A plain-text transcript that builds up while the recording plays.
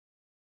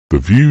The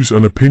views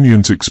and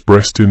opinions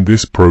expressed in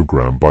this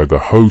program by the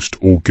host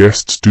or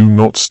guests do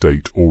not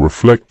state or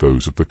reflect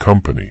those of the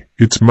company,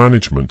 its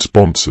management,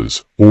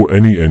 sponsors, or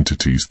any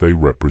entities they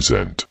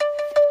represent.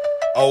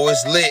 Oh,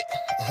 it's lit.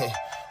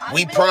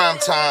 We prime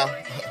time.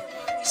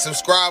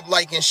 Subscribe,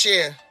 like, and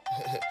share.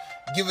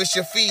 Give us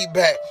your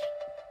feedback.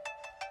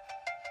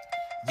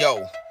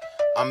 Yo,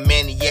 I'm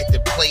Manny at the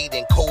plate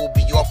and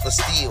Kobe off a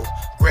steal.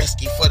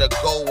 Gretzky for the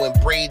goal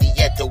and Brady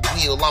at the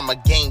wheel. I'm a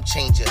game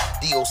changer,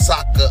 the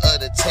Osaka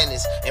of the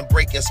tennis, and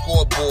breaking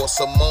scoreboards.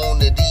 Simone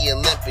to the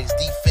Olympics,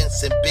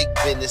 defense and big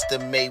business. The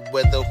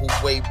Mayweather who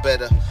way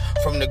better.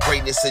 From the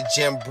greatness of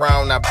Jim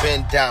Brown, I've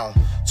been down.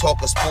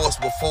 Talking sports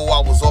before I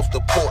was off the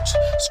porch.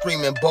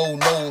 Screaming Bo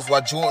knows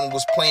while Jordan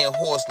was playing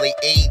horse. Late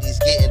 80s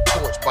getting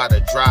torched by the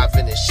drive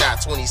and the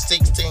shot.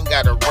 2016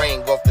 got a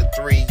ring off the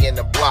 3 in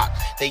the block.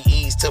 They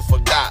eased to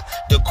forgot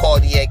the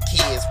cardiac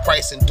kids.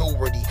 Price and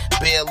Doherty,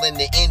 Bill in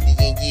the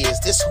Indian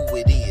years. This who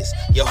it is.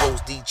 Your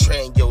host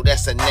DeeTrynt, yo,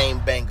 that's a name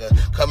banger.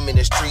 Come in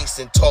the streets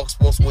and talk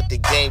sports with the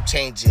game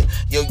changer.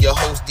 Yo, your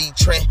host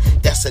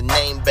DeeTrynt, that's a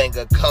name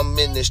banger. Come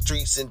in the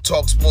streets and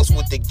talk sports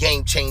with the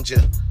game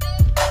changer.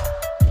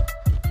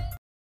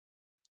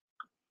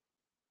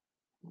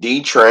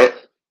 DeeTrynt,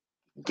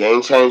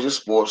 Game Changer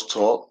Sports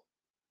Talk,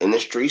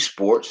 Industry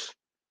Sports.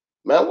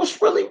 Man,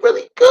 what's really,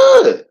 really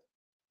good?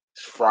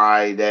 It's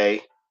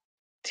Friday,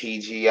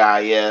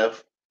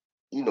 TGIF.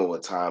 You know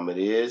what time it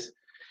is.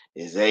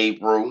 It's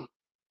April.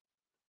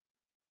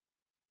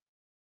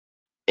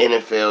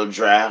 NFL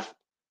draft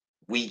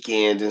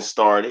weekend and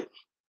started.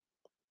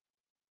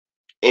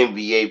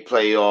 NBA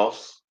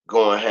playoffs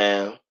going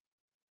ham.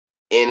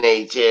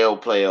 NHL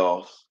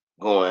playoffs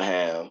going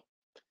ham.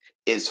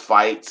 It's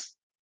fights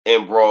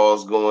and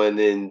brawls going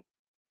in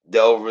the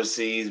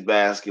overseas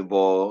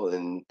basketball,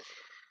 and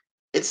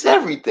it's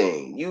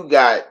everything. You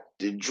got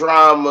the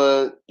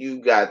drama,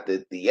 you got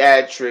the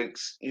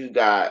theatrics, you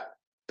got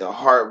the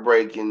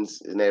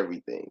heartbreakings and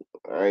everything.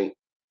 All right.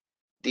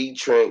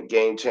 DeeTrynt,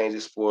 Game Changer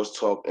Sports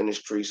Talk,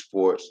 Industry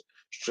Sports,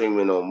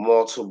 streaming on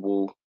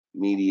multiple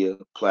media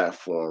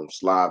platforms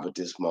live at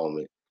this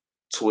moment.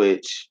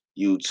 Twitch,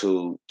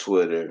 YouTube,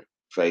 Twitter,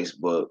 Facebook.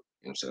 You know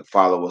what I'm saying?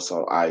 Follow us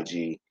on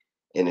IG,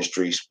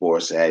 Industry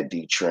Sports at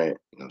DeeTrynt. You know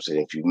what I'm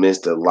saying? If you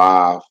missed it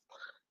live,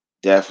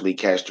 definitely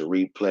catch the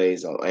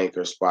replays on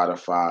Anchor,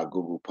 Spotify,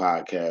 Google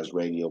Podcasts,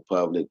 Radio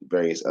Public,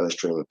 various other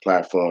streaming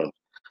platforms.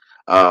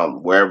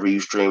 Wherever you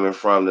streaming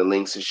from, the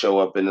links will show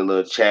up in the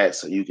little chat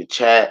so you can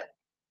chat.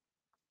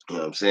 You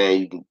know what I'm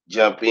saying? You can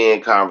jump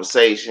in,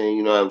 conversation,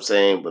 you know what I'm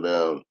saying? But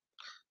man,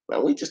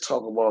 we just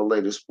talk about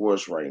latest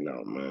sports right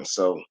now, man.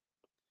 So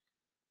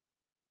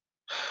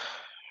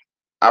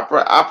I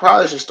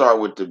probably should start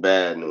with the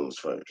bad news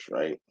first,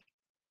 right?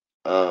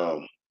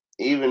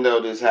 Even though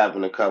this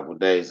happened a couple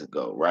days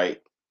ago, right?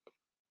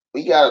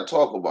 We gotta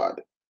talk about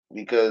it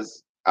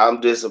because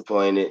I'm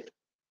disappointed.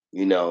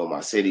 You know,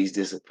 my city's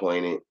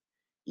disappointed.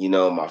 You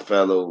know, my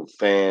fellow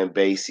fan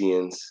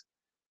Basians,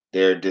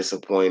 they're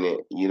disappointed.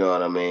 You know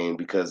what I mean?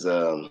 Because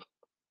the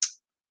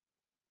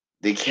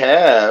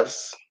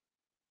Cavs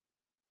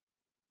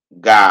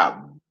got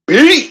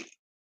beat.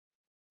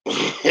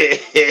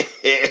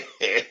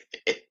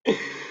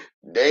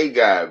 They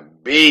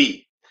got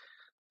beat.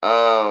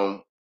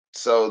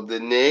 So the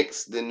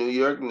Knicks, the New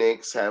York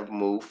Knicks, have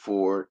moved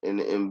forward in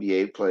the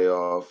NBA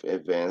playoff,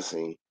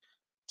 advancing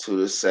to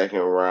the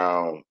second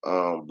round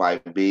by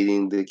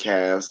beating the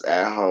Cavs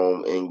at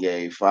home in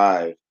Game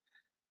 5,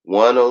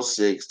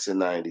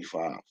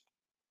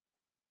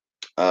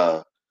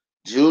 106-95.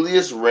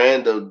 Julius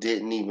Randle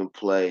didn't even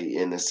play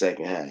in the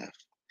second half.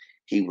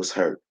 He was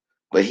hurt,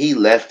 but he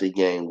left the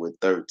game with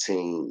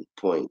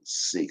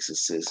 13.6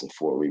 assists and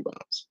 4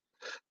 rebounds.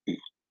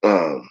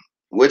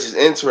 Which is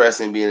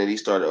interesting, being that he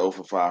started 0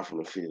 for 5 from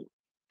the field.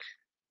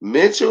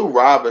 Mitchell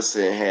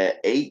Robinson had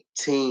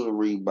 18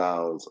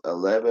 rebounds,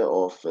 11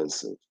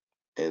 offensive,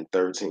 and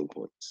 13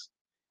 points.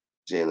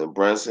 Jalen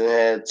Brunson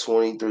had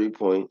 23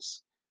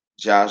 points.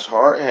 Josh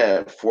Hart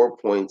had 4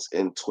 points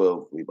and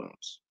 12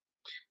 rebounds.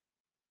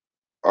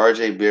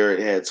 RJ Barrett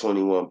had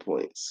 21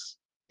 points.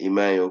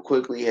 Emmanuel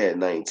Quickly had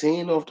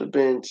 19 off the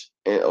bench,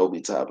 and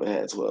Obi Toppin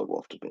had 12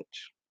 off the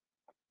bench.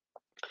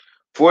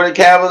 For the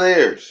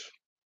Cavaliers,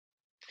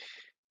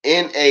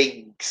 in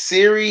a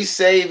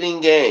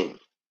series-saving game,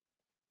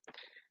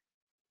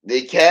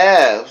 the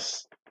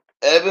Cavs,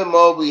 Evan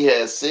Mobley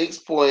had 6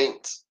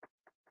 points,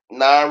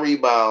 9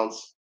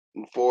 rebounds,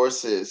 and 4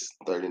 assists,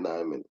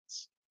 39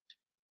 minutes.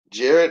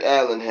 Jared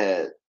Allen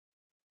had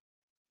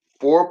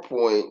 4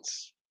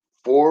 points,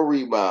 4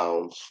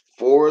 rebounds,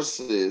 4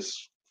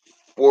 assists,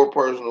 4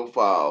 personal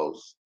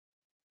fouls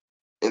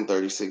in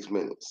 36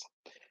 minutes.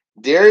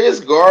 Darius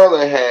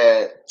Garland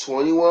had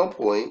 21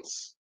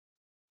 points,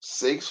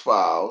 6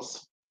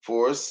 fouls,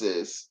 4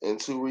 assists, and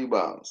 2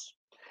 rebounds.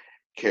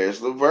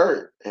 Karis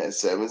LeVert had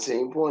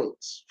 17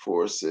 points,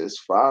 4 assists,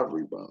 5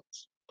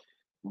 rebounds.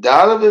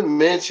 Donovan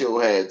Mitchell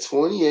had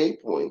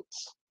 28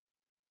 points,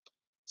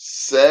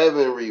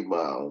 7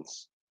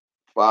 rebounds,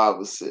 5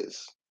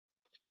 assists.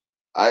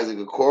 Isaac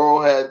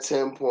Okoro had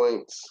 10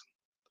 points,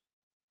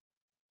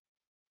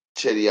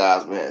 Chetty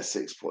Osman had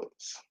 6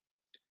 points.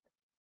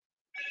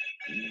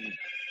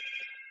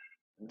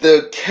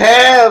 The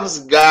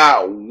Cavs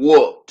got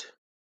whooped.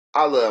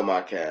 I love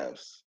my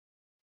Cavs.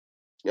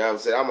 You know what I'm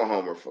saying? I'm a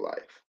homer for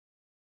life.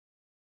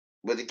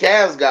 But the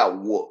Cavs got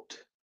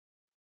whooped.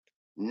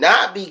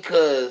 Not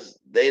because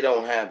they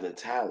don't have the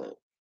talent.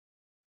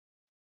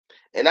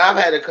 And I've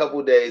had a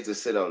couple days to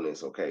sit on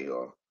this, okay,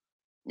 y'all.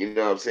 You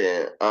know what I'm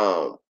saying?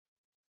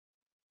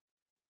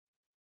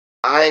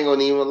 I ain't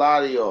gonna even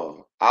lie to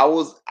y'all. I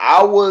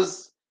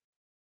was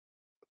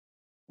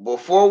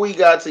before we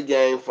got to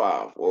game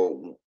 5,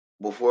 or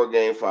before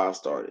game 5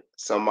 started,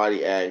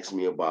 somebody asked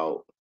me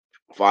about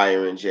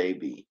firing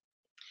JB.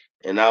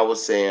 And I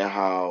was saying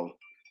how,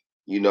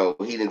 he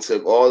done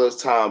took all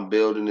this time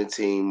building the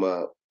team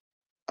up.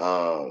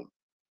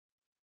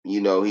 He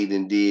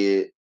done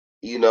did,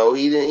 he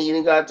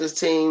done got this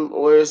team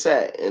where it's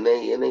at, and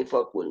they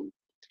fuck with him.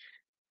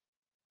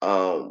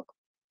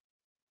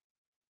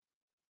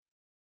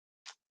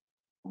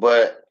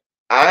 But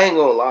I ain't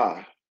gonna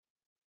lie.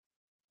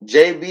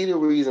 JB the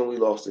reason we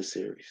lost this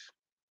series.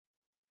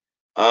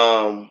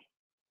 And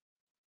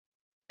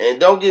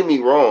don't get me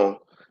wrong,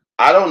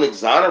 I don't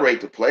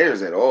exonerate the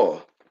players at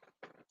all.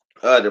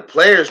 The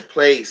players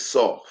play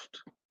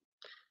soft.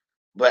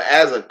 But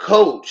as a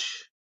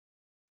coach,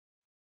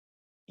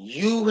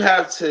 you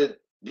have to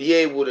be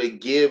able to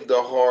give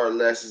the hard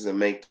lessons and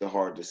make the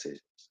hard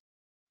decisions.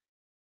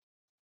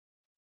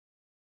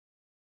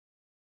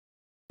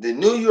 The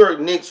New York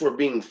Knicks were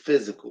being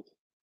physical.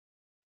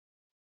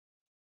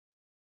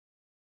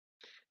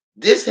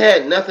 This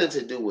had nothing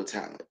to do with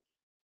talent,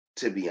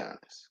 to be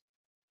honest.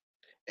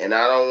 And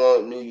I don't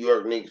want New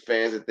York Knicks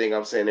fans to think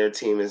I'm saying their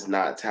team is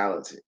not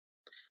talented.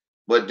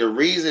 But the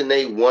reason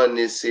they won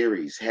this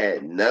series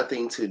had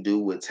nothing to do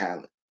with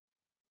talent.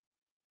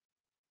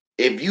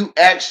 If you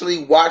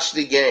actually watch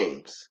the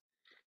games,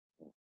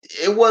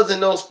 it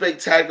wasn't no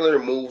spectacular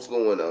moves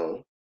going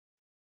on.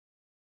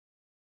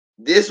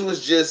 This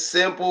was just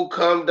simple,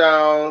 come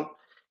down,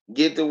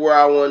 get to where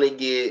I want to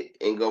get,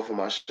 and go for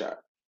my shot.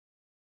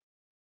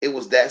 It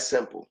was that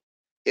simple.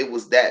 It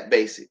was that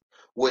basic.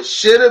 What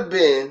should have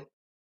been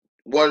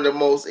one of the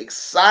most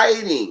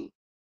exciting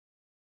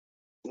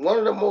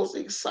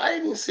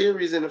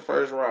series in the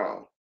first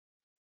round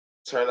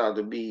turned out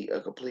to be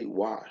a complete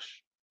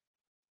wash.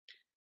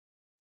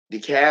 The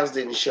Cavs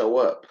didn't show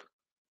up.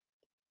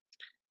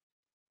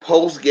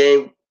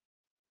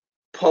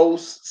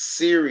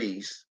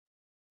 Post-series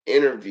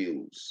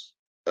interviews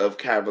of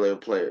Cavalier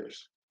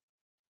players,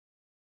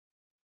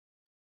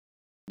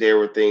 there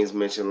were things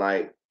mentioned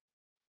like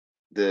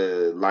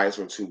the lights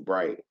were too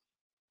bright.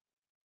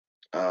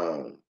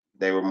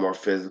 They were more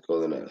physical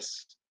than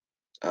us.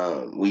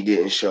 We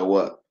didn't show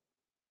up.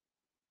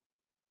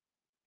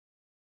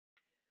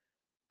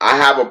 I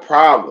have a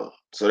problem.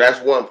 So that's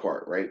one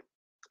part, right?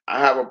 I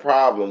have a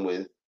problem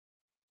with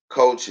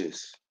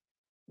coaches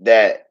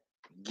that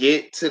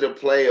get to the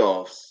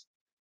playoffs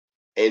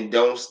and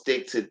don't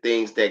stick to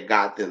things that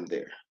got them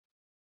there.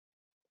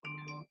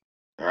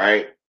 All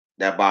right?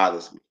 That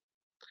bothers me.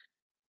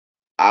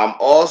 I'm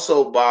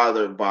also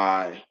bothered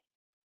by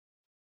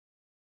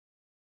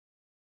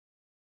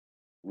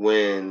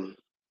when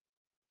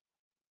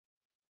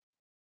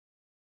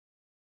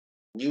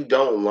you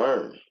don't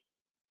learn.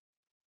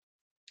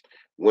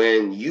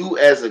 When you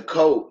as a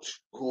coach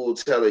who will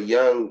tell a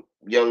young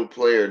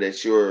player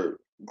that you're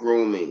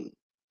grooming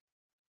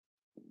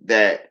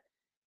that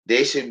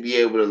they should be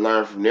able to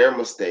learn from their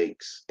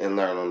mistakes and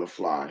learn on the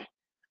fly,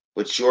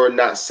 but you're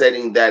not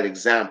setting that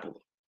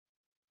example.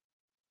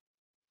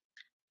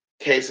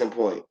 Case in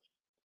point,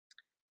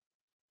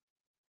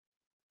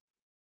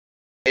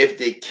 if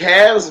the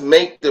Cavs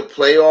make the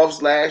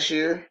playoffs last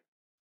year,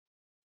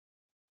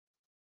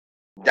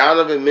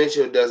 Donovan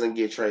Mitchell doesn't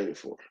get traded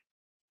for.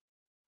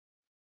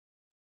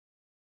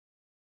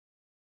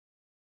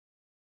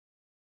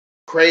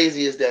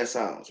 Crazy as that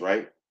sounds,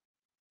 right?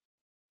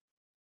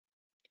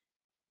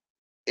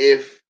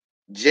 If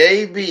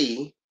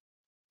JB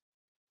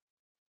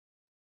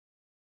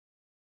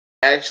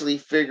actually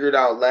figured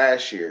out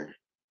last year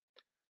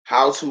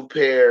how to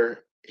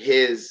pair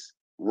his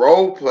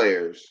role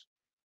players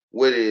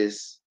with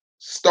his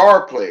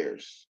star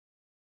players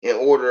in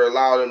order to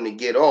allow them to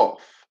get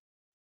off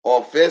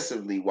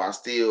offensively while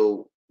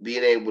still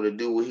being able to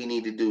do what he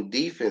need to do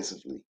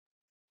defensively,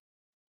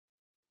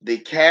 the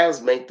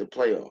Cavs make the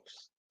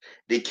playoffs.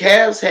 The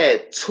Cavs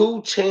had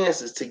 2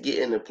 chances to get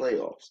in the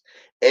playoffs,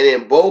 and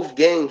in both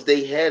games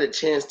they had a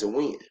chance to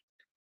win.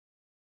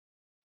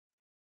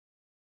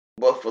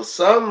 But for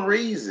some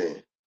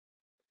reason,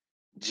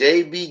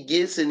 JB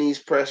gets in these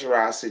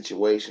pressurized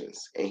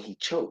situations and he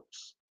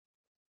chokes.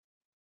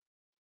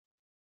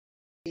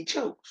 He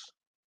chokes.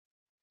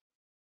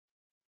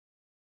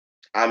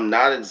 I'm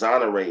not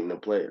exonerating the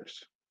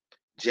players.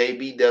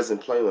 JB doesn't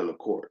play on the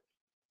court.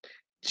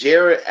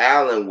 Jared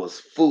Allen was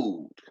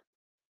fooled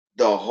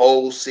the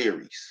whole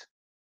series.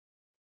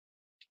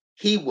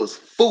 He was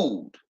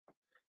fooled.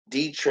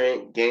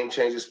 DeeTrynt, Game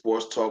Changer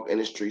Sports Talk,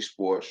 Industry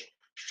Sports,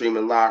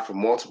 streaming live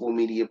from multiple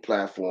media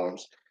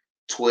platforms.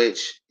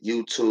 Twitch,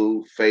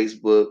 YouTube,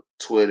 Facebook,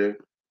 Twitter.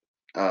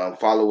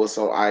 Follow us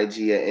on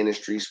IG at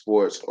Industry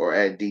Sports or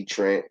at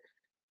DeeTrynt.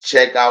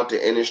 Check out the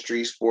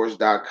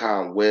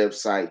industrysports.com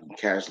website. You can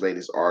catch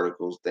latest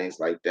articles, things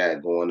like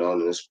that going on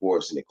in the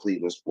sports, in the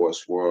Cleveland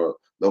sports world,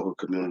 local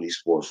community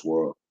sports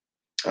world.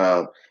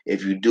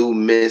 If you do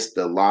miss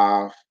the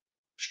live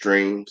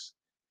streams,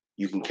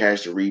 you can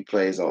catch the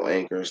replays on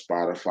Anchor,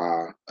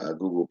 Spotify,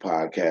 Google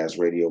Podcasts,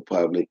 Radio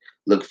Public.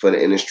 Look for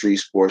the Industry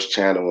Sports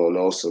channel on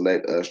those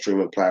select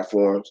streaming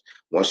platforms.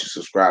 Once you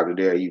subscribe to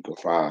there, you can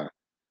find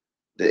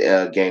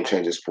the Game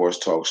Changer Sports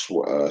talk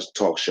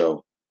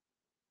show,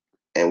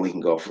 and we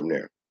can go from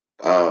there.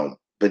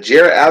 But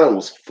Jared Allen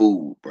was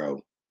food,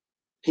 bro.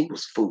 He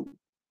was food.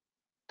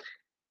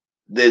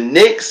 The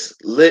Knicks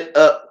lit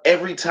up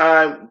every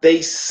time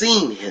they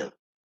seen him.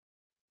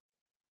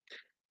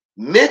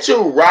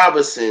 Mitchell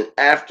Robinson,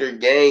 after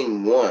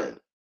game one,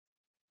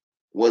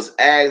 was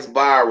asked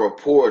by a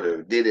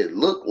reporter, did it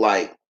look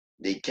like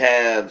the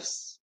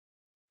Cavs?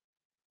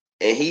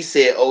 And he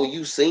said, oh,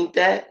 you seen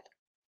that?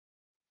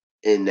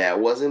 And that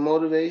wasn't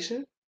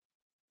motivation?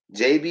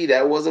 JB,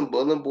 that wasn't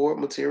bulletin board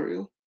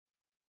material?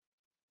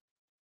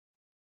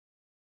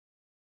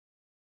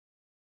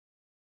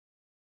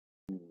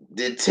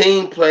 The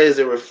team plays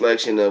a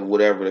reflection of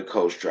whatever the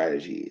coach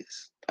strategy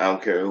is. I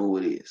don't care who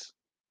it is.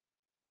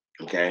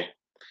 Okay?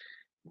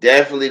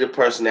 Definitely the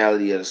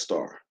personality of the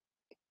star.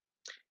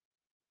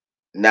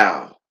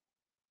 Now,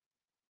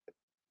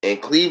 in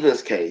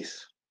Cleveland's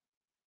case,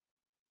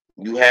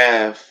 you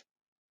have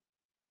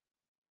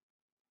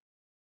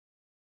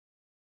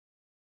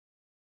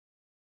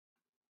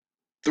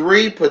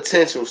three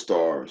potential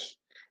stars,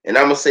 and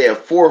I'm going to say a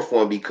fourth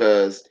one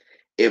because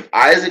if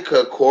Isaac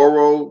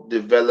Okoro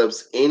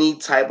develops any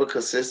type of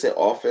consistent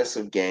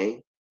offensive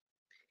game,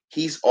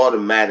 he's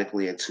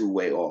automatically a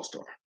two-way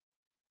all-star.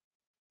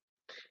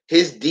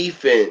 His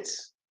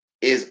defense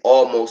is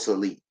almost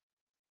elite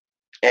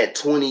at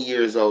 20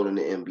 years old in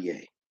the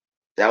NBA.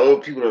 Now, I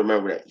want people to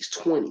remember that. He's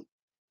 20.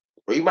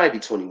 Or he might be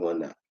 21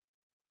 now. I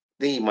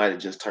think he might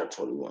have just turned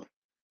 21.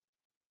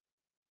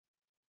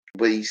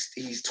 But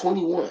he's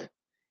 21.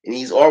 And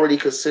he's already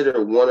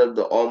considered one of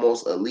the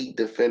almost elite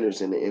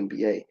defenders in the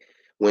NBA.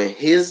 When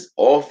his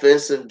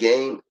offensive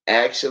game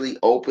actually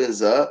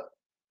opens up,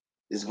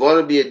 it's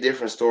going to be a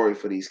different story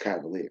for these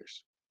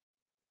Cavaliers.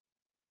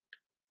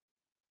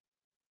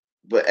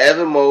 But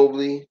Evan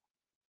Mobley,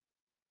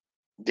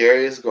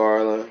 Darius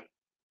Garland,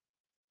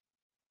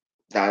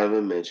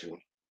 Donovan Mitchell.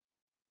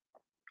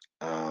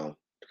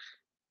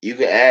 You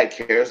can add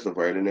Karis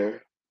LeVert in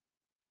there.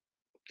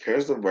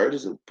 Karis LeVert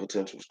is a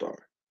potential star.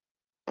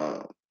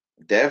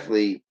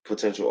 Definitely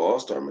potential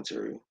all-star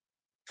material,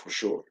 for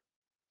sure.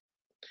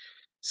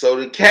 So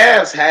the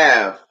Cavs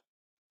have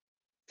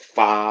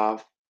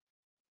 5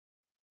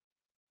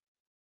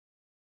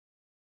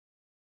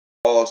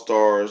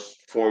 all-stars,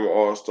 former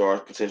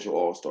all-stars, potential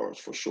all-stars,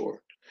 for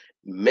sure.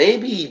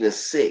 Maybe even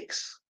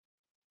 6.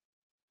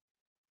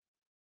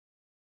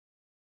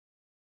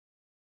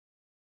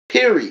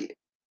 Period.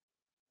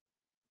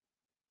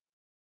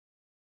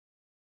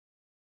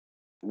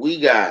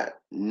 We got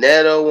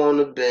Neto on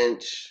the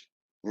bench,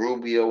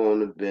 Rubio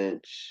on the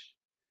bench,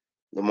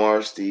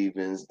 Lamar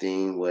Stevens,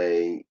 Dean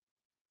Wade,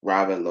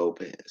 Robin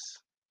Lopez.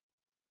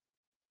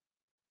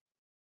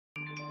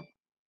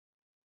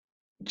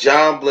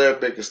 John Blair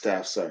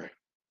Bickerstaff, sir.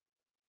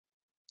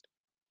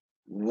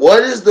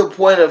 What is the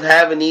point of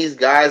having these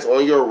guys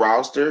on your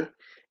roster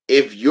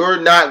if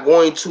you're not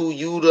going to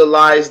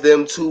utilize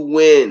them to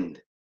win?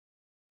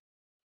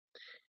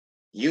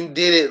 You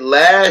did it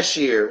last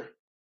year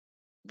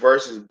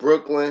versus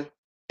Brooklyn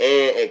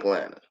and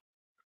Atlanta,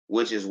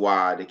 which is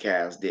why the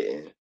Cavs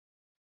didn't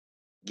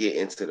get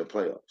into the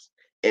playoffs.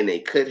 And they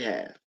could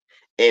have.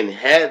 And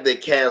had the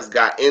Cavs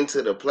got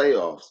into the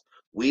playoffs,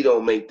 we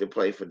don't make the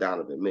play for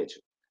Donovan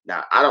Mitchell.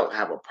 Now, I don't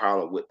have a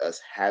problem with us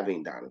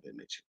having Donovan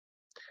Mitchell.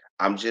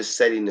 I'm just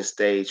setting the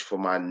stage for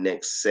my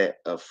next set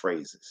of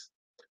phrases,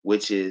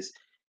 which is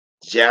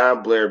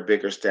John Blair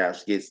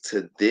Bickerstaff gets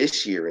to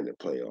this year in the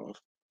playoff.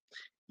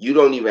 You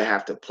don't even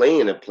have to play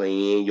in the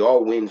play-in.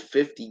 Y'all win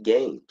 50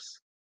 games.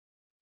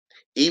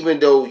 Even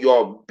though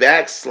y'all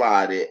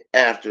backslided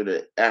after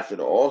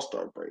the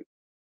All-Star break,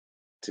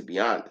 to be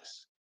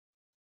honest.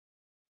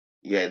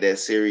 You had that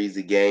series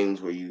of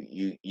games where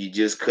you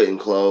just couldn't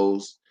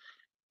close,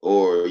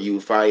 or you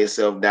find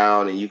yourself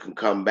down and you can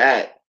come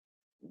back,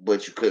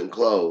 but you couldn't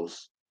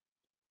close.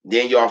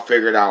 Then y'all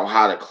figured out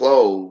how to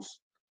close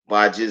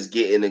by just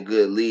getting a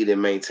good lead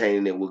and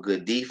maintaining it with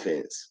good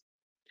defense.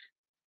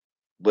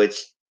 But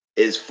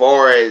as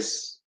far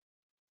as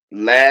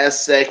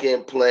last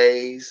second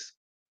plays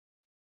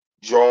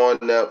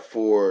drawn up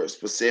for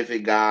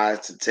specific guys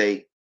to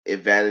take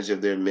advantage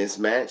of their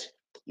mismatch,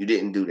 you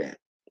didn't do that.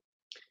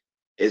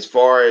 As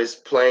far as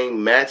playing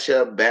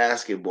matchup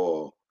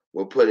basketball,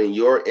 we're putting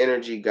your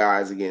energy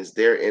guys against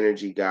their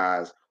energy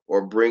guys,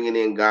 or bringing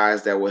in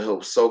guys that will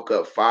help soak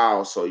up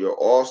fouls so your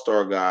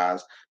all-star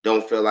guys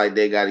don't feel like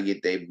they got to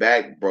get their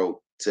back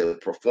broke to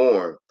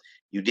perform.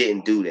 You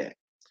didn't do that.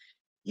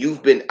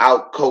 You've been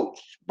outcoached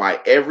by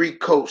every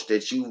coach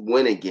that you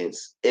went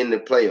against in the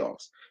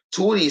playoffs.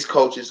 Two of these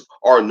coaches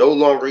are no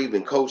longer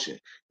even coaching.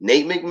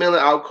 Nate McMillan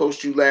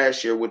outcoached you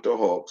last year with the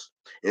Hawks,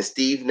 and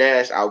Steve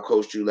Nash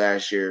outcoached you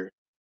last year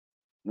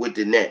with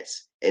the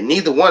Nets. And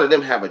neither one of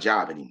them have a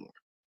job anymore.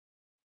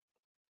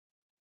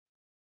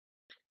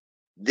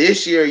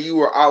 This year, you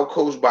were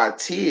outcoached by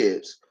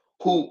Tibbs,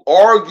 who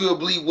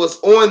arguably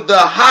was on the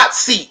hot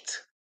seat.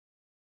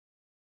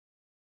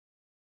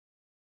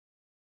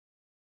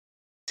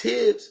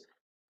 Tibbs,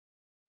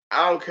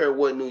 I don't care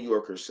what New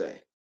Yorkers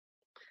say,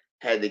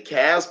 had the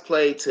Cavs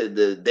play to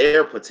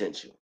their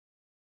potential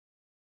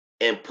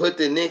and put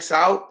the Knicks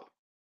out,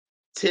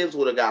 Tibbs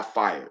would have got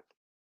fired.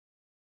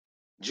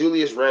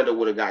 Julius Randle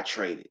would have got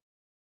traded.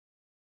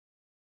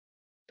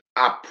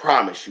 I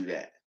promise you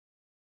that.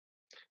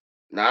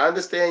 Now I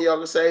understand y'all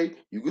can say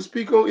you can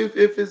speak on if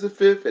is a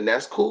fifth, and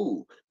that's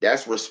cool.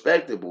 That's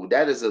respectable.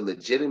 That is a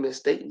legitimate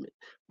statement.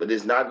 But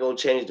it's not gonna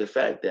change the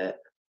fact that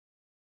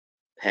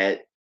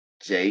had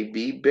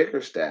JB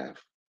Bickerstaff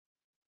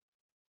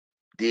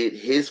did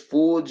his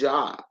full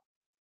job,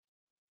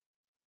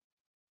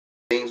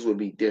 things would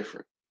be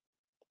different.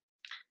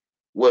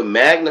 What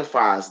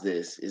magnifies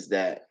this is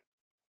that,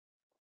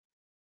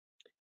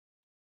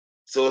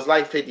 so it's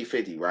like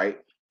 50-50, right?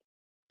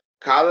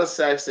 Colin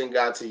Sexton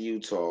got to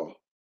Utah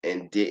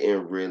and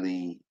didn't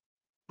really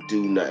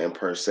do nothing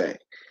per se.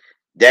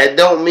 That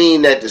don't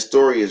mean that the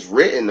story is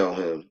written on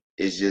him.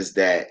 It's just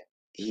that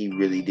he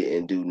really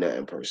didn't do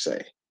nothing per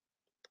se.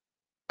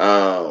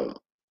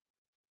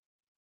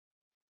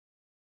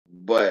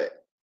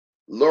 But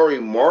Lauri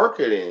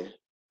Markkanen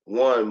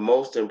won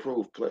Most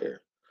Improved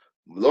Player.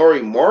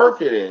 Lauri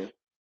Markkanen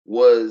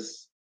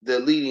was the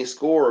leading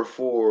scorer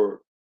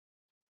for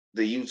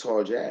the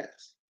Utah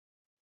Jazz.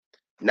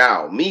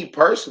 Now, me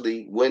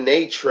personally, when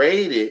they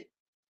traded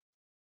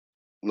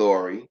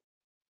Lauri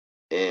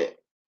and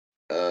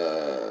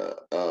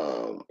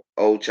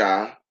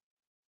Ochai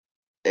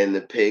and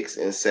the picks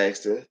and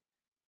Sexton,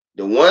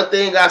 the one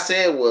thing I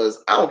said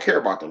was, I don't care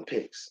about them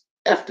picks.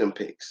 F them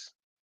picks.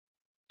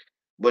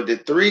 But the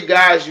three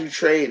guys you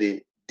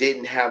traded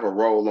didn't have a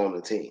role on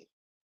the team.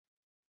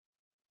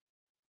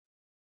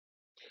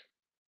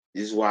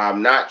 This is why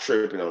I'm not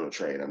tripping on the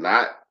trade. I'm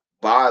not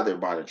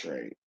bothered by the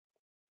trade.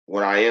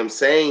 What I am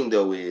saying,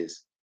 though,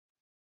 is,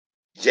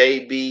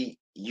 JB,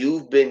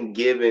 you've been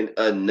given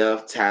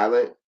enough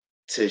talent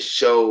to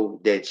show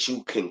that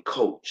you can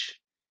coach,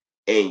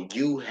 and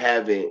you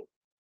haven't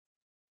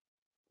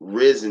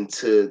risen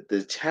to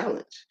the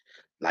challenge.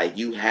 Like,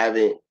 you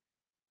haven't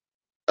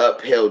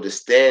upheld the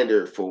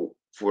standard for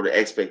the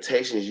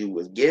expectations you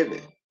was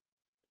given.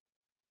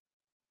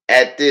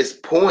 At this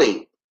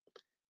point,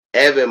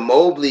 Evan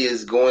Mobley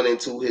is going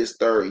into his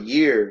third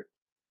year,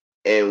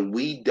 and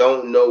we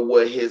don't know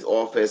what his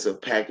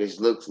offensive package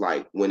looks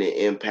like when it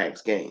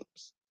impacts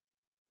games.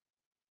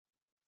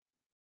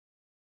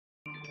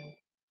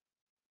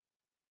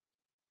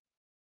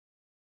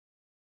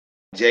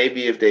 JB,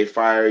 if they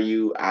fire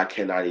you, I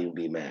cannot even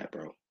be mad,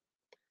 bro.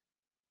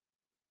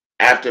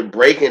 After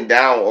breaking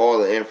down all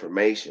the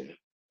information,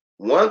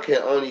 one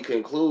can only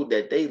conclude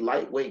that they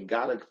lightweight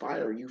gotta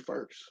fire you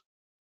first.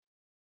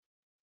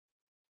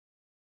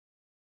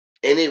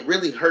 And it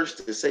really hurts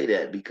to say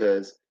that,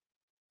 because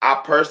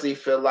I personally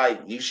feel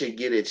like you should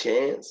get a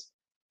chance,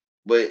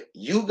 but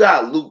you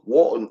got Luke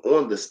Walton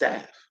on the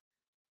staff.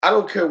 I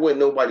don't care what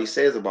nobody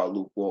says about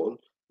Luke Walton.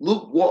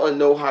 Luke Walton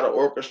know how to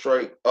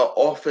orchestrate an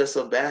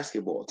offensive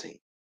basketball team.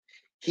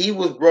 He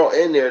was brought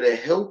in there to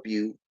help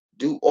you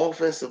do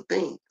offensive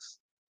things.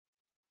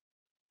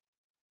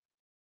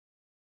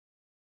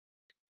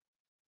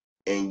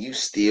 And you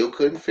still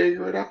couldn't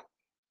figure it out?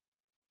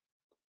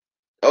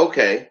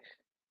 Okay.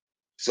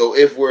 So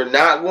if we're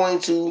not going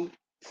to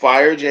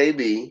fire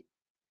JB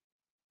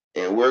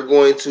and we're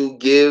going to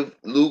give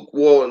Luke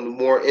Walton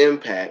more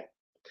impact,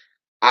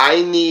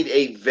 I need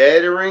a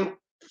veteran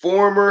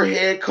former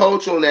head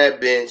coach on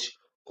that bench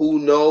who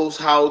knows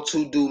how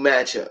to do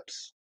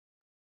matchups.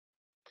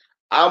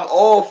 I'm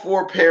all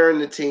for pairing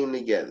the team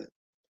together.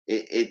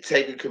 It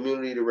take a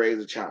community to raise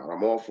a child.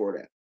 I'm all for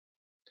that.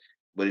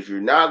 But if you're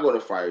not going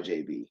to fire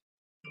JB,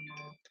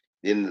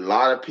 then a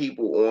lot of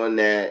people on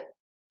that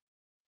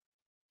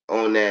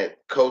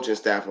coaching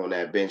staff on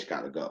that bench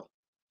got to go.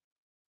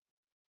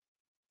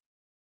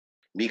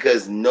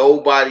 Because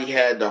nobody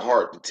had the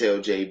heart to tell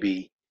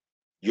JB,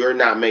 you're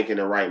not making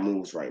the right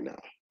moves right now.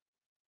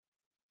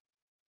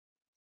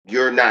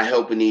 You're not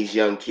helping these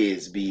young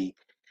kids be.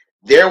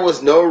 There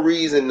was no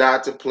reason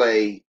not to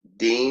play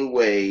Dean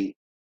Wade,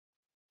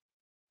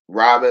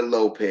 Robin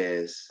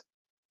Lopez,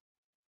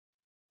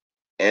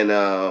 and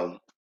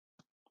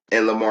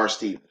Lamar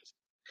Stevens.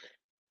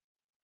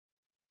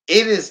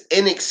 It is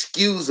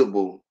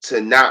inexcusable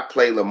to not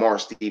play Lamar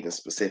Stevens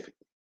specifically.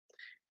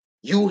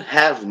 You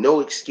have no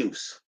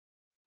excuse.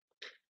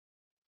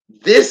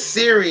 This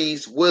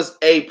series was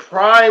a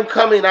prime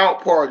coming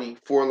out party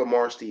for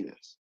Lamar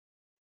Stevens.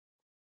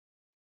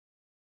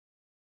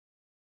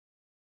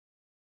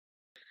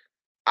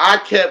 I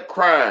kept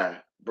crying,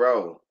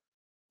 bro.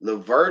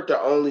 LeVert the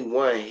only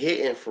one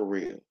hitting for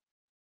real.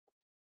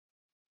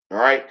 All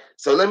right.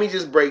 So let me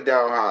just break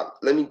down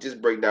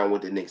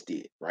what the Knicks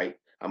did, right?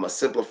 I'm gonna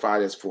simplify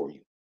this for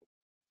you.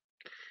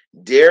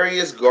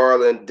 Darius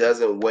Garland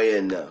doesn't weigh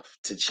enough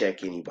to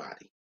check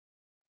anybody.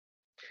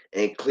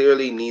 And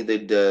clearly neither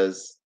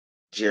does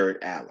Jared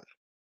Allen.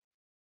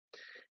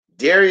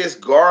 Darius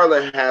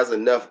Garland has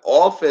enough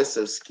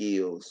offensive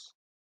skills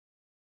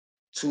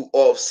to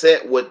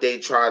offset what they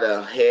try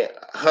to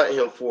hunt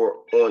him for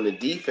on the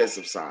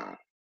defensive side.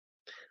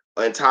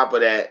 On top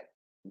of that,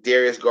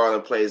 Darius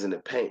Garland plays in the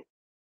paint.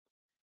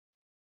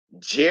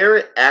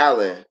 Jared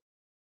Allen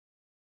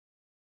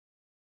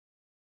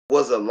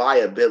was a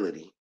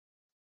liability.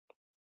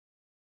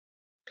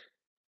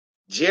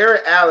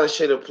 Jared Allen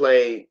should have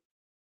played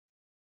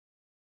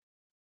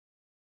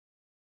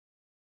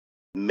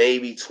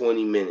maybe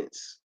 20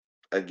 minutes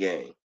a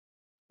game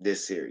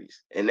this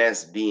series. And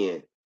that's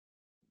being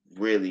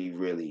really,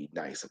 really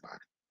nice about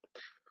it.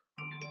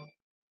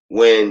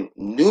 When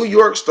New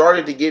York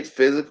started to get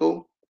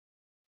physical,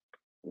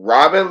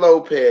 Robin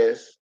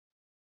Lopez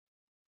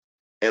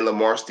and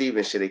Lamar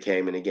Stevens should have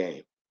came in the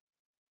game.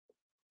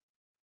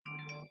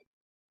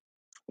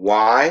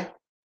 Why?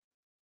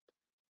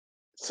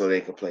 So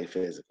they could play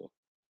physical.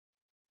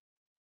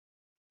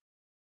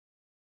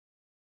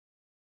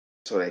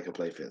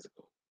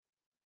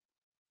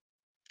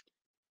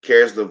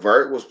 Karis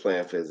LeVert was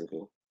playing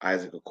physical.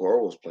 Isaac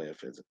Okoro was playing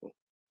physical.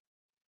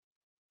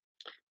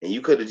 And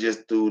you could have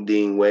just threw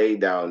Dean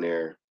Wade down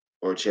there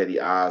or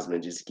Chetty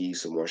Osman just to give you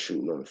some more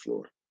shooting on the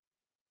floor.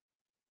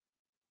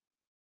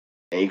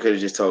 And you could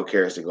have just told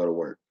Karis to go to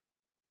work.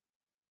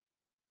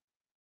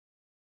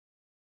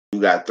 You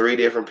got 3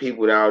 different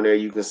people down there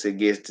you can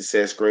get to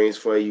set screens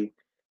for you,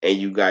 and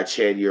you got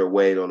Chetty or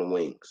Wade on the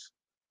wings.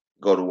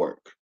 Go to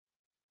work.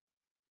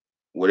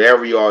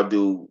 Whatever y'all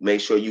do, make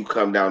sure you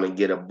come down and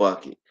get a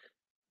bucket.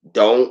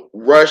 Don't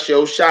rush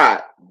your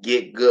shot.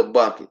 Get good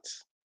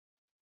buckets.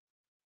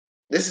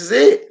 This is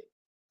it.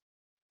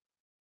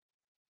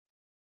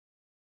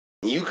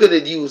 You could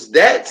have used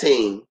that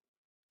team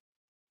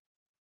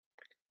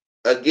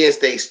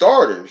against their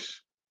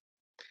starters.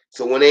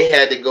 So when they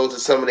had to go to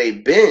some of their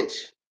bench,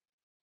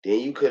 then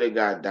you could have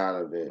got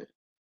Donovan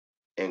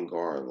and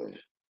Garland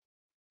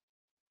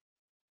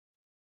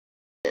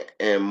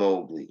and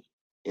Mobley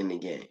in the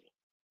game.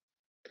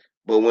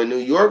 But when New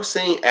York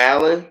seen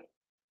Allen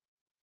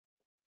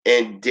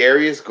and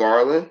Darius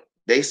Garland,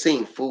 they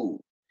seen food.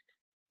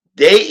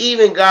 They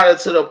even got it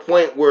to the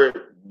point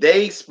where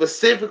they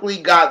specifically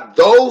got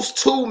those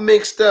 2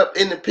 mixed up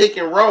in the pick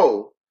and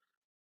roll,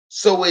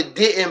 so it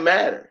didn't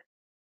matter.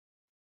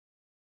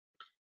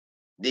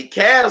 The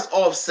Cavs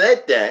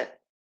offset that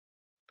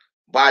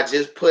by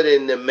just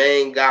putting the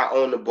main guy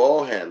on the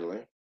ball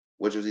handler,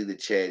 which was either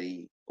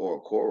Chetty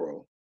or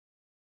Okoro.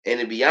 And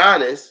to be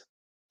honest,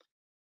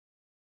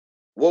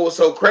 what was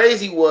so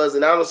crazy was,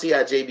 and I don't see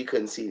how JB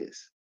couldn't see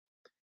this,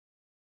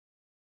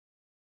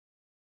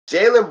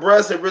 Jalen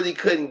Brunson really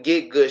couldn't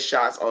get good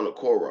shots on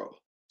Okoro.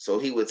 So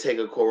he would take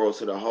Okoro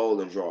to the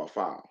hole and draw a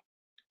foul.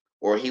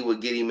 Or he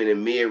would get him in the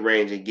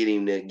mid-range and get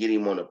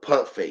him on a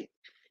pump fake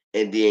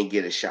and then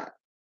get a shot.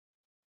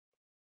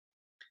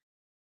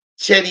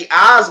 Chetty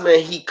Osman,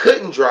 he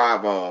couldn't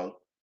drive on,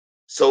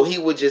 so he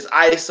would just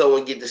ISO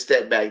and get the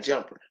step-back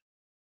jumper.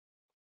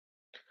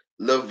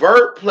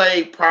 LeVert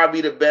played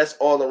probably the best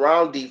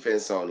all-around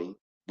defense on him,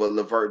 but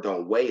LeVert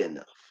don't weigh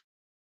enough.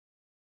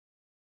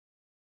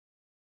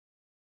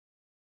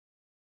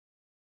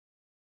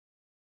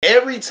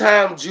 Every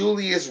time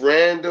Julius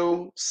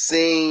Randle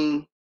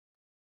seen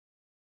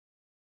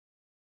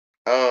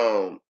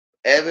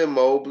Evan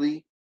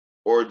Mobley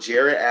or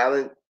Jared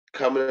Allen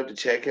coming up to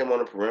check him on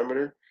the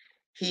perimeter,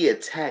 he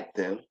attacked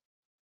them.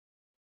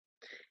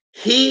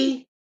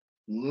 He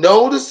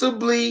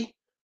noticeably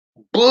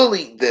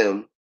bullied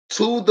them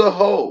to the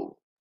hole.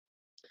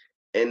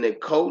 And the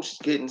coach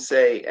couldn't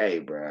say, hey,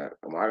 bro,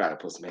 I got to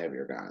put some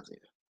heavier guys in.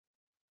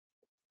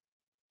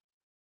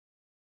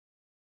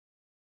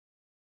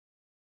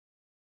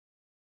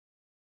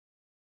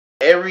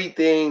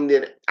 Everything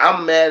that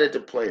I'm mad at the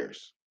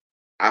players.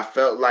 I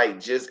felt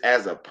like just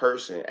as a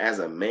person, as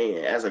a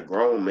man, as a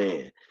grown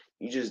man,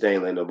 you just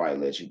ain't let nobody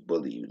let you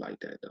bully you like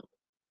that, though.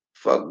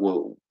 Fuck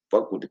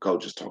what the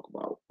coaches talk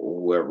about or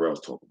whoever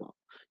else talk about.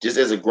 Just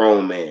as a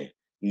grown man,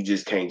 you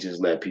just can't just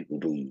let people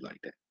do you like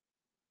that.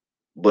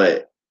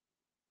 But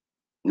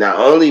not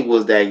only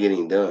was that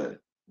getting done,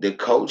 the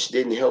coach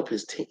didn't help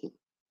his team.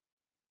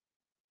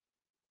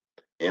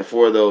 And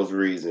for those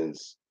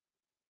reasons,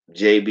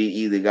 JB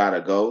either got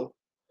to go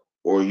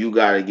or you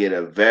got to get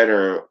a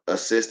veteran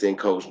assistant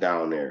coach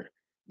down there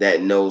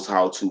that knows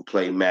how to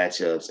play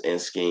matchups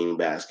and scheme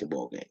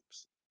basketball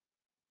games.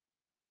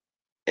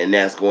 And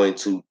that's going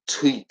to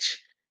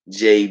teach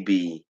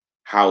JB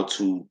how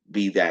to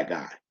be that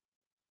guy.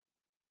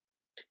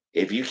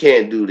 If you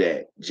can't do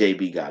that,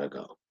 JB got to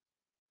go.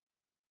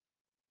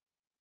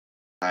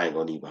 I ain't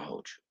going to even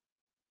hold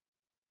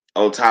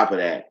you. On top of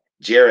that,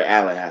 Jared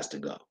Allen has to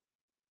go.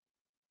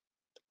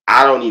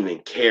 I don't even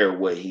care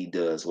what he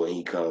does when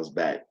he comes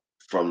back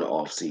from the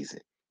offseason.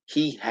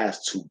 He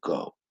has to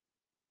go.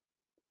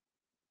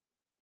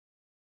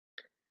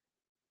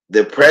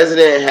 The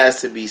president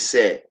has to be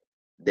set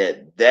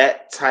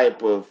that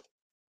type of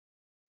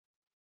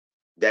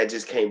that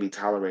just can't be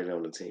tolerated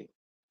on the team.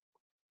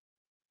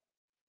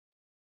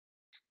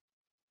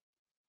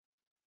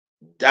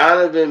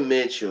 Donovan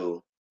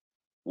Mitchell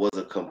was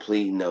a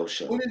complete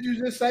no-show. Who did you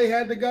just say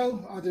had to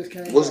go? I just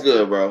can't. What's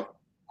good, bro?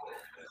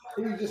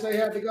 Who did you just say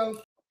had to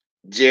go?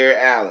 Jared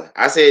Allen.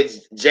 I said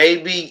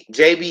JB,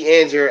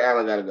 and Jared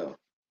Allen gotta go.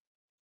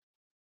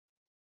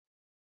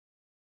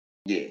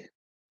 Yeah.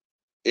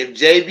 If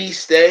JB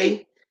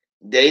stay,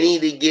 they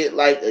need to get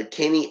like a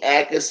Kenny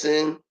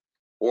Atkinson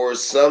or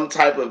some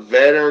type of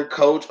veteran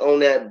coach on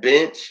that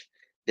bench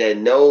that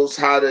knows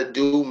how to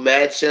do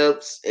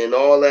matchups and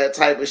all that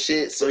type of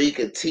shit so he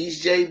could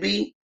teach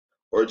JB,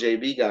 or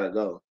JB gotta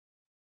go.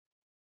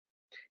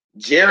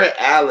 Jared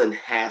Allen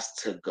has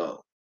to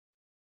go.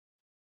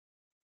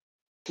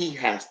 He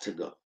has to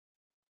go.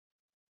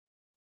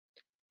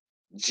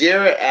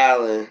 Jared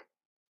Allen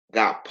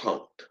got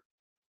punked.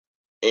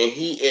 And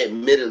he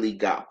admittedly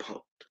got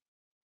punked.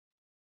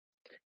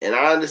 And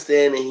I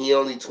understand that he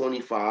only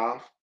 25.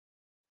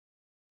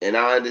 And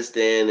I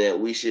understand that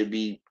we should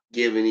be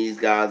giving these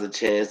guys a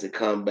chance to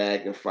come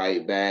back and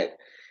fight back.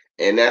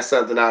 And that's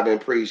something I've been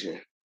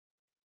preaching.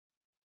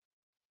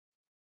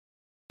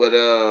 But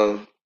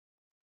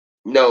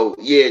no,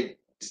 yeah.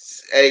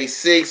 Hey,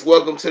 Six,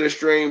 welcome to the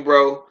stream,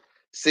 bro.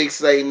 Six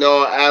say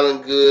no,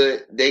 Allen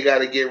good. They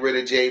gotta get rid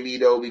of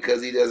JB though,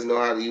 because he doesn't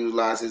know how to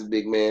utilize his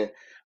big man.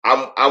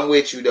 I'm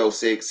with you though,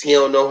 Six. He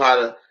don't know how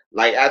to,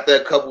 like, after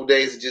a couple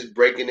days of just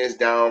breaking this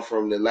down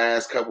from the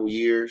last couple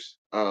years.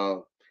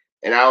 And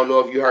I don't know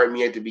if you heard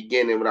me at the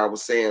beginning what I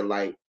was saying,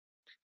 like,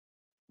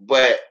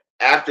 but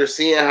after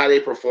seeing how they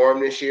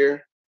performed this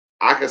year,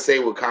 I can say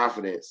with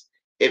confidence,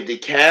 if the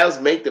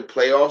Cavs make the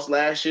playoffs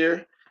last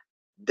year,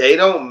 they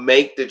don't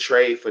make the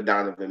trade for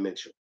Donovan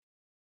Mitchell.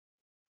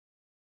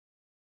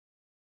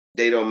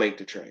 They don't make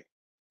the trade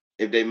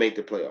if they make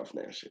the playoffs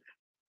next year.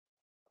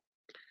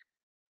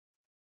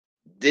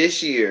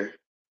 This year,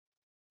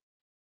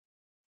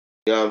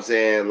 you know what I'm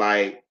saying?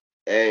 Like,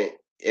 and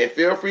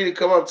feel free to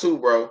come up too,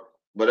 bro.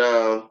 But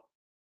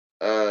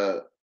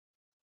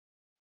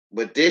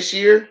this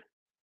year,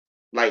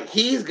 like,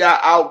 he's got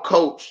out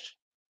coached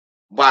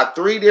by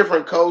 3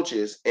 different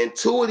coaches, and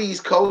 2 of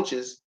these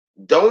coaches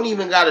don't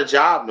even got a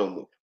job no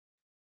more.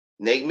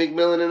 Nate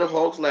McMillan in the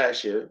Hawks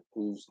last year,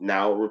 who's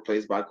now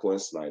replaced by Quinn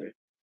Snyder,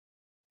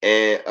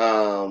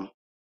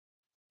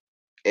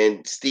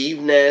 and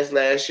Steve Nash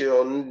last year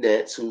on the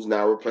Nets, who's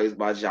now replaced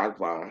by Jacques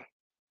Vaughn,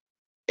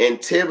 and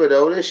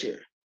Thibodeau this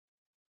year.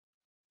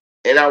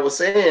 And I was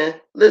saying,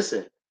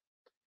 listen,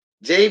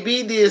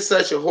 JB did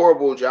such a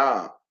horrible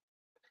job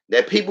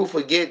that people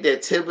forget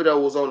that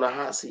Thibodeau was on the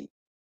hot seat.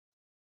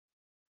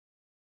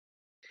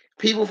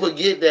 People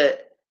forget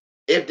that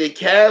if the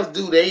Cavs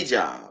do their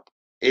job,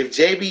 if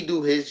JB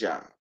do his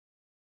job,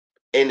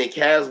 and the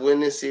Cavs win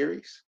this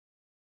series,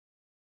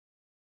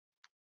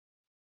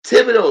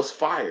 Thibodeau's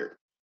fired.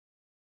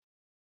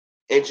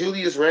 And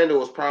Julius Randle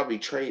was probably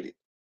traded.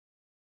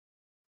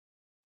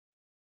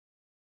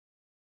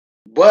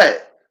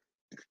 But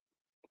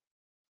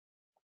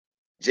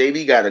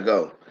JB got to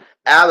go.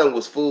 Allen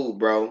was fooled,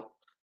 bro.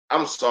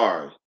 I'm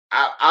sorry.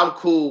 I'm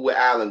cool with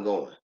Allen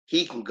going.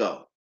 He can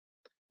go.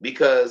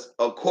 Because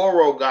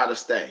Okoro got to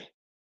stay.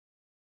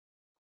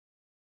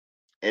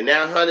 And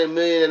that $100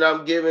 million that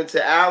I'm giving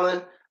to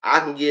Allen, I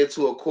can give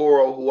to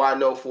Okoro, who I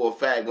know for a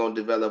fact going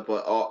to develop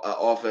an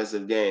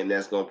offensive game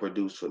that's going to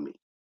produce for me.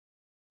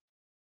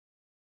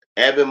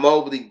 Evan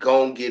Mobley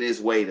going to get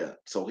his weight up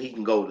so he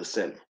can go to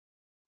center.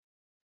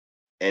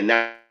 And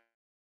now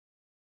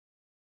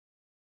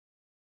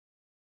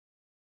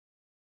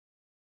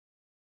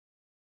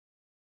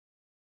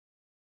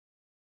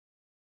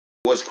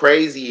what's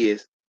crazy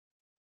is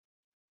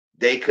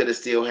they could have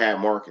still had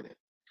marketing.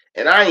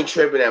 And I ain't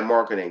tripping that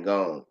marketing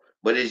gone.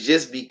 But it's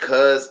just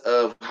because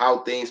of how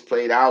things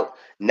played out.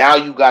 Now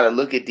you got to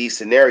look at these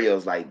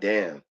scenarios like,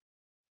 damn,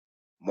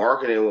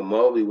 marketing with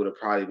Mobley would have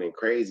probably been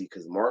crazy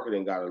because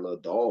marketing got a little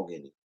dog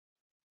in it.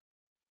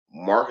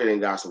 Marketing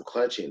got some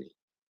clutch in it.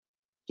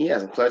 He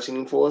had some clutch in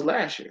him for us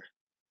last year.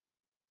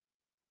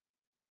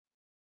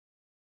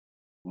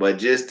 But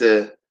just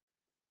the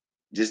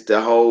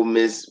whole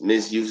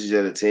misusage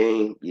of the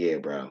team, yeah,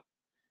 bro.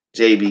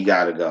 JB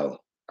got to go.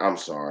 I'm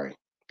sorry.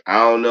 I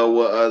don't know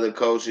what other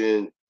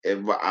coaching, I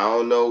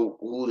don't know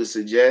who to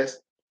suggest,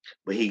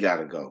 but he got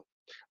to go.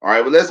 All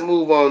right, but let's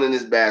move on in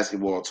this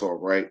basketball talk,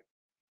 right?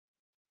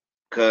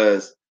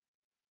 Because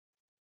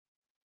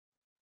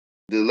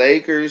the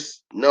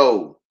Lakers,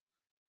 no.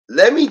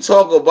 Let me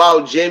talk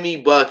about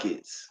Jimmy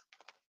Buckets.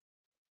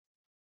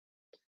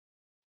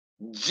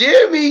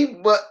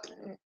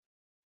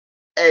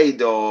 Hey,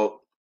 dog.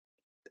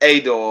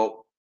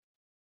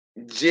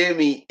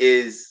 Jimmy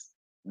is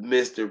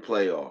Mr.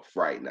 Playoff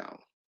right now.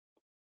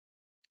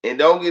 And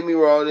don't get me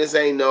wrong, this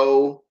ain't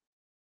no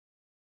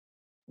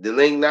The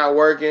link not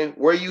working.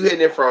 Where you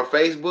hitting it from?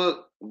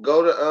 Facebook?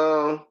 Go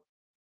to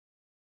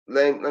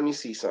let me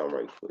see something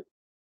right quick.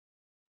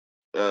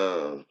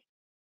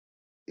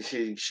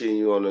 Shit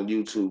you on the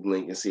YouTube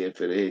link and see if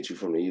it'll hit you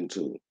from the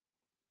YouTube.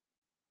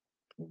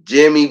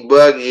 Jimmy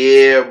Bucket,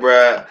 yeah,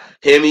 bruh.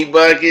 Hemi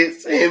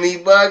buckets.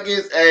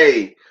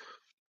 Hey,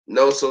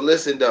 no. So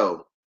listen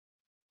though,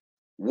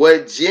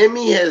 what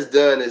Jimmy has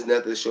done is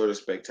nothing short of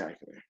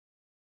spectacular.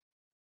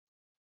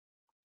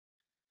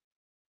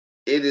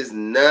 It is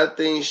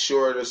nothing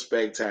short of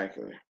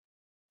spectacular.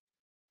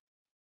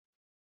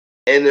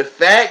 And the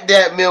fact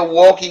that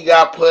Milwaukee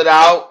got put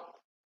out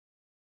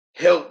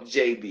helped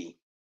JB.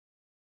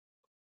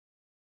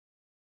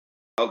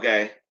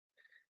 Okay.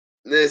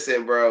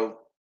 Listen, bro.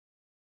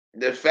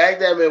 The fact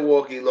that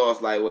Milwaukee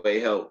lost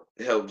lightweight helped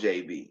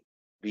JB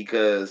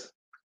because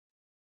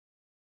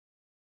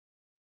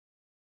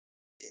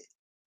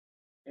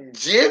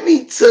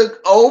Jimmy took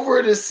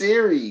over the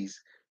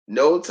series.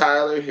 No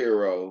Tyler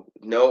Hero,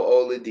 no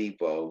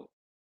Oladipo.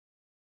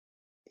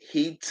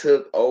 He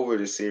took over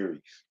the series.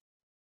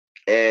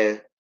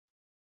 And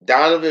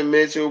Donovan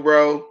Mitchell,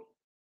 bro,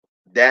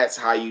 that's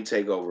how you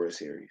take over a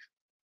series.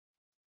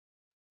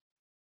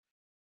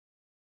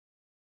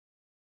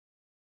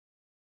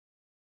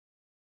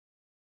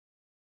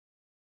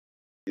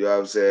 You know what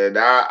I'm saying?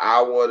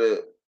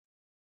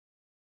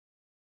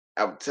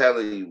 I'm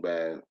telling you,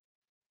 man.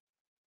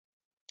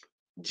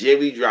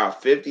 Jimmy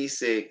dropped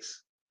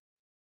 56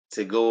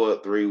 to go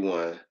up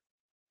 3-1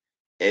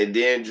 and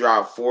then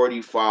dropped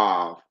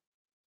 45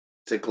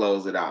 to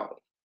close it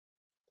out.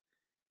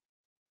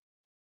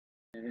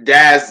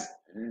 That's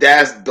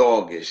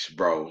doggish,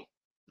 bro.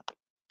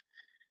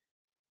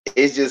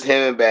 It's just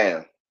him and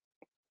Bam.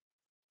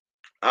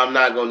 I'm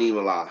not gonna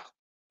even lie.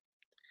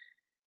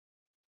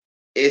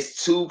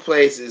 It's two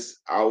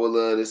places I would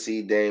love to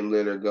see Dame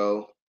Lillard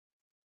go.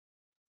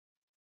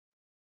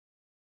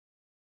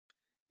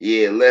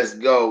 Yeah, let's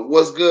go.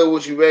 What's good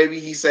with you, baby?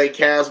 He say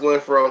Cavs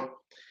went from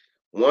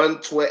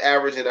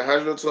averaging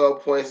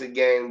 112 points a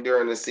game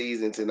during the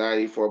season to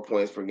 94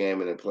 points per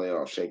game in the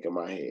playoffs. Shaking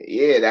my head.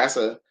 Yeah, that's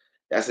a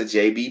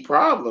JB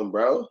problem,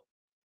 bro.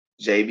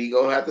 JB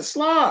gonna have to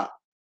slide.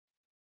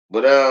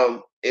 But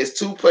it's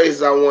two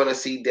places I want to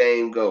see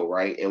Dame go,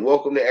 right? And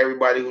welcome to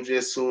everybody who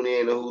just tuned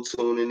in and who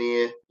tuning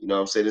in. You know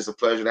what I'm saying? It's a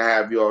pleasure to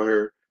have you all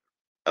here.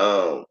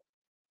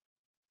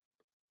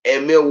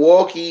 And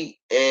Milwaukee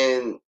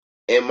and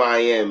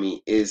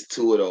Miami is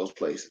two of those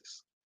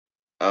places.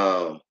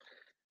 I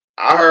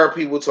heard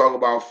people talk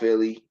about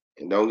Philly,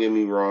 and don't get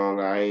me wrong,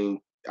 I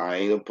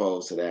ain't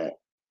opposed to that.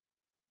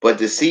 But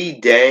to see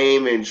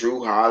Dame and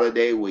Drew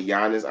Holiday with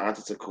Giannis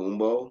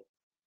Antetokounmpo,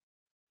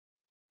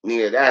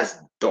 nigga, that's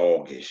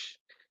doggish.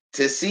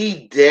 To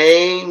see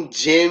Dame,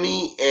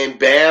 Jimmy, and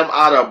Bam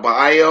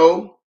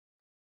Adebayo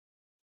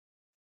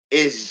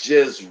is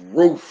just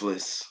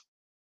ruthless.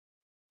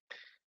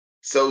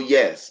 So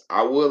yes,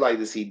 I would like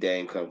to see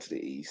Dame come to the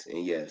East,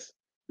 and yes,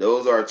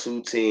 those are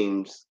two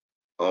teams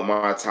on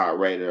my top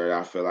radar that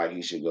I feel like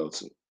he should go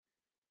to.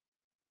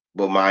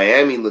 But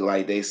Miami look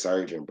like they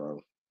surging,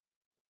 bro.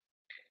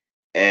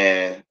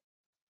 And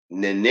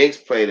the Knicks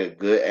played a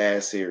good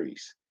ass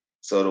series.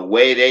 So the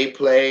way they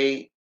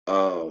played,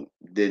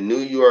 the New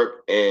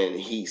York and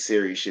Heat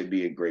series should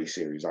be a great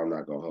series. I'm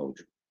not gonna hold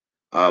you.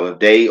 If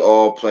they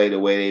all play the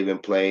way they've been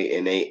played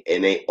and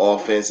they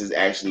offenses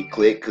actually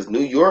click, because New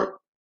York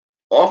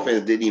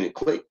offense didn't even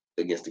click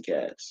against the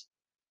Cavs.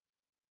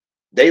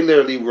 They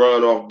literally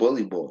run off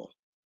bully ball,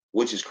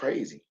 which is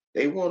crazy.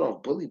 They run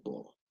off bully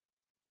ball.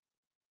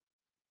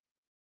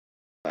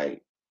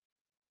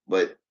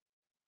 But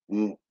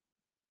the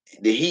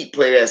Heat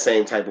play that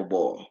same type of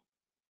ball.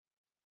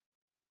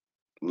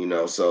 You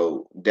know,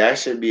 so that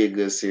should be a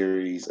good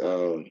series.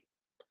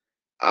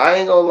 I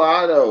ain't gonna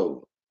lie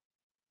though.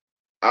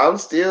 I'm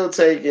still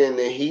taking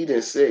the Heat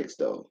in 6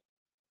 though.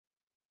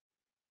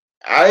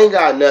 I ain't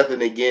got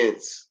nothing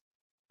against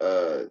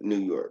New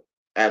York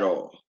at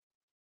all.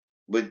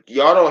 But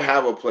y'all don't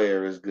have a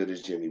player as good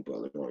as Jimmy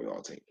Butler on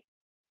y'all team.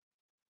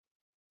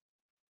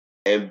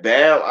 And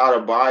Bam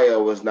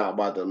Adebayo was not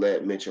about to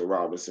let Mitchell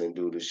Robinson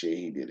do the shit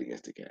he did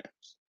against the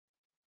Cavs.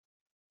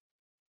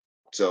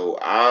 So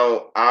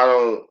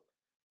I'm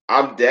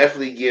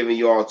definitely giving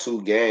y'all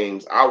 2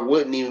 games. I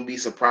wouldn't even be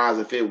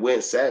surprised if it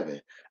went 7.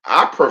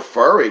 I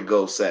prefer it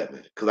go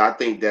 7 because I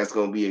think that's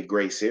going to be a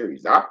great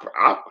series. I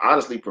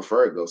honestly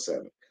prefer it go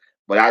 7.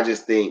 But I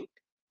just think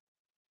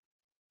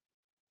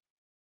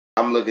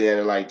I'm looking at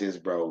it like this,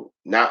 bro.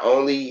 Not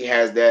only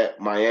has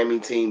that Miami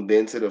team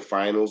been to the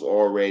finals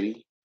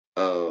already,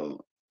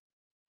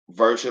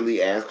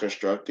 virtually as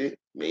constructed,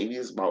 maybe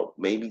it's about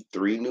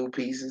 3 new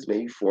pieces,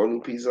 maybe 4 new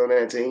pieces on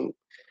that team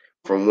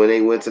from when they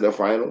went to the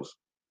finals.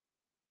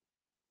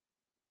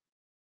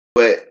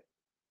 But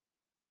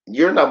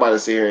you're not about to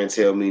sit here and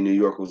tell me New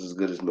York was as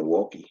good as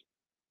Milwaukee.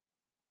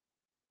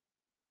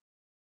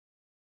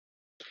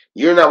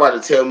 You're not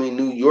about to tell me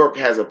New York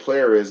has a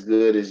player as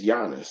good as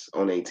Giannis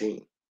on a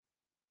team.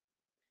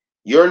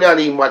 You're not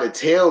even about to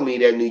tell me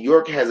that New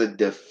York has a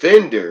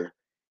defender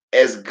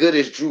as good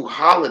as Drew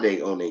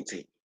Holiday on their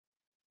team.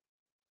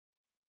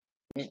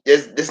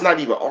 That's not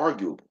even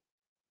arguable.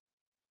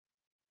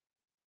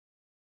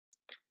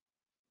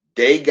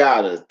 They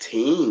got a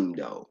team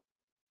though.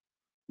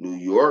 New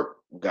York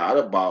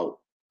got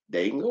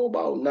they can go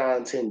about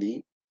 9, 10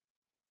 deep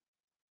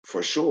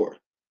for sure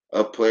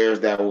of players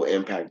that will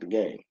impact the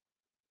game.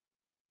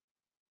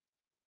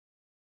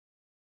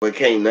 But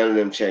can't none of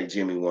them check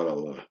Jimmy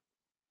one-on-one.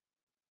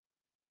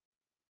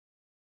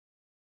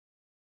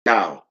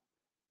 Now,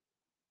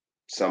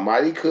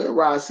 somebody could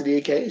rise to the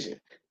occasion.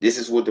 This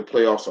is what the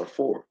playoffs are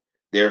for.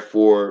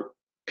 Therefore,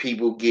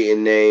 people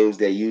getting names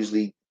that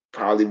usually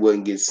probably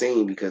wouldn't get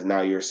seen because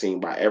now you're seen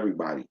by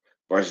everybody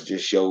versus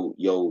just your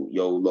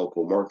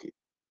local market.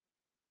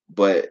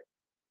 But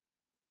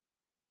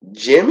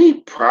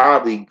Jimmy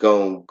probably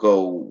gonna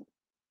go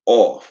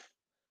off.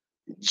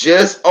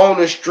 Just on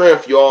the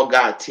strength, y'all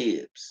got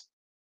Tibbs.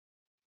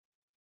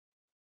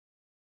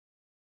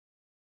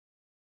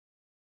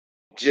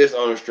 Just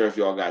on the strength,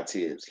 y'all got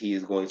Tibbs. He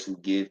is going to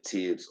give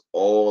Tibbs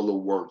all the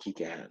work he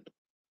can handle.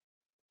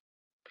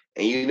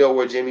 And you know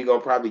where Jimmy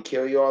gonna probably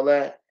kill y'all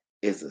at?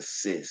 Is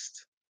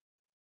assist.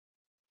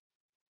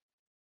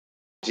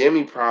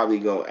 Jimmy probably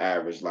gonna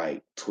average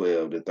like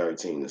 12 to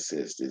 13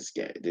 assists this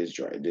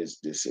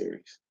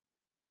series.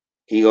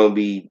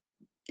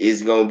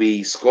 It's gonna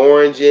be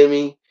scoring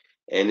Jimmy,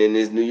 and then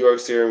this New York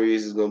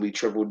series is gonna be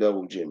triple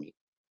double Jimmy.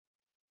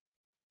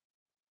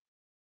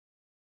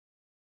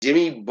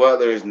 Jimmy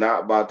Butler is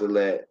not about to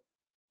let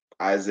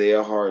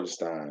Isaiah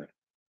Hartenstein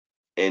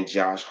and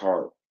Josh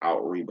Hart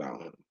out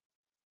rebound him.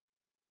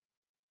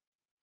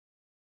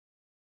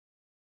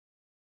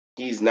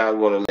 He's not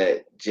going to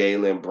let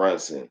Jalen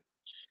Brunson.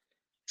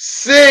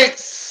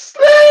 6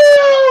 Slim,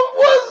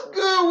 what's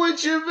good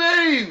with you,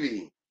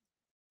 baby?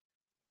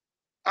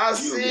 I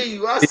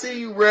see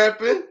you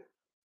rapping.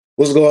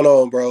 What's going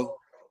on, bro?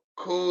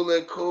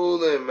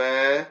 Cooling,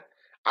 man.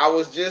 I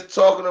was just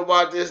talking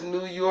about this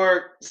New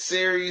York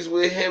series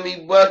with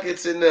Hemi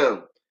Buckets and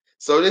them.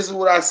 So this is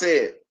what I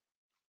said.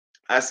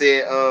 I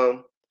said,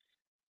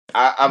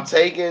 I'm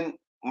taking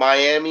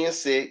Miami in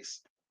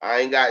 6.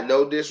 I ain't got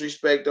no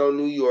disrespect on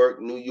New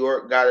York. New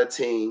York got a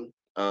team.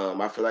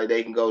 I feel like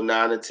they can go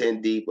 9 or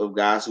 10 deep of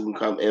guys who can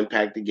come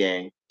impact the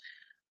game.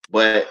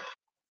 And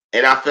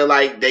I feel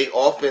like they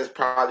offense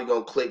probably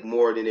gonna click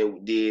more than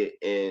it did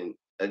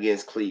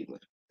against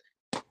Cleveland.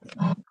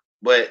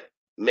 But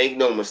make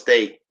no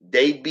mistake,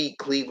 they beat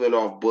Cleveland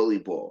off bully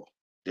ball.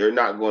 They're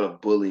not going to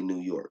bully New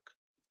York.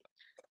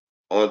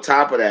 On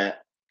top of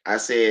that, I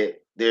said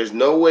there's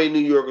no way New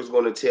York is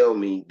going to tell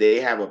me they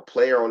have a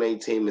player on a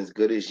team as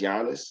good as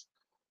Giannis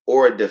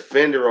or a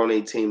defender on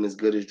a team as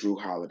good as Drew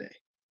Holiday.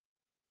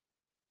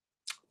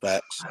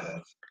 Facts.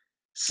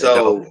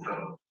 So,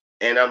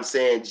 and I'm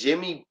saying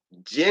Jimmy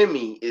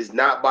is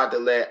not about to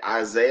let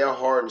Isaiah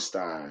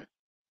Hartenstein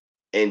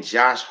and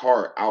Josh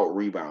Hart out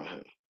rebound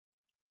him.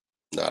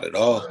 Not at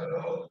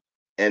all.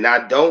 And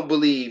I don't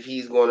believe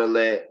he's going to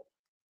let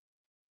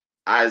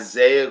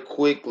Isaiah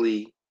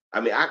Quickly. I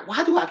mean,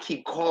 why do I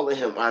keep calling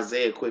him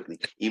Isaiah Quickly?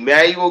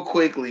 Emmanuel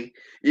Quickly.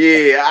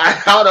 Yeah,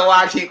 I don't know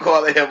why I keep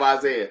calling him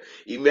Isaiah.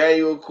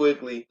 Emmanuel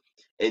Quickly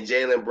and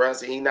Jalen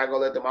Brunson. He's not going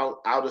to let them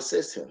out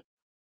assist him.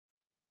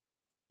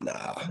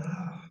 Nah.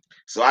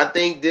 So I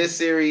think this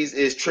series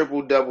is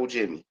triple double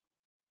Jimmy.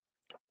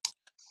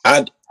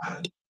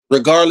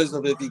 Regardless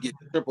of if he gets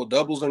triple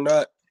doubles or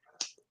not,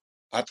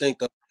 I think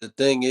the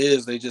thing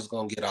is they just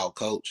gonna get out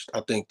coached. I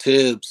think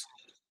Tibbs,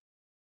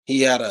 he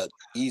had a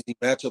easy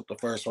matchup the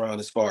first round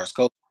as far as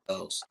coaching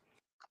goes.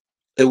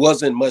 It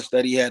wasn't much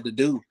that he had to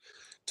do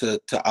to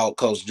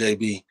outcoach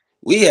JB.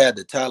 We had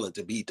the talent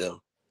to beat them.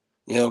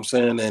 You know what I'm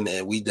saying?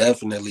 And we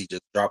definitely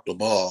just dropped the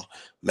ball,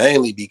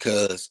 mainly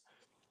because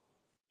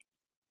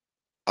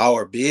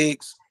our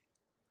bigs,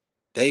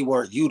 they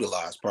weren't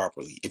utilized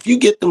properly. If you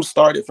get them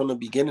started from the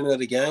beginning of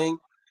the game,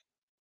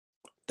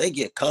 they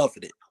get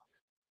confident.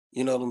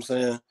 You know what I'm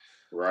saying?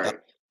 Right.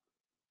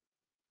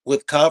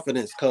 With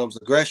confidence comes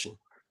aggression.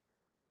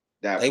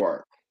 That They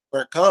part.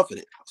 weren't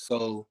confident.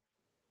 So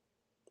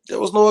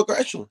there was no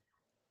aggression.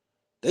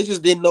 They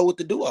just didn't know what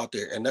to do out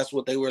there. And that's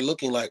what they were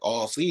looking like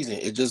all season.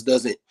 It just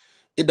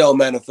don't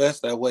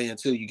manifest that way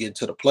until you get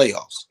into the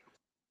playoffs.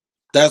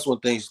 That's when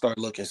things start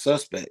looking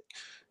suspect.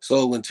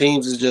 So when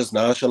teams is just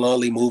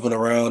nonchalantly moving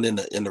around in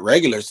the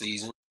regular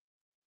season,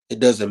 it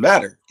doesn't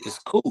matter. It's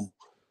cool.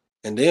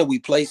 And then we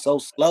play so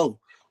slow.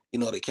 You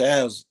know, the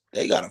Cavs,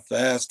 they got a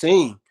fast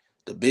team.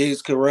 The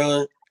bigs can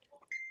run,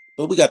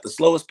 but we got the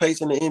slowest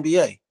pace in the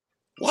NBA.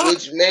 Why?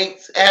 Which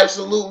makes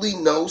absolutely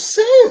no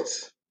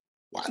sense.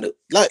 Why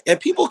and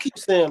people keep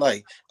saying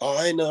like, oh,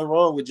 ain't nothing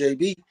wrong with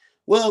JB.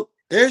 Well,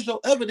 there's your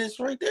evidence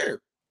right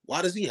there.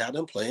 Why does he have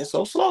them playing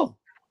so slow?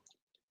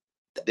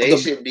 They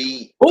should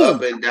be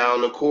up and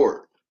down the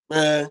court.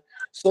 Man, as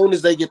soon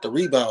as they get the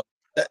rebound,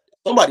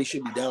 somebody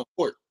should be down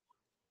court.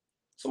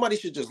 Somebody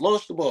should just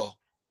launch the ball.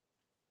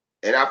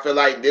 And I feel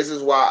like this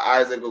is why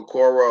Isaac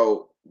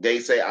Okoro, they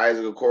say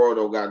Isaac Okoro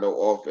don't got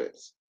no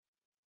offense.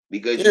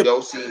 because you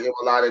don't see him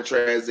a lot of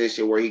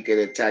transition where he can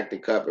attack the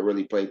cup and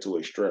really play to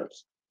his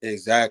strengths.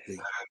 Exactly.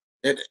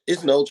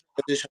 It's no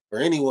transition for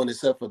anyone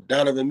except for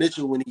Donovan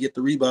Mitchell when he get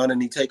the rebound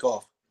and he take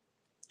off.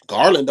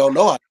 Garland don't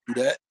know how to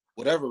do that.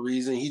 Whatever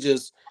reason, he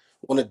just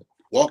want to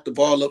walk the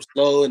ball up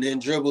slow and then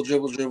dribble.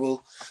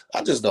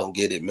 I just don't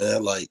get it,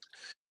 man. Like,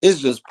 it's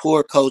just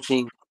poor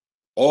coaching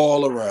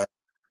all around.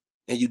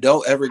 And you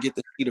don't ever get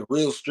to see the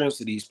real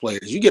strengths of these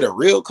players. You get a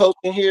real coach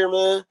in here,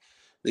 man,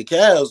 the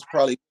Cavs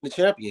probably win the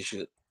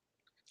championship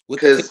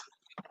with the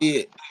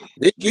team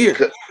this year.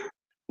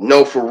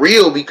 No, for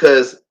real,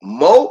 because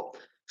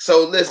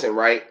so listen,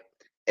 right?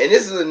 And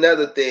this is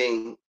another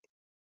thing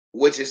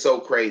which is so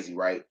crazy,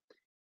 right?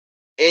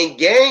 In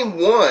game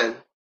 1,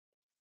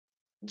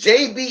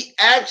 JB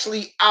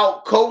actually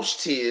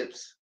outcoached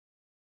Tibbs.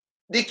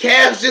 The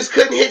Cavs just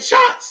couldn't hit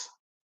shots.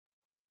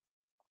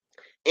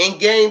 In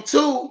game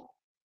 2,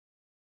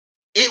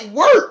 it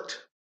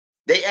worked.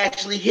 They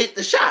actually hit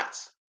the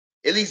shots.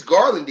 At least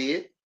Garland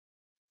did.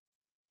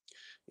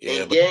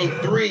 In game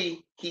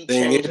 3, he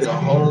changed the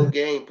whole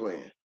game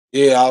plan.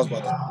 Yeah, I was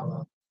about to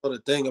say. The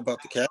thing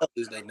about the Cavs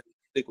is they never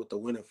stick with the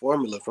winning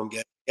formula from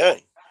game to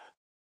game.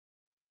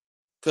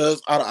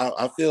 Because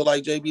I feel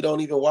like JB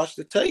don't even watch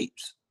the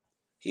tapes.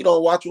 He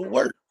don't watch what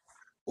work.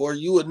 Or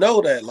you would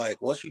know that,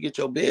 like, once you get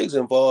your bigs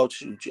involved,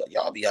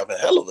 y'all be having a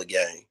hell of a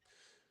game.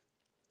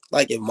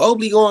 Like, if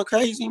Mobley going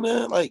crazy,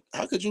 man, like,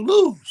 how could you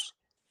lose?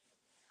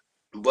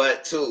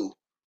 But too,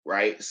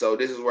 right? So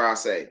this is where I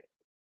say,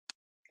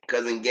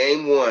 because in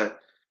game 1,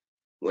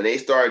 when they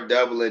started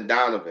doubling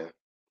Donovan,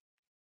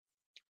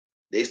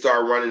 they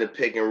started running the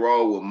pick and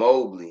roll with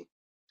Mobley.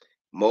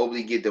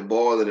 Mobley get the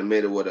ball in the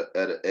middle of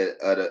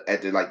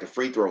the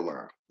free throw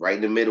line, right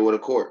in the middle of the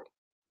court.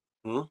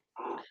 Mm-hmm.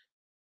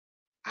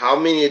 How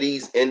many of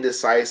these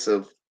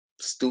indecisive,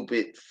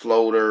 stupid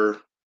floater,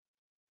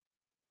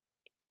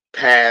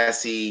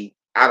 passy,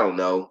 I don't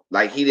know,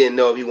 like he didn't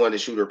know if he wanted to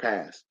shoot or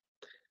pass.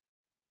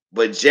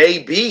 But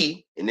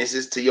JB, and this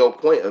is to your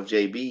point of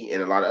JB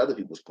and a lot of other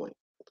people's point,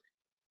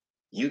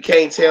 you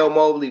can't tell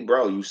Mobley,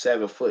 bro, you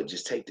 7 foot,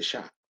 just take the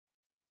shot.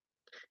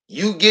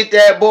 You get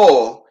that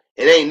ball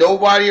and ain't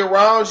nobody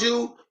around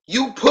you,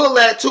 you pull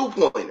that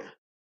 2-pointer.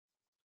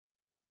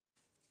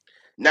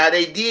 Now,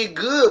 they did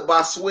good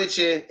by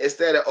switching.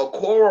 Instead of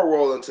Okoro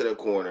rolling to the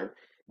corner,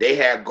 they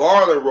had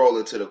Garland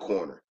rolling to the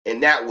corner,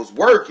 and that was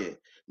working.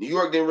 New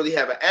York didn't really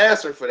have an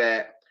answer for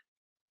that,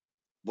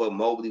 but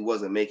Mobley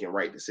wasn't making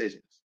right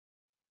decisions.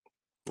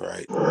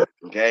 Right.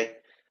 Okay?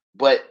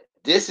 But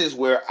this is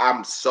where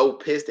I'm so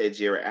pissed at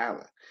Jarrett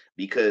Allen,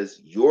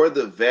 because you're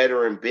the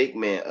veteran big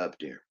man up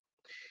there.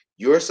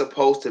 You're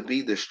supposed to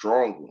be the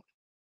strong one.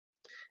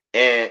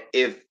 And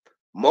if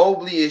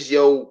Mobley is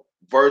your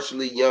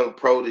virtually young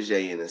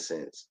protege in a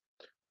sense,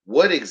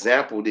 what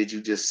example did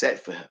you just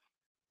set for him?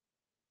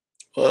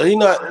 Well, he's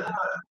not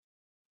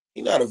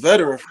a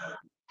veteran.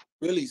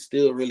 Really,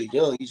 still really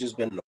young. He's just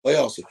been in the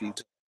playoffs a few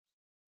times,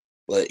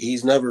 but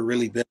he's never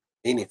really been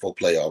a meaningful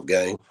playoff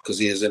game because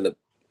he was in the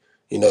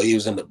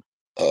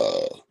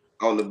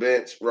on the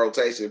bench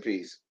rotation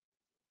piece.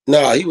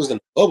 No, he was in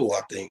the bubble,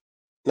 I think.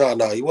 No,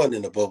 he wasn't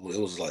in the bubble. It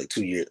was like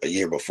a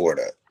year before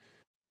that.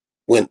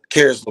 When him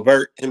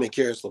and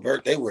Karis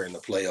LeVert, they were in the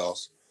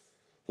playoffs.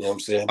 You know what I'm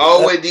saying?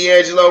 But with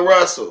D'Angelo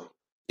Russell.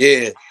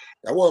 Yeah.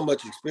 That wasn't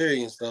much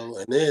experience though.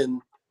 And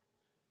then,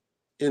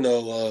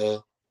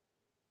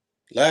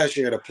 last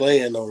year the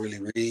playing don't really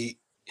read.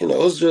 It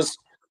was just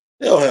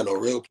they don't have no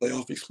real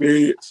playoff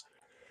experience.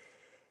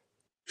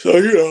 So,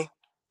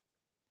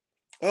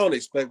 I don't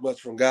expect much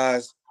from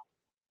guys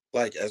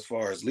like as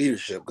far as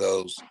leadership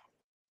goes.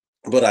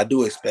 But I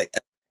do expect,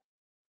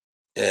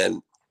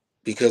 and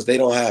because they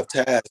don't have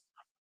tasks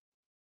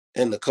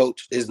and the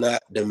coach is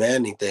not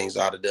demanding things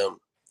out of them,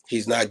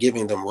 he's not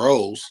giving them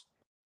roles,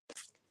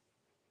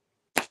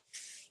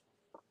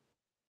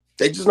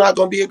 they just not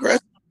going to be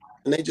aggressive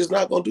and they just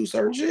not going to do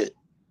certain shit.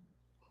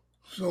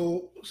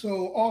 So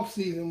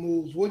off-season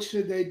moves, what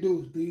should they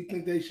do? Do you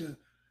think they should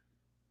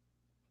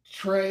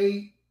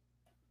trade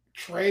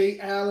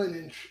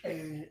Allen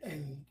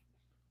and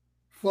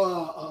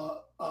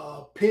for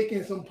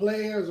picking some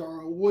players,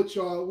 or what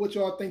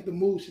y'all think the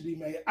move should be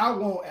made? I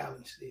want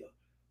Allen still.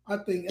 I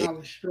think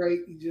Allen's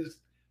straight. He just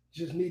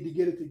need to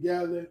get it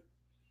together.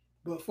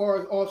 But as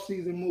far as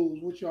off-season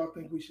moves, what y'all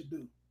think we should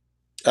do?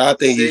 I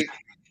think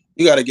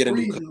you got to get a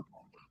new coach.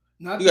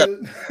 Not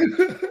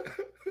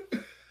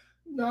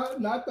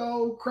the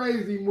old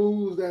crazy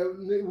moves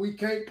that we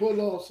can't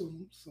pull off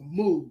some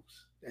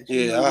moves that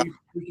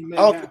we can make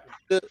happen.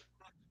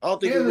 I don't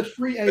think there's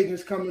free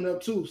agents coming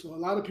up too, so a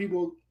lot of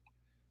people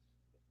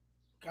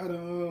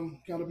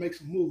gotta make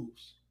some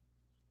moves.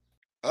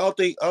 I don't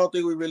think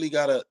we really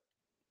gotta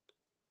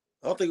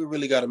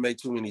make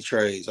too many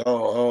trades. I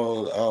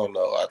don't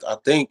know. I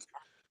think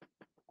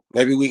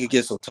maybe we could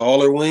get some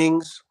taller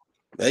wings,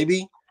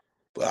 maybe,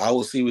 but I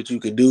will see what you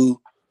could do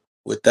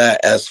with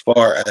that. As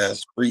far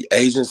as free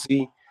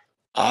agency,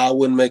 I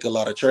wouldn't make a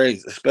lot of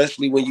trades,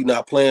 especially when you're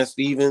not playing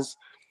Stevens.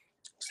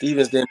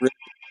 Stevens didn't really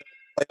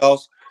play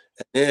playoffs,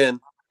 and then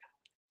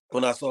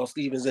when I saw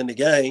Stevens in the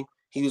game,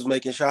 he was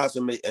making shots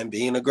and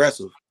being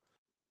aggressive.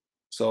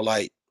 So,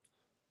 like,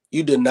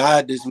 you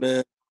denied this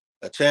man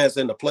a chance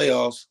in the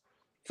playoffs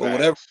for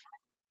whatever.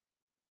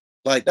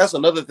 Like, that's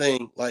another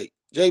thing. Like,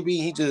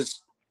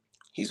 JB,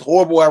 he's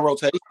horrible at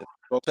rotation.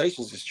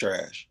 Rotations is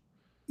trash.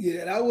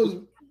 Yeah, that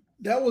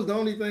was the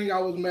only thing I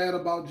was mad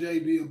about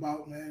JB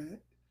about, man.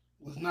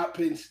 Was not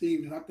pitting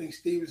Stevens. I think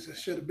Stevenson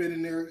should have been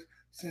in there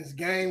since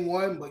game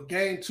 1, but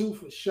game 2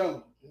 for sure. You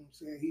know what I'm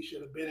saying? He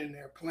should have been in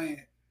there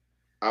playing.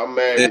 I'm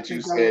mad I that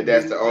you think said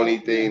that's the only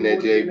thing that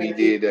JB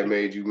did that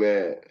made you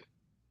mad.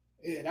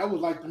 Yeah, that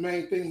was like the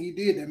main thing he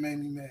did that made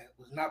me mad,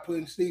 was not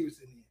putting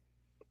Stevenson in.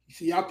 You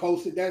see, I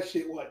posted that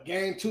shit,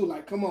 game 2,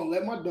 like, come on,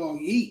 let my dog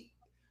eat.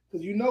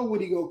 Because you know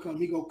what he gonna come.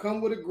 He gonna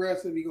come with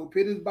aggressive. He gonna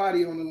put his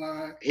body on the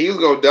line. He was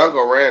gonna dunk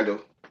on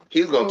Randall.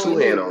 He was gonna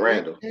two-hand on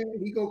Randall.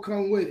 He gonna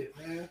come with it,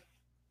 man.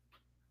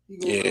 He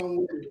gonna come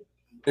with it.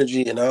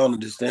 Energy, and I don't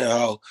understand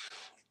how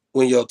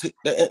when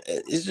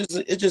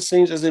it just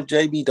seems as if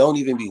JB don't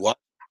even be watching.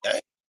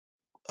 I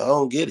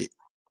don't get it.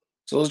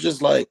 So it's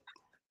just like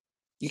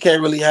you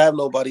can't really have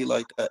nobody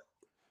like that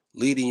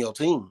leading your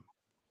team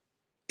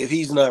if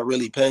he's not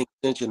really paying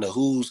attention to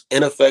who's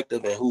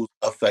ineffective and who's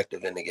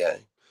effective in the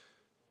game.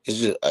 It's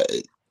just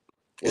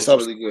it's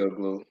really good,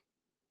 Blue.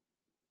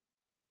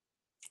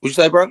 What you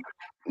say, bro?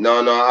 No,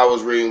 I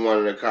was reading one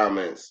of the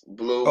comments.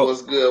 Blue,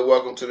 what's good?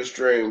 Welcome to the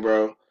stream,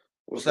 bro.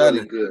 What's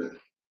really good?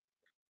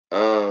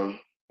 No,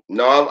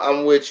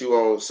 I'm with you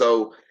on.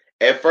 So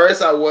at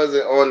first I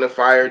wasn't on the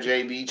fire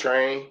JB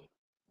train,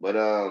 but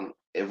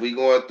if we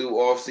going through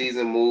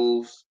off-season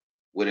moves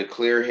with a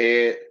clear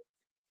head,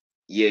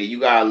 yeah, you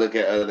gotta look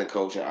at other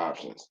coaching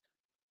options.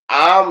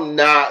 I'm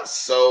not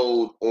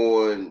sold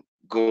on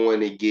going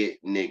to get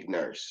Nick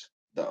Nurse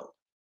though.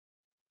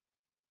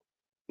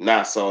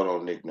 Not sold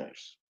on Nick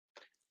Nurse.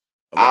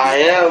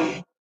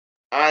 I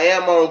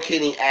am on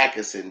Kenny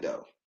Atkinson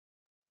though.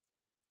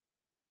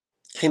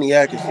 Kenny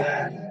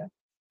Atkinson.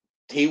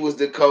 He was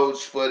the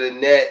coach for the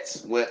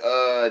Nets when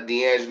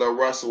D'Angelo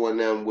Russell and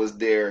them was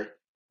there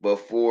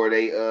before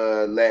they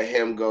let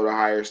him go to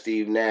hire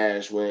Steve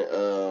Nash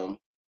when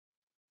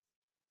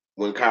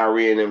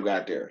Kyrie and them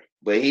got there.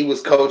 But he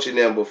was coaching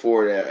them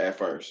before that at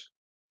first.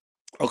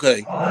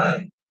 Okay.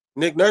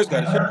 Nick Nurse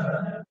got a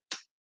championship.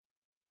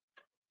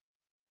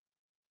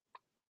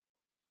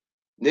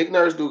 Nick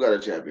Nurse do got a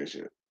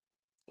championship.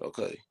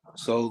 Okay.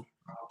 So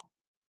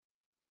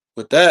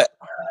with that,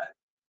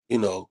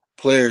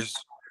 players,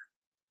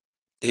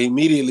 they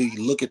immediately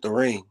look at the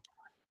ring,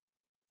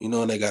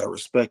 and they got to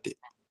respect it.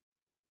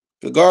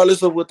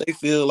 Regardless of what they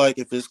feel like,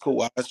 if it's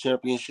Kawhi's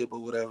championship or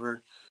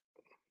whatever,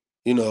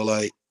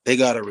 like they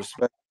got to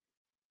respect.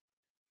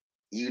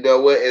 You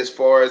know what? As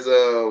far as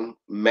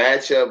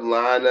matchup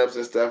lineups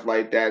and stuff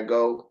like that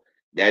go,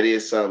 that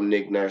is something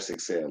Nick Nurse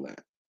excel at.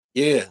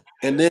 Yeah.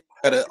 And then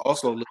you got to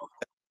also look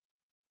at,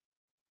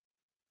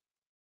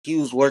 he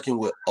was working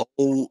with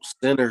old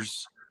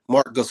centers,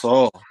 Marc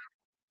Gasol.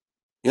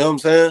 You know what I'm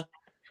saying?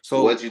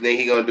 So what you think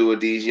he gonna do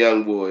with these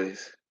young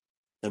boys?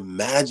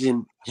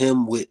 Imagine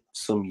him with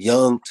some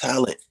young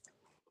talent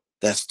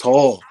that's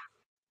tall.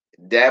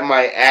 That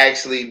might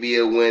actually be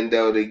a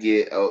window to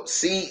get. Oh,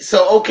 see,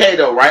 so okay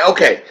though, right?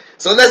 Okay,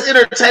 so let's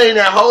entertain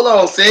that. Hold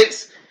on,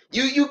 Six.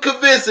 You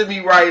convincing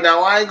me right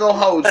now. I ain't gonna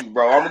hold you,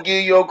 bro. I'm gonna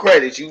give you your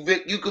credit.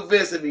 You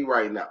convincing me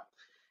right now.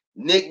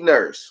 Nick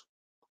Nurse.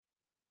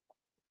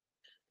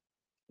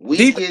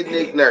 We get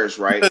Nick Nurse,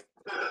 right?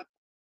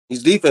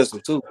 He's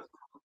defensive too.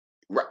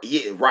 Right.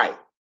 Yeah. Right.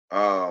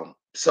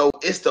 So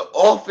it's the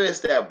offense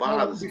that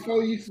bothers me.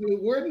 Before you see,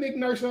 where Nick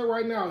Nurse at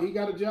right now? He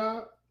got a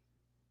job?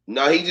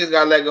 No, he just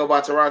got let go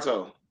by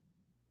Toronto.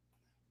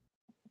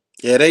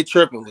 Yeah, they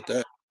tripping with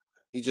that.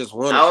 He just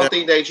won. I don't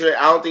think they tripping.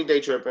 I don't think they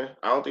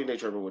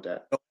tripping with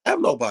that. They don't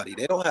have nobody.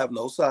 They don't have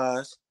no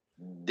size.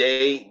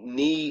 They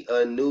need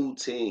a new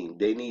team.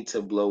 They need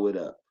to blow it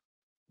up.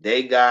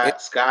 They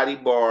got Scotty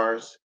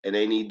Barnes, and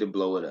they need to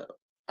blow it up.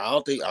 I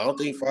don't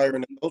think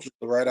firing the coach is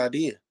the right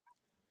idea.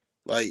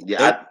 Like,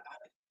 yeah,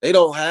 they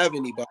don't have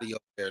anybody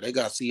up there. They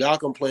got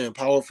Siakam playing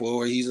power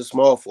forward. He's a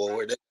small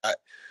forward. They got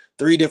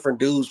 3 different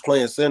dudes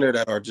playing center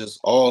that are just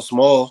all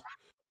small.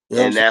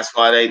 And that's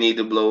why they need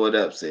to blow it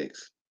up,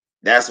 Six.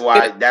 That's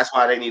why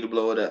they need to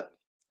blow it up.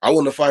 I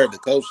wouldn't have fired the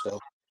coach though.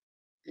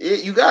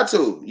 You got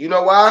to. You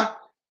know why?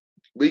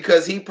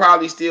 Because he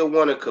probably still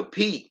want to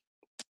compete.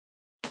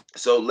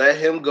 So let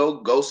him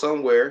go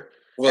somewhere.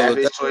 Have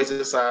his choice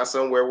to sign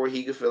somewhere where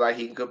he can feel like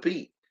he can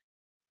compete.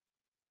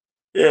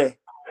 Yeah.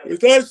 If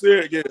that's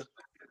it, yeah.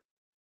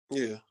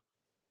 Yeah.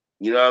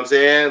 You know what I'm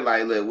saying?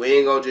 Like, look, we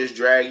ain't gonna just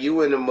drag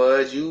you in the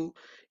mud.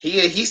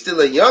 He's still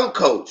a young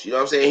coach. You know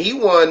what I'm saying? He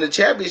won the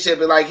championship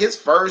in like his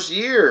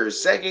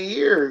second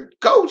year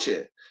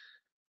coaching.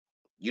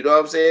 You know what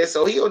I'm saying?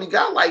 So he only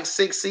got like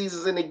 6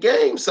 seasons in the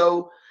game.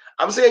 So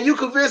I'm saying you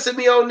convincing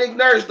me on Nick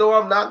Nurse, though.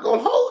 I'm not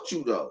gonna hold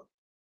you though.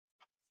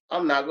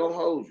 I'm not gonna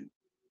hold you.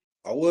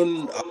 I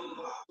wouldn't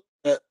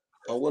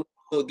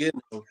look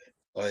getting him.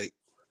 Like,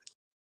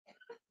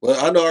 well,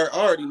 I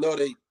already know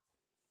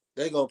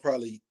they gonna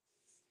probably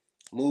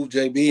move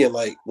JB and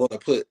like want to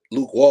put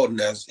Luke Walton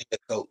as head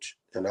coach.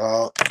 And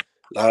now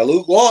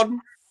Luke Walton,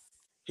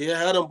 he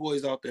had them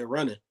boys out there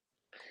running.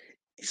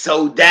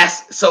 So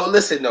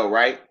listen though,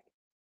 right?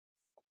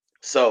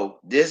 So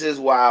this is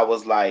why I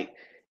was like,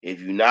 if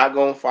you're not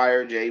gonna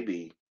fire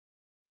JB,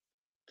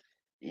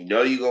 you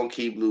know you're gonna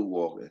keep Luke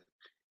Walton,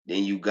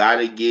 then you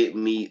gotta get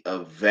me a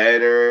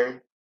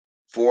veteran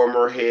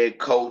former head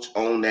coach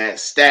on that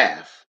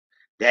staff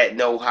that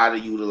know how to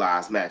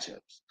utilize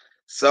matchups.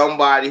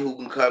 Somebody who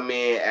can come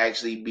in and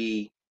actually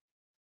be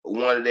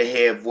one of the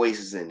head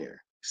voices in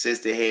there,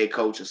 assistant head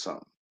coach or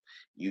something.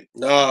 You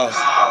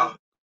Nah,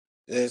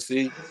 yeah,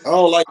 see, I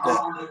don't like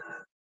that.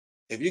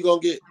 If you're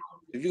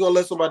gonna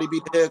let somebody be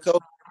the head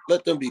coach,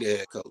 let them be the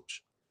head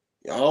coach.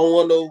 I don't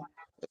want no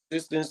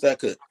assistants that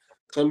could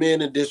come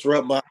in and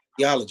disrupt my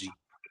ideology.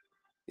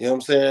 You know what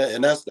I'm saying?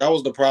 And that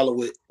was the problem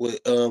with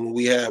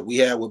we had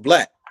with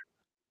Black.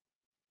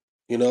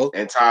 You know,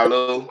 and Ty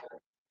Lue.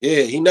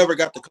 yeah, he never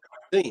got to coach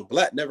the team.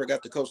 Black never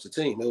got to coach the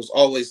team. It was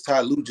always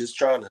Ty Lue just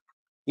trying to,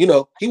 you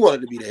know, he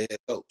wanted to be the head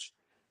coach.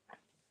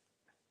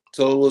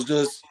 So it was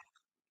just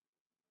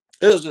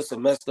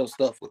some messed up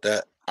stuff with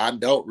that. I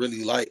don't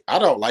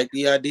like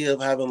the idea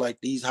of having like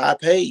these high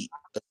paid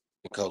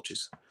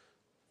coaches.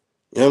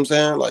 You know what I'm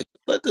saying? Like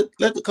let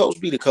the coach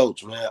be the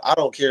coach, man. I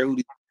don't care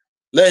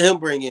let him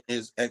bring in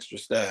his extra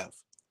staff.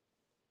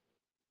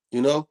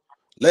 You know,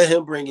 let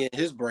him bring in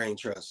his brain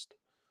trust.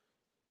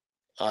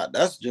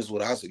 That's just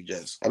what I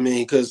suggest. I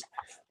mean, because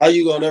how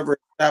you gonna ever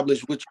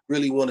establish what you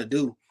really want to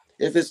do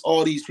if it's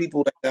all these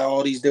people that got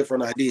all these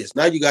different ideas?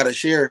 Now you got to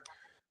share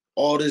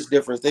all these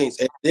different things,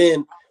 and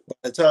then by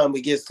the time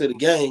it gets to the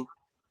game,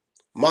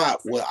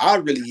 what I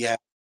really have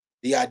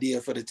the idea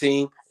for the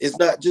team is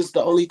not just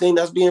the only thing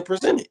that's being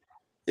presented.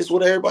 It's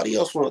what everybody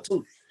else wants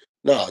too.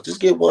 No, just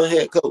get one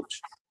head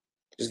coach.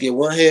 Just get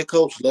one head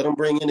coach. Let him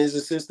bring in his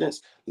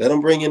assistants. Let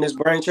him bring in his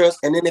brain trust.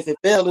 And then if it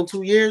failed in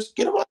 2 years,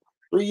 get him out.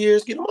 3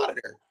 years, get him out of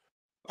there.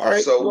 All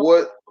right. So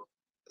what?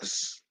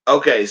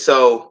 Okay,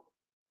 so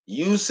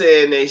you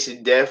saying they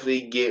should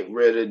definitely get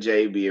rid of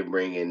JB and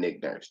bring in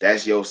Nick Nurse.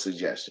 That's your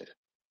suggestion.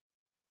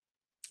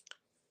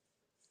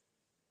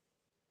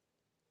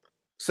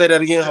 Say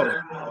that again. Hold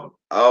on.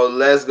 Oh,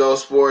 Let's Go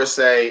Sports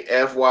say,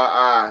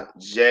 FYI,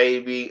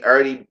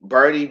 JB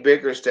Bernie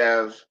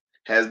Bickerstaff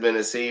has been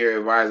a senior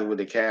advisor with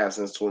the Cavs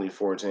since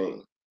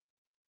 2014.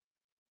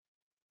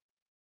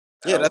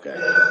 Yeah, okay.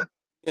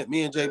 that's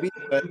me and JB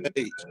same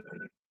age.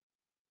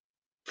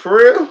 For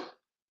real?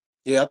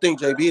 Yeah, I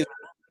think JB is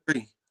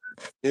 3.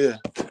 Yeah.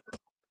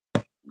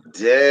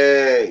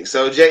 Dang.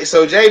 So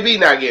JB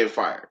not getting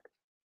fired.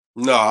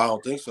 No, I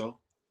don't think so.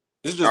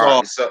 It's just All all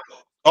right, so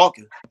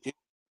talking.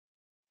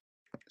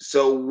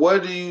 So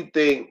what do you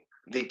think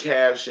the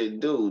Cavs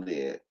should do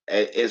then,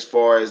 as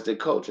far as the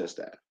coaching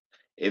staff?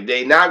 If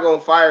they not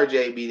gonna fire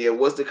JB, then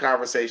what's the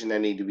conversation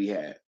that need to be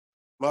had?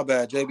 My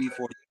bad, JB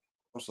 40.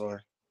 I'm sorry.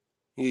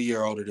 He's a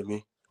year older than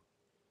me.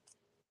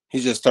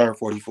 He just turned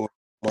 44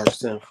 March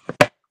 10th.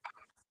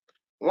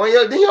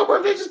 Did your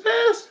birthday just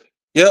pass?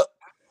 Yep.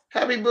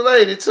 Happy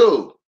belated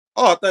too.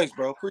 Oh, thanks,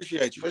 bro.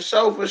 Appreciate you. For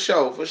sure. As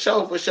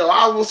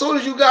soon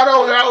as you got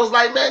on here, I was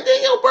like, man,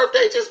 did your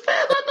birthday just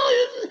pass? I know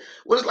you.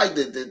 What is like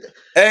the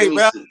Hey,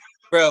 let me see.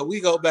 bro, we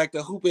go back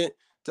to hooping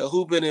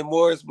in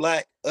Morris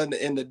Black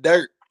in the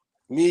dirt.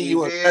 Me,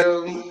 You you, and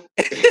feel me?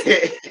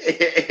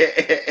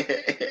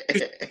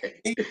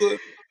 he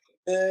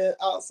man,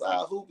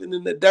 outside hooping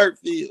in the dirt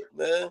field,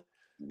 man.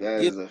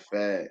 That is a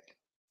fact.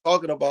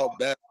 Talking about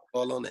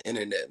basketball on the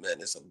internet, man.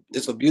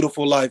 It's a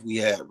beautiful life we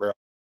had, bro.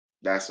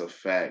 That's a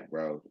fact,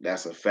 bro.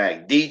 That's a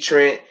fact.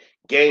 DeeTrynt,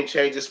 Game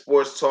Changer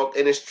Sports Talk,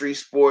 Industry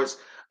Sports,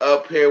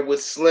 up here with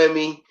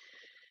Slimmy,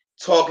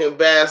 talking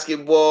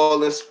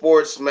basketball and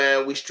sports,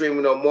 man. We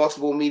streaming on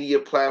multiple media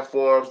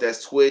platforms.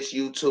 That's Twitch,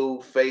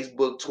 YouTube,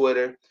 Facebook,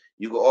 Twitter.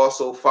 You can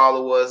also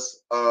follow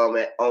us on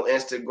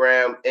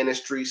Instagram,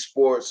 Industry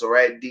Sports, or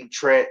at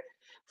DeeTrynt.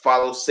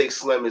 Follow Six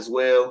Slim as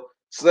well.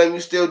 Slim,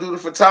 you still do the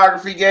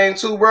photography game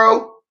too,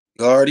 bro?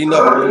 You already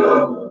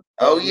know.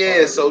 Oh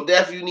yeah, so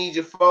definitely need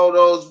your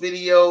photos,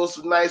 videos,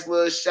 some nice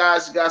little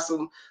shots. You got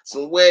some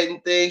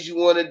wedding things you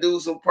want to do,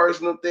 some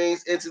personal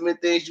things,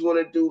 intimate things you want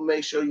to do.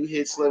 Make sure you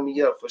hit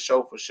Slimmy up for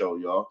sure,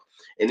 y'all.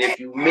 And if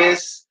you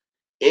miss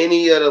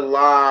any of the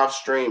live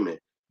streaming,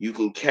 you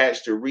can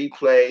catch the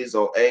replays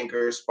on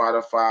Anchor,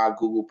 Spotify,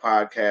 Google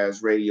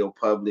Podcasts, Radio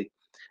Public.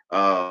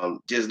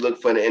 Just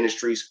look for the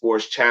Industry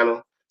Sports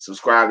channel,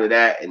 subscribe to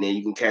that, and then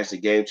you can catch the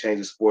Game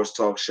Changer Sports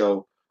Talk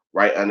Show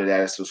right under that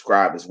and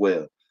subscribe as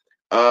well.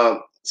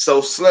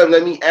 So Slim,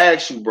 let me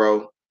ask you,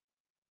 bro.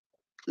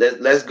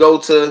 Let's go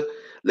to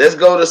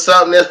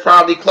something that's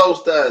probably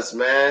close to us,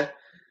 man.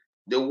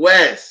 The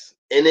West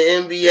in the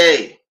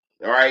NBA.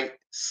 All right,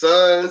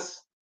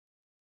 Suns.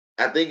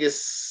 I think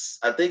it's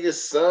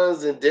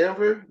Suns in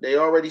Denver. They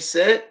already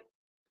set.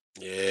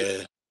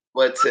 Yeah.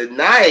 But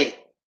tonight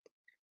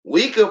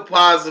we could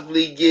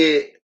possibly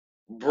get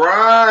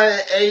Bron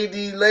AD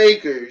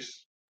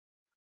Lakers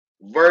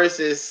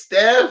versus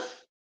Steph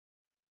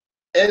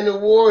and the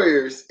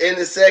Warriors in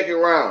the second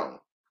round.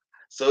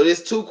 So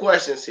there's two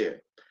questions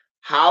here.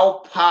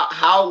 How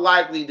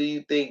likely do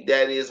you think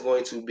that is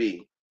going to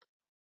be?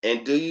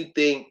 And do you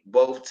think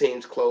both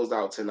teams close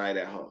out tonight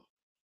at home?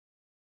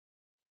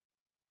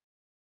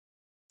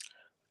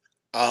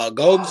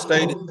 Golden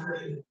State,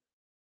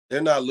 they're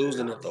not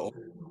losing at the.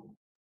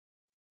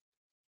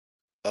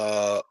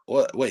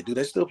 What? Wait, do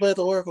they still play at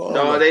the Oracle?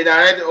 No, they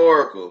not at the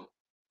Oracle.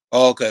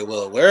 Oh, okay,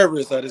 well, wherever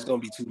it's at, it's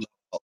gonna be too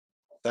loud.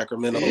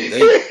 Sacramento,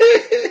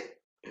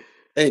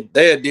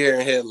 they are deer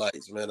in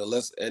headlights, man.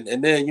 Unless and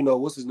then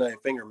what's his name?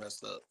 Finger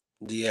messed up.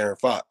 De'Aaron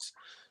Fox.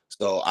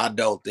 So I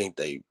don't think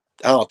they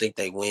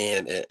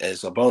win. And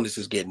Sabonis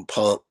is getting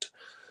punked.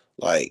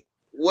 Like,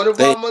 what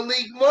about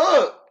Malik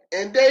Monk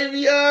and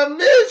Davion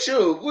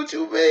Mitchell? What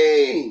you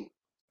mean?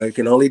 They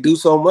can only do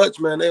so much,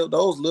 man.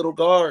 Those little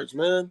guards,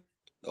 man.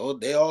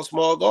 They all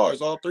small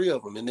guards, all three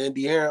of them. And then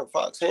De'Aaron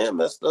Fox hand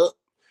messed up.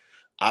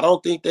 I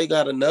don't think they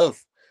got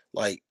enough.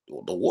 Like,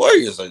 the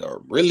Warriors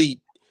are really,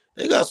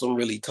 they got some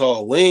really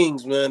tall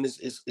wings, man.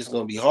 It's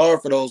gonna be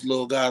hard for those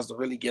little guys to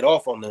really get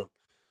off on them.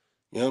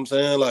 You know what I'm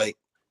saying? Like,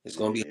 it's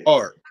gonna be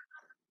hard.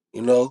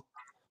 The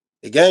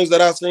games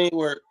that I've seen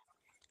where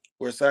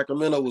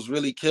Sacramento was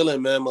really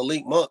killing, man,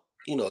 Malik Monk,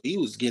 he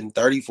was getting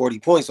 30, 40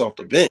 points off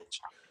the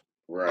bench.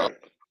 Right.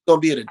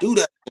 Gonna be able to do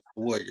that with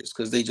the Warriors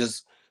because they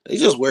just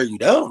wear you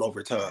down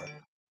over time.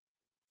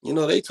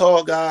 They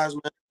tall guys,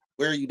 man,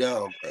 wear you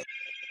down, bro.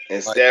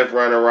 And Steph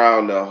run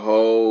around the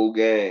whole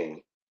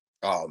game.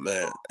 Oh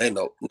man, they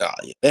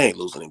ain't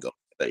losing in Golden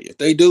State. If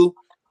they do,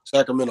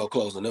 Sacramento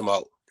closing them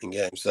out in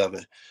Game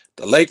 7.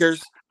 The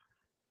Lakers,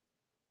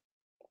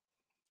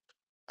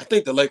 I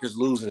think the Lakers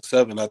lose in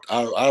 7.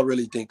 I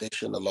really think they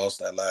shouldn't have lost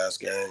that last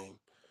game.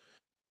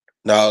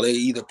 Now they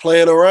either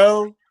playing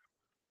around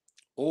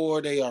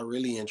or they are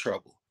really in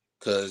trouble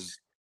because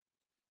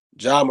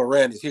Ja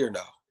Morant is here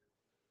now.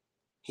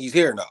 He's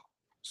here now.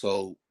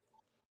 So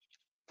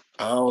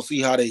I don't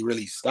see how they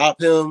really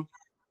stop him.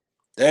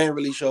 They ain't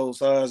really showed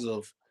signs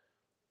of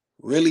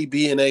really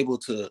being able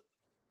to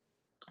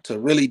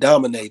really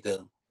dominate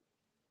them.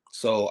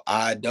 So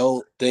I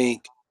don't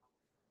think.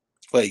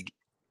 Wait,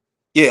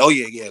 yeah,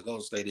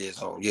 Golden State is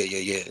home. Yeah.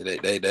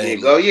 They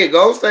ain't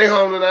go stay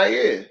home tonight.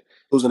 Yeah,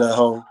 losing at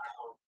home.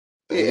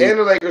 Yeah, and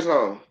the Lakers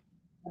home.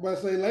 I'm about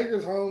to say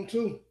Lakers home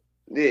too.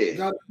 Yeah,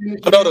 got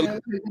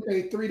to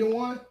finish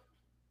 3-1,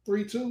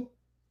 3-2.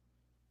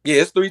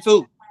 Yeah, it's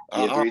 3-2.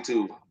 Yeah,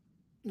 3-2.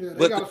 Yeah,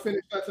 they got to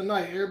finish that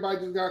tonight. Everybody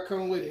just got to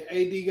come with it.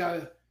 AD got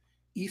to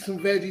eat some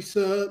veggie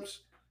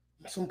subs,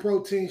 some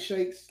protein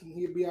shakes, and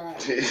he'll be all right.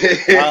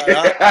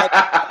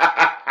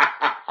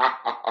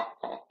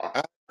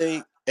 I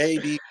think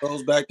AD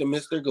goes back to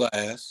Mr.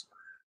 Glass,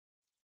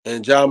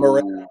 and Ja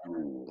Morant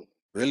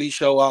really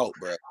show out,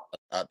 bro.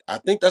 I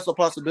think that's a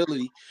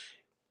possibility.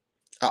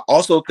 I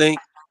also think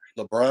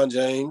LeBron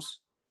James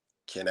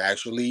can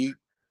actually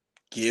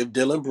give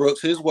Dylan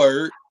Brooks his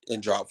word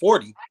and drop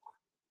 40.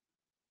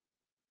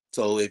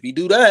 So if you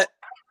do that,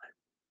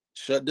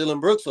 shut Dylan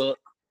Brooks up,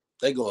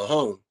 they going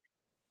home.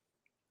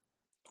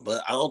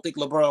 But I don't think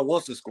LeBron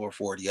wants to score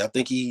 40. I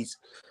think he's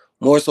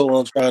more so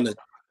on trying to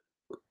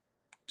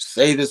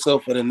save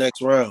himself for the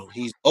next round.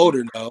 He's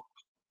older now.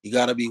 He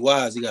got to be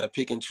wise. He got to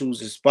pick and choose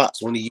his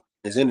spots when he uses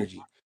his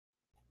energy.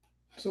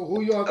 So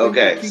who y'all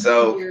think is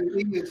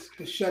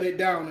to shut it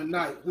down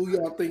tonight? Who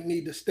y'all think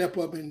need to step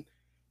up and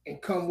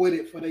come with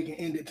it so they can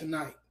end it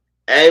tonight?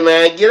 Hey,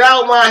 man, get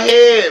out my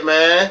head,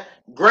 man.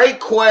 Great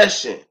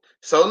question.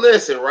 So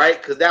listen,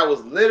 right? Because that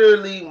was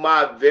literally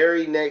my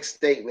very next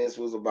statements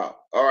was about.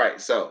 All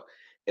right, so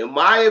in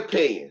my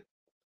opinion,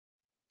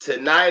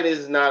 tonight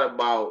is not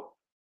about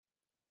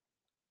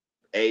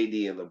AD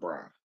and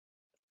LeBron.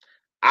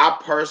 I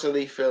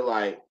personally feel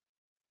like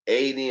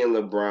AD and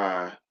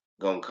LeBron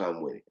gonna come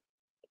with it.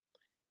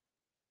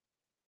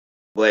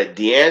 But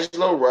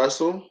D'Angelo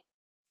Russell,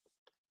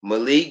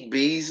 Malik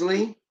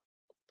Beasley,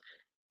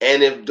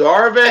 and if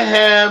Darvin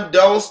Ham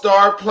don't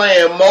start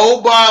playing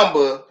Mo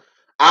Bamba,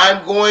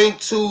 I'm going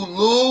to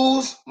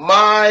lose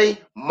my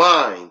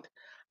mind.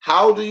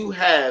 How do you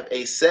have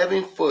a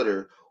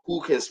 7-footer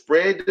who can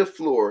spread the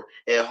floor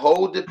and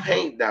hold the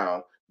paint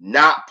down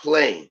not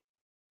playing?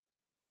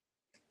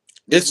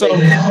 It's something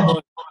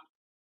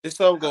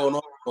going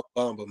on with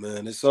Bamba,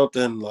 man. It's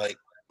something like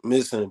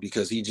missing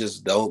because he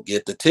just don't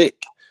get the tick.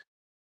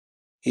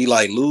 He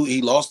didn't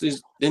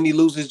he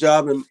lose his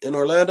job in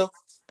Orlando?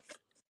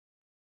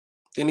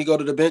 Didn't he go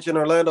to the bench in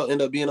Orlando,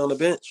 end up being on the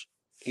bench?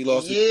 He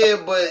lost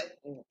but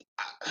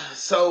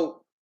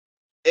so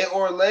in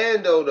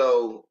Orlando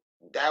though,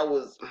 that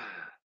was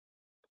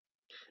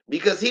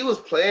because he was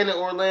playing in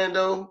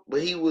Orlando,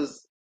 but he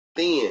was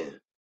thin,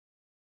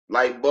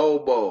 like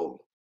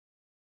Bobo.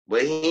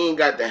 But he ain't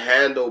got the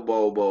handle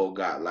Bobo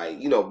got.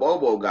 Like,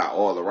 Bobo got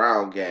all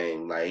around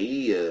game. Like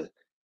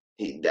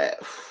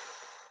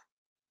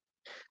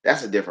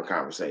that's a different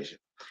conversation.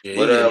 Yeah,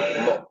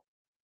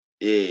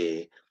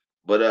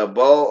 But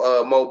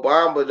Mo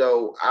Bamba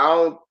though,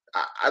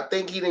 I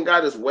think he done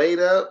got his weight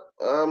up.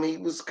 He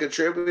was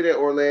contributing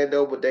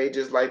Orlando, but they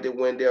just like the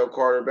Wendell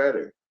Carter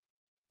better.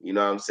 You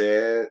know what I'm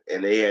saying?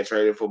 And they had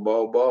traded for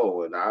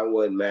Bo, and I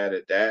wasn't mad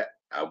at that.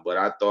 But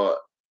I thought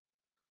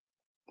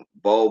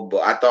Bo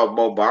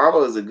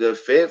Bamba is a good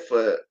fit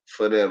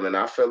for them, and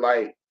I feel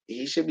like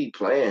he should be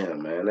playing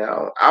him, man.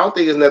 I don't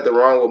think there's nothing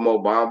wrong with Mo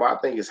Bamba.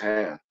 I think it's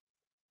him.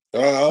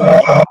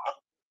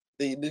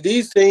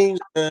 These teams,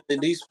 man,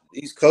 and these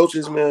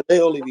coaches, man,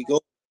 they only be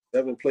going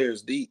 7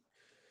 players deep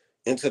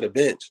into the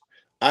bench.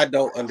 I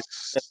don't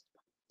understand.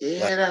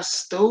 Yeah, that's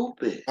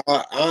stupid.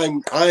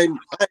 I'm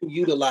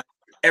utilizing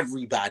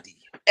everybody.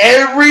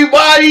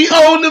 Everybody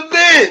on the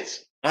bench.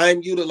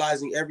 I'm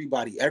utilizing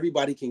everybody.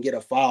 Everybody can get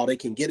a foul. They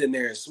can get in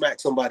there and smack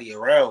somebody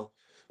around.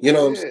 You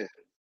know what I'm saying?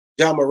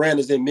 John Moran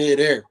is in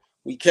midair.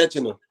 We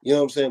catching him. You know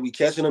what I'm saying? We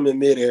catching him in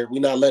midair. We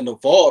not letting him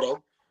fall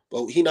though.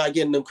 But he not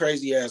getting them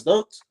crazy ass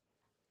dunks.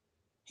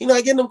 He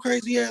not getting them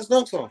crazy ass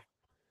dunks off.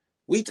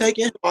 We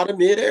taking him out of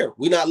midair.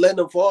 We not letting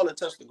him fall and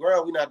touch the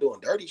ground. We not doing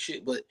dirty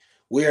shit, but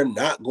we're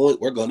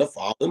gonna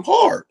foul him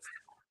hard.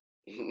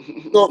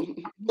 We're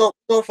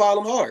gonna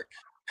foul him hard.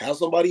 Have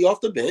somebody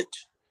off the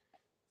bench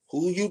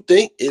who you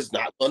think is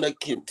not gonna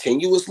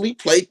continuously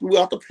play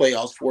throughout the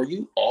playoffs for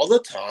you all the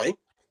time.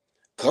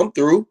 Come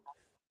through,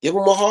 give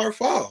him a hard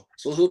foul.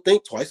 So he'll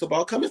think twice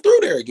about coming through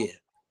there again.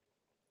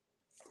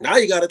 Now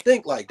you gotta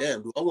think like,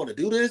 damn, do I want to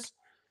do this?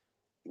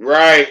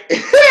 Right.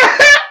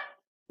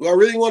 Do I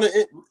really want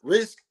to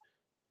risk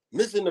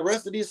missing the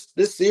rest of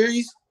this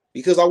series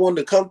because I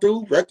wanted to come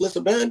through reckless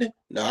abandon?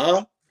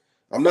 Nah.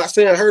 I'm not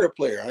saying hurt a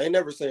player. I ain't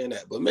never saying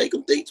that, but make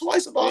them think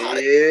twice about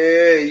it.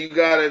 Yeah, you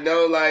gotta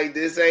know like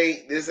this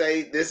ain't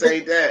that. This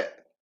ain't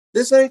that.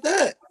 This ain't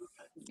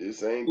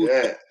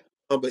that.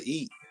 But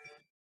eat.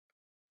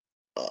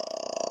 I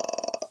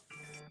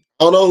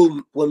don't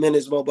know what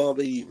minutes Mo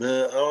Bamba eat,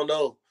 man. I don't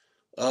know.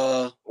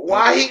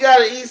 Why he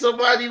gotta eat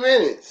somebody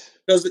minutes?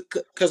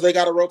 Because they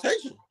got a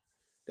rotation.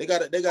 They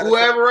got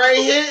whoever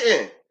ain't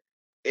hitting.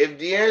 If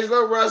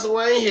D'Angelo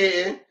Russell ain't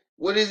hitting,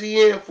 what is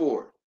he in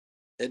for?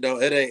 It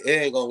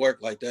ain't gonna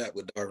work like that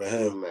with Darvin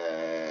Ham.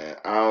 Man,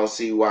 I don't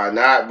see why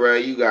not, bro.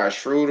 You got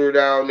Schroeder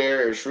down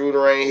there. If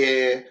Schroeder ain't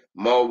hitting,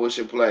 Mobile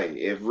should play.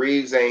 If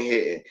Reeves ain't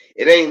hitting,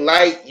 it ain't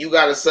like you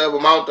got to sub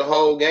them out the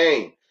whole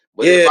game.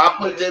 But if I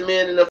put them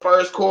in the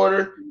first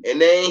quarter and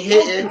they ain't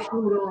hitting,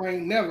 Schroeder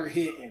ain't never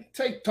hitting.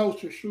 Take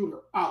Toaster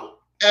Schroeder out.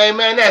 Hey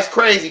man, that's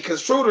crazy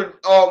because Schroeder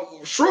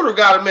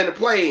got him in the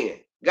play-in,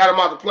 got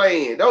him out the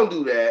play-in. Don't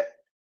do that.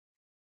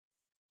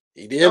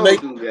 He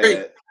didn't do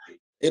that.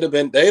 They'd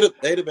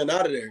have been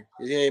out of there.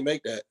 He ain't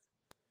make that.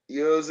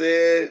 You know what I'm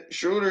saying?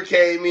 Schroeder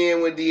came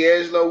in when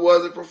D'Angelo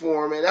wasn't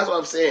performing. That's what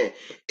I'm saying.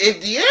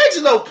 If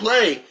D'Angelo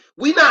play,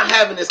 we not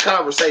having this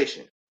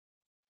conversation.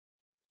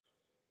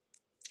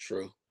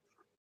 True.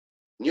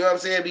 You know what I'm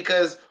saying?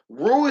 Because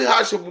Rui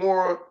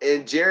Hachimura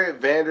and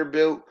Jared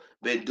Vanderbilt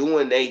been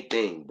doing their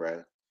thing,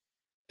 bro.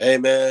 Hey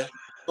man, I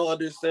don't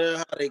understand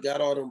how they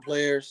got all them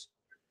players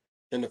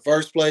in the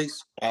first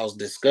place. I was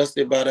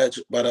disgusted by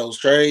those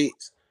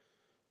trades.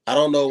 I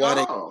don't know why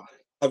they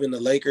having the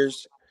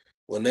Lakers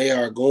when they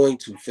are going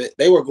to fit.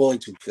 They were going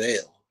to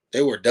fail.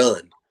 They were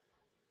done.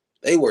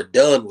 They were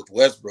done with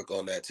Westbrook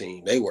on that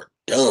team. They were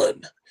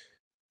done.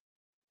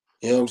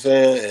 You know what I'm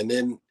saying? And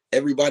then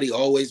everybody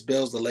always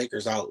bails the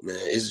Lakers out, man.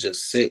 It's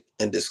just sick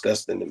and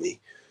disgusting to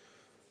me.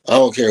 I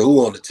don't care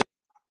who on the team.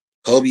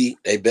 Kobe,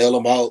 they bail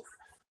him out.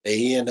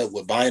 He end up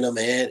with Bynum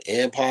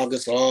and Paul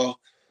Gasol.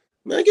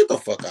 Man, get the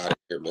fuck out of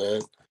here,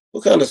 man.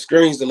 What kind of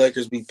screens the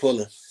Lakers be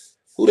pulling?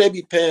 Who they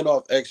be paying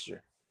off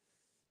extra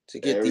to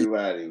get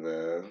everybody,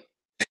 man.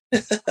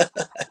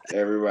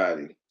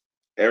 Everybody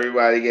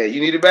get.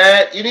 You need a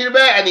bat? You need a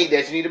bat? I need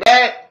that. You need a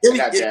bat? I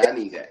got that. I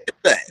need that.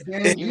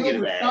 Damn, you get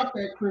a bat. Stop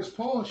that Chris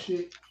Paul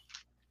shit.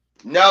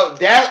 No,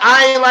 that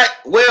I ain't like.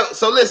 Well,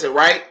 so listen,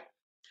 right?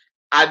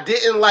 I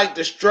didn't like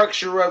the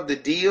structure of the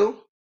deal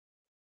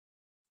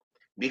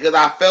because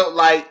I felt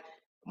like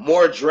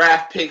more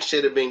draft picks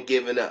should have been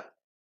given up.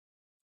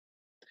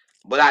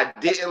 But I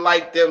didn't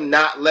like them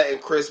not letting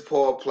Chris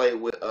Paul play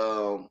with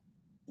Kobe.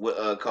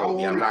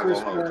 I'm not gonna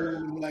hold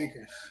you.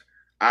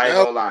 I ain't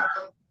gonna lie.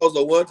 That was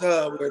the one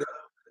time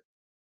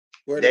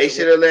where they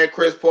should have let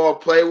Chris Paul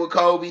play with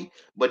Kobe,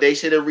 but they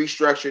should have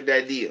restructured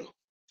that deal.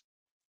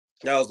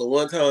 That was the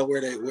one time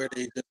where they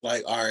just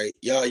like, all right,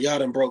 y'all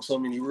done broke so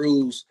many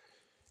rules.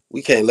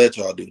 We can't let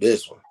y'all do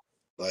this one.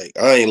 Like,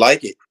 I ain't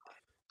like it.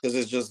 Because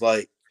it's just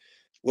like,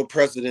 what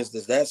precedence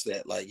does that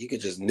set? Like, you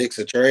could just nix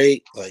a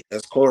trade. Like,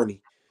 that's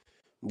corny.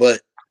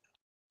 But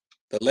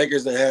the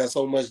Lakers that had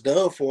so much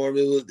done for them,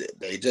 it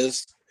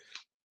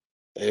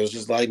was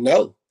just like,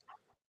 no.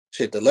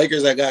 Shit, the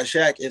Lakers that got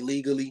Shaq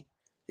illegally,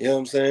 you know what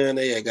I'm saying?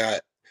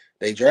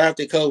 They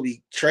drafted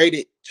Kobe,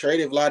 traded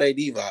Vlade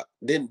Divac.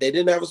 They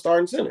didn't have a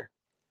starting center.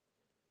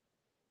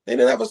 They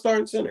didn't have a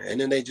starting center.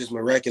 And then they just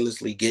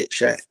miraculously get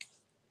Shaq.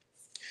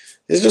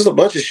 It's just a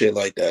bunch of shit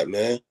like that,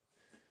 man.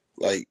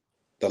 Like,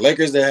 the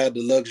Lakers that had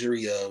the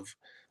luxury of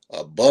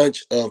a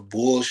bunch of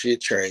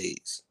bullshit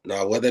trades.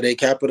 Now, whether they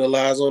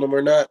capitalize on them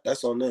or not,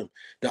 that's on them.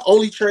 The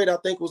only trade I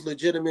think was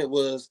legitimate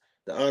was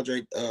the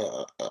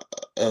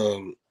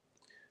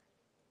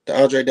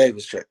The Andre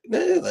Davis trade.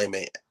 Like,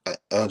 man,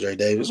 Andre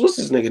Davis. What's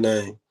his nigga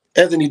name?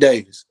 Anthony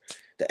Davis.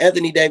 The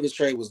Anthony Davis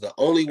trade was the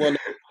only one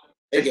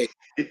they gave.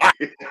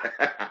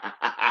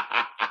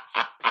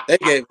 They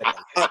gave up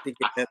a lot to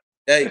get Anthony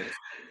Davis.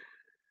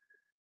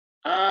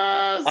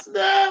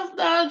 Snap,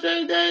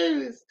 Andre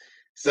Davis.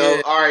 So,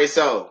 Yeah. all right,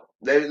 so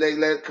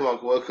let come on,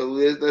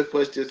 let's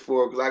push this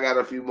forward because I got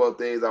a few more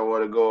things I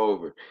want to go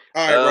over.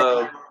 All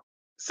right, bro.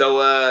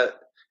 So,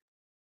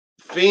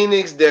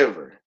 Phoenix,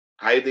 Denver.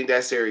 How you think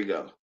that series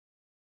go?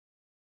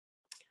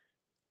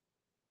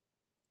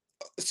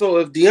 So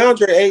if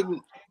DeAndre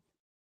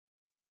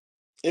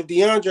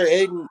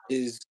Ayton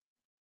is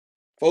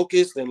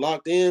focused and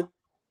locked in,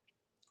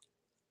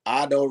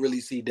 I don't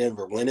really see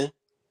Denver winning.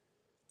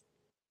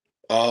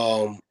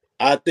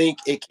 I think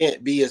it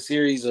can't be a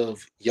series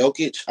of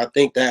Jokic. I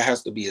think that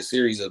has to be a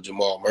series of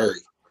Jamal Murray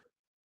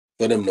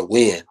for them to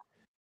win.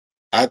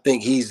 I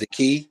think he's the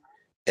key.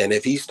 And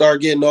if he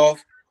start getting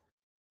off,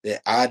 then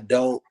I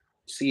don't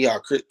see how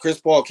Chris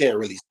Paul can't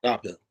really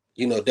stop him.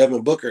 You know,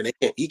 Devin Booker,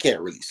 he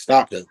can't really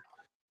stop him.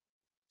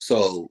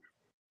 So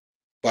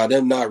by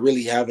them not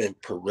really having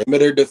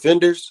perimeter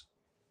defenders,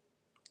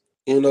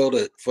 you know,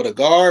 for the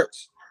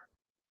guards,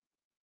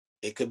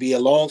 it could be a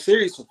long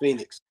series for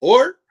Phoenix.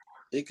 Or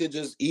it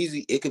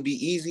could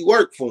be easy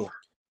work for them.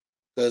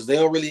 Because they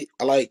don't really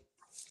like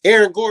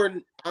Aaron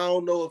Gordon. I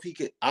don't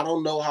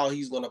know how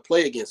he's gonna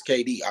play against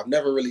KD. I've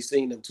never really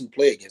seen them two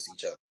play against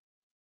each other.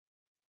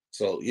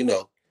 So, you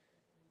know.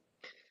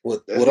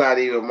 That's not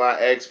even my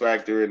X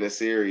factor in the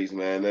series,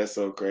 man. That's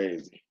so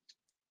crazy.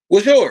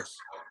 What's yours?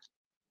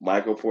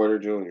 Michael Porter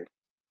Jr.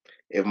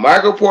 If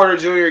Michael Porter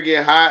Jr.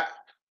 get hot,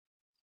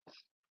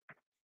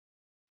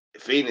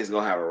 Phoenix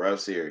gonna have a rough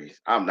series.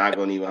 I'm not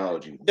gonna even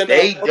hold you.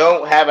 They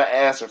don't have an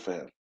answer for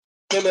him.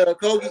 Can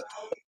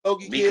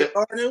Kogi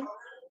guard him?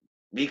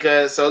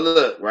 Because so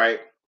look, right?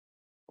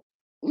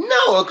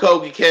 No,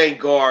 Kogi can't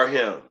guard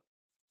him.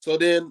 So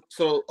can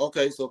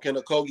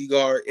Kogi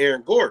guard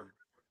Aaron Gordon?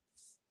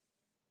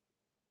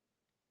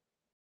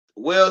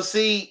 Well,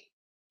 see,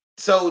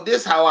 so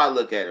this how I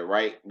look at it,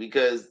 right?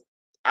 Because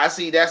I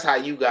see that's how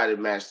you got it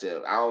matched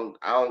up. I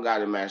don't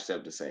got it matched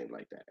up the same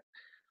like that.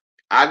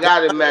 I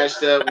got it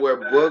matched up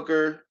where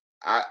Booker,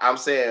 I'm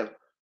saying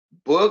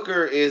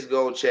Booker is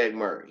gonna check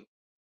Murray.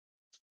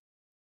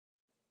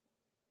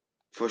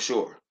 For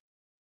sure.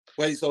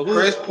 Wait, so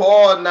Chris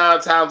Paul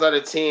 9 times out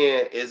of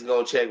 10 is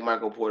gonna check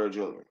Michael Porter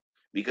Jr.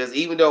 Because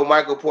even though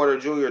Michael Porter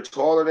Jr. is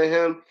taller than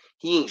him,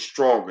 he ain't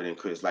stronger than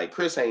Chris. Like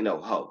Chris ain't no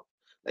hoe.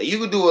 Like you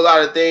can do a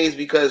lot of things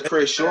because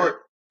Chris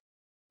short,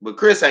 but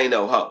Chris ain't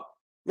no hoe.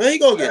 Man, he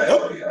gonna get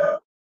dunked.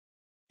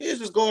 He'll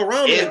just go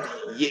around him.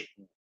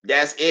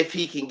 That's if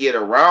he can get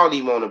around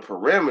him on the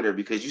perimeter,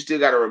 because you still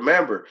got to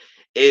remember,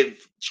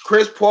 if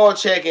Chris Paul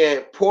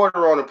checking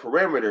Porter on the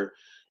perimeter,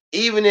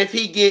 even if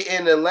he get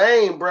in the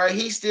lane, bro,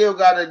 he still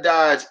got to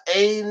dodge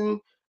Aiden,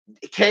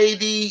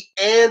 KD,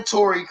 and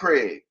Torrey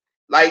Craig.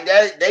 Like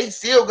that, they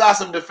still got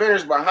some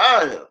defenders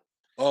behind him.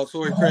 Oh,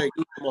 Torrey Craig,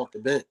 he come off the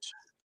bench.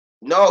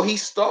 No, he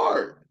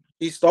start.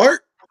 He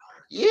start?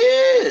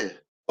 Yeah.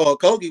 Oh,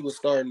 Kogi was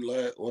starting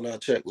when I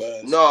checked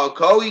last. No,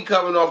 Kogi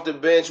coming off the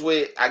bench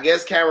with, I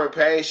guess Cameron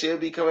Payne should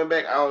be coming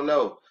back. I don't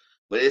know.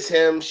 But it's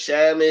him,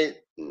 Shamit,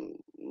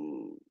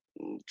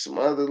 some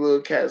other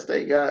little cats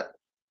they got.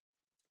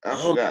 I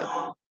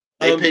forgot.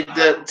 They picked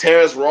up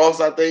Terrence Ross,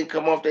 I think,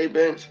 come off their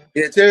bench.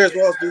 Yeah, Terrence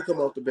Ross do come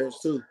off the bench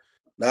too.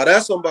 Now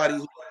that's somebody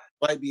who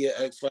might be an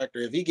X factor.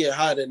 If he get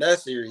hot in that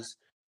series,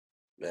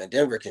 man,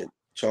 Denver can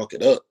chalk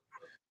it up.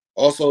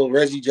 Also,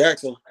 Reggie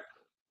Jackson,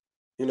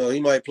 you know, he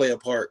might play a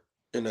part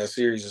in that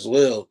series as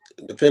well,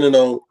 depending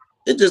on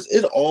it.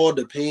 It all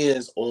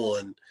depends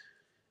on.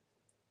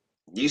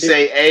 You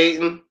say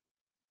Aiden?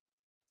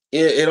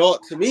 It all,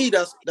 to me,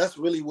 that's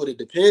really what it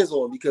depends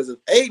on, because if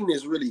Aiden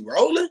is really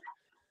rolling,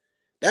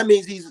 that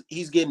means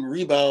he's getting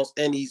rebounds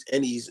and he's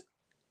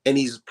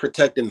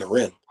protecting the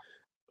rim.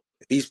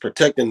 If he's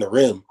protecting the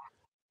rim,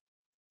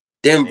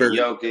 Denver. And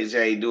Jokic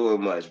ain't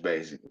doing much,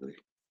 basically.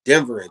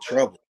 Denver in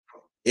trouble.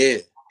 Yeah.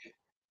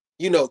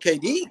 You know,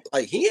 KD,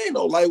 like, he ain't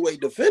no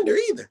lightweight defender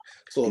either.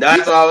 So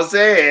that's what I was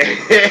saying.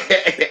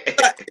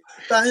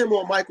 got him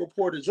on Michael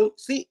Porter Jr.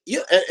 See,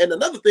 yeah, and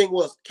another thing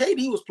was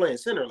KD was playing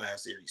center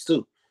last series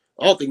too.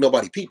 I don't think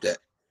nobody peeped that.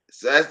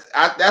 So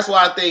that's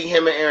why I think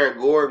him and Aaron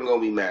Gordon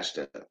gonna be matched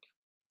up.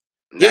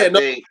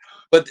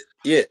 But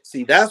yeah,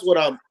 see, that's what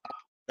I'm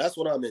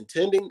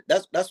intending.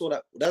 That's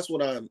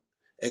what I'm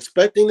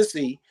expecting to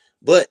see.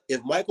 But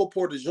if Michael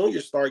Porter Jr.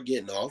 start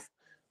getting off,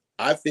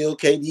 I feel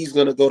KD's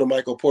gonna go to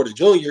Michael Porter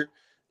Jr.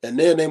 and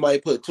then they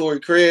might put Torrey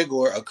Craig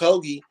or a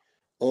Kogi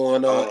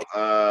on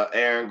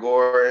Aaron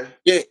Gordon.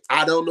 Yeah,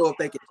 I don't know if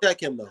they can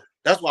check him though.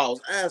 That's why I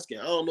was asking.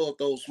 I don't know if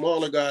those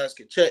smaller guys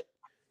can check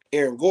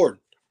Aaron Gordon.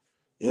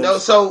 You know,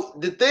 so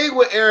the thing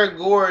with Aaron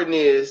Gordon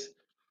is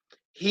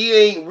he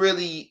ain't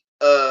really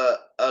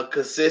a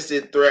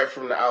consistent threat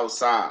from the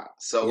outside.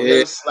 So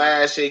him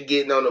slashing,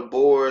 getting on the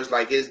boards,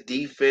 like his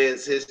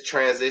defense, his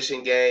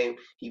transition game,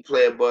 he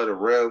play above the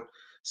rim.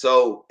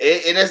 So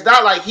and it's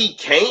not like he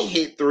can't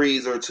hit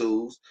threes or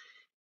twos.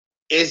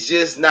 it's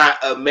just not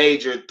a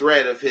major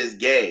threat of his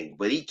game.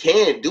 But he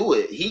can do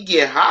it. He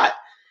get hot.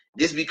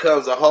 This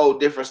becomes a whole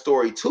different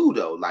story too,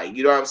 though. Like,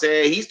 you know what I'm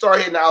saying? He started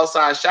hitting the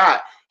outside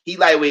shot. He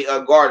lightweight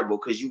unguardable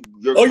because you're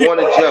going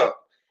to jump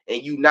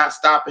and you not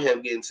stopping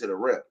him getting to the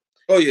rim.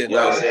 Oh yeah, you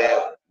know what I'm saying?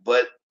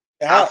 But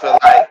I feel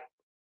like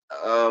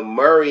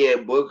Murray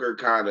and Booker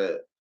kind of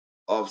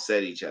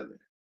offset each other.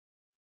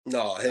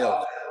 No,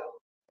 hell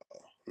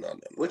no. No.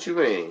 What you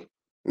mean?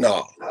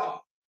 No.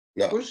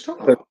 What you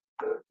talking about?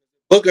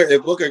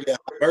 If Booker got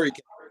Murray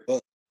can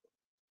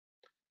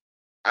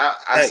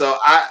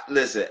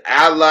listen,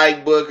 I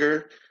like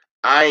Booker.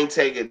 I ain't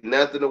taking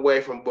nothing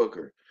away from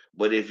Booker.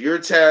 But if you're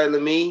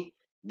telling me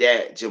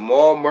that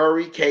Jamal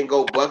Murray can't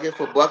go bucket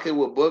for bucket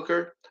with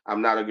Booker,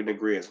 I'm not in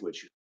agreement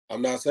with you.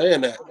 I'm not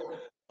saying that.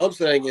 I'm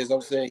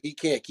saying he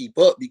can't keep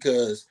up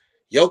because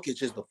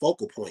Jokic is the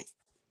focal point.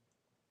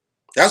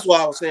 That's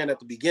why I was saying at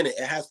the beginning,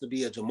 it has to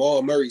be a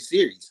Jamal Murray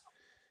series.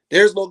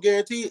 There's no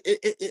guarantee.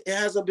 It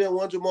hasn't been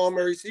one Jamal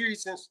Murray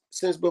series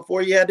since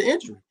before he had the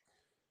injury.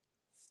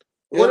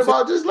 What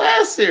about this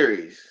last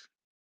series?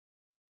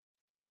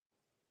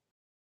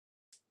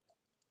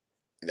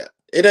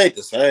 It ain't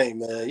the same,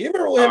 man. You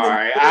remember when all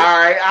right.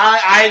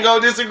 I ain't gonna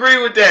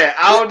disagree with that.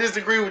 I don't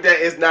disagree with that.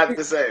 It's not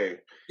the same.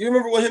 You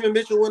remember when him and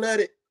Mitchell went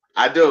at it?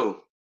 I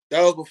do.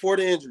 That was before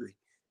the injury.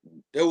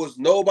 There was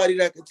nobody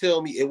that could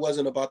tell me it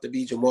wasn't about to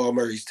be Jamal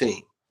Murray's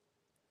team.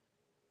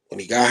 When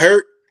he got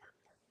hurt,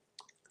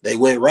 they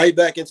went right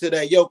back into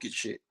that Jokic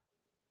shit.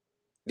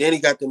 Then he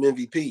got them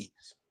MVPs.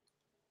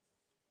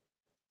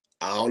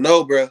 I don't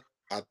know, bro.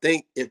 I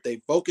think if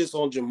they focus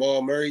on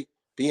Jamal Murray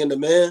being the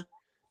man,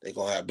 they're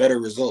gonna have better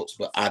results.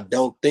 But I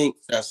don't think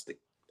that's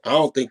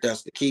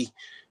the key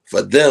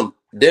for them,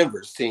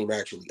 Denver's team,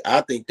 actually.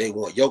 I think they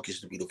want Jokic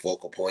to be the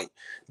focal point.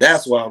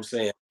 That's why I'm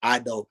saying I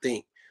don't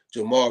think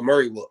Jamal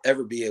Murray will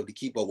ever be able to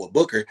keep up with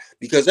Booker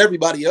because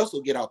everybody else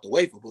will get out the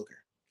way for Booker.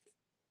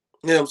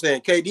 You know what I'm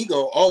saying? KD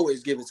gonna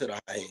always give it to the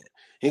high end.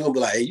 He gonna be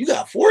like, hey, you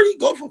got 40,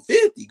 go for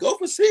 50, go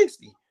for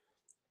 60. You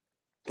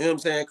know what I'm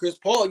saying? Chris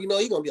Paul, he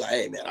gonna be like,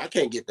 hey man, I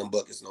can't get them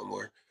buckets no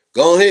more.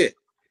 Go ahead.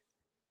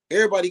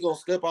 Everybody gonna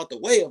step out the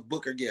way if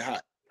Booker get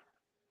hot.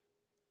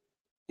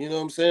 You know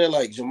what I'm saying?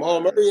 Like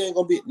Jamal Murray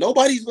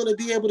nobody's gonna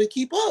be able to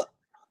keep up.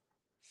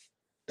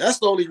 That's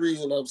the only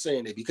reason I'm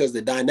saying it, because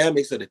the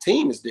dynamics of the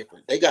team is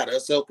different. They got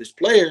unselfish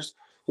players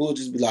who will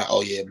just be like,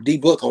 oh yeah,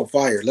 D-Book on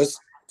fire. Let's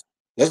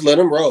let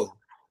him roll.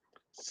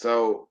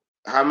 So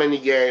how many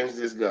games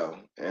this go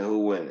and who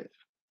win it?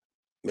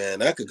 Man,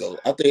 that could go.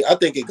 I think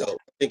it go.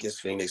 I think it's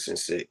Phoenix in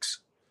 6.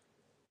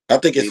 I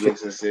think it's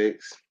Phoenix in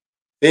 6.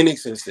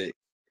 Phoenix in 6.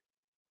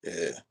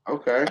 Yeah.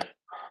 Okay.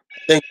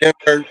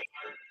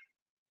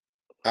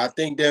 I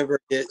think Denver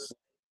gets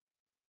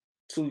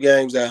 2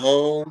 games at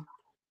home,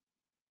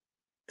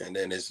 and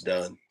then it's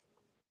done.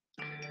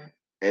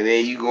 And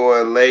then you go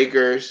on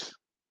Lakers.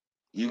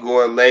 No,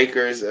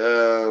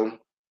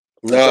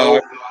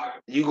 so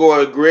you go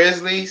on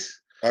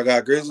Grizzlies. I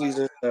got Grizzlies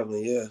in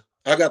 7. Yeah,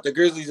 I got the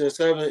Grizzlies in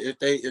 7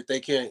 if they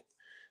can't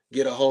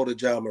get a hold of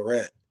John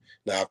Morant.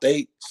 Now, if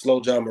they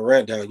slow John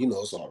Morant down,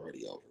 it's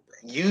already over, bro.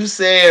 You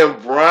saying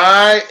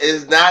Bron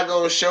is not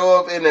gonna show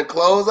up in the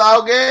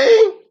closeout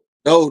game?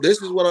 No,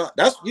 this is what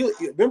you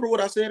remember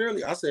what I said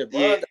earlier. I said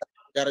Bron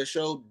got to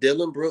show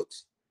Dylan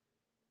Brooks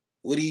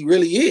what he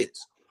really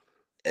is,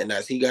 and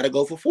that's he got to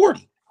go for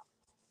 40.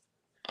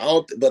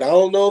 But I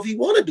don't know if he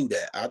want to do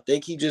that. I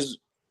think he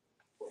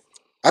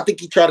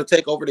tried to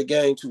take over the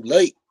game too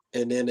late,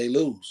 and then they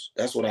lose.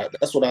 That's what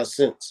I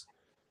sense.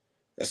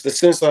 That's the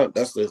sense.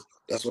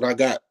 That's what I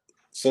got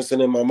sensing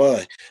in my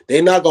mind.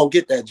 They're not gonna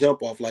get that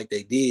jump off like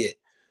they did.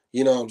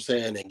 You know what I'm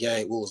saying? In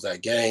game, what was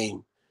that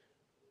game?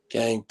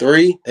 Game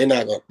 3.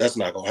 That's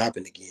not gonna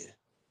happen again.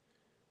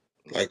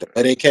 Like the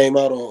way they came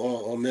out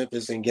on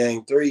Memphis in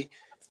game 3,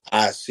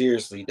 I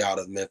seriously doubt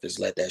if Memphis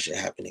let that shit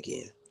happen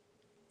again.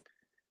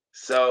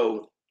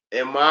 So,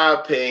 in my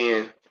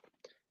opinion,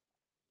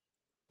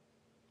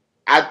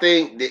 I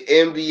think the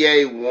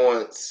NBA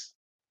wants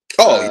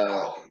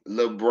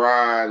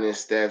LeBron and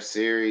Steph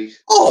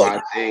series. So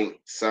I think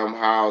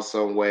somehow,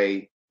 some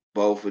way,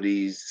 both of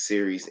these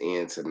series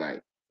end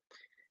tonight.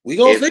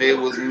 If it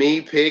was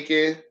me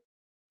picking,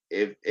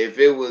 if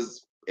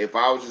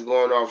I was just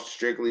going off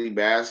strictly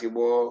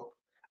basketball,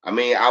 I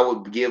mean, I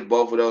would give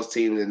both of those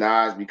teams the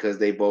nods because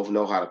they both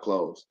know how to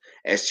close.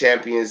 As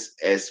champions,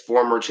 as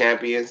former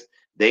champions,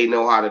 they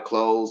know how to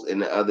close, and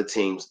the other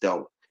teams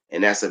don't.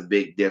 And that's a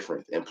big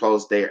difference. And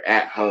plus, they're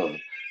at home.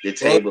 The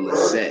table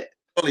is set.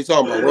 Only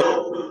talking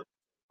about one.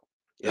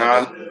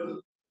 Yeah,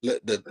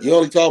 you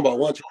only talking about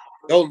one.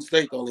 Golden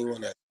State the only one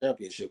that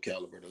championship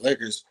caliber. The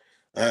Lakers,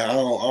 I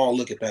don't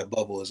look at that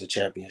bubble as a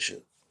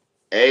championship.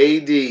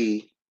 AD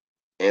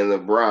and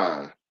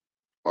LeBron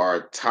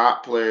are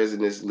top players in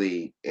this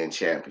league and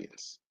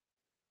champions.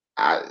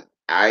 I'm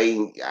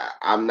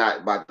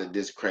not about to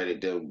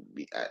discredit them.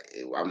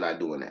 I'm not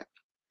doing that.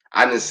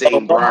 I done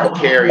seen Bron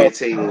carry a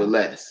team with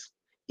less.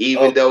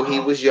 Even though he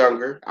was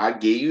younger, I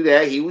give you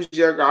that. He was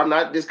younger. I'm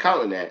not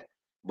discounting that.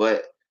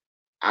 But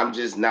I'm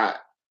just not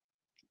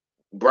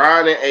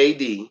Brian and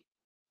AD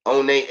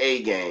on their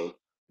A game,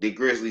 the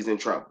Grizzlies in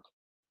trouble.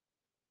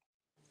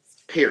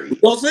 Period.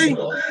 We'll see. You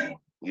know what I'm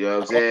I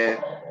don't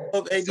saying?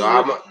 know if AD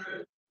So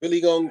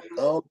really gonna.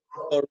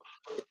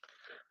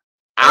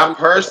 I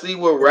personally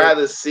would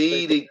rather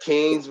see the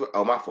Kings.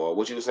 Oh, my fault.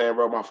 What you were saying,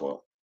 bro? My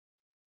fault.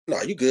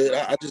 No, you good.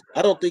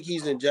 I don't think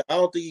he's in. I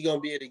don't think he's gonna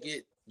be able to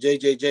get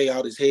JJJ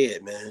out his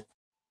head, man.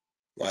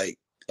 Like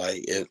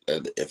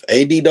if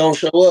AD don't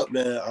show up,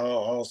 man, I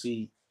don't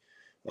see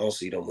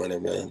them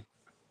winning, man.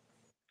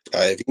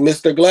 If he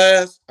missed the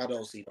glass, I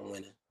don't see them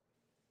winning.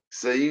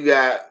 So you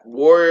got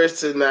Warriors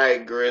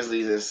tonight,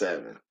 Grizzlies in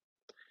 7.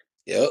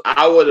 Yep.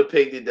 I would have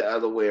picked it the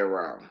other way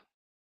around,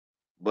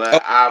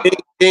 but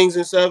Kings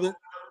in 7.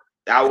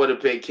 I would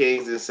have picked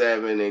Kings in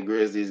 7 and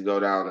Grizzlies go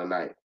down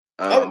tonight.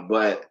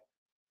 But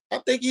I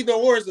think either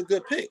or is a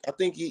good pick. I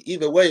think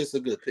either way it's a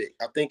good pick.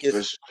 I think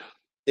it's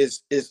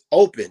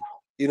open.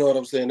 You know what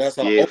I'm saying? That's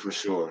how yeah, open for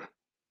sure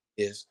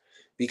it is,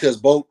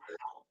 because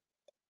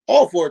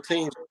all 4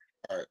 teams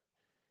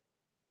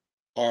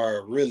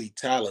are really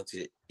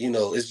talented. You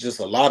know, it's just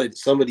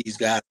some of these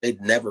guys, they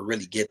never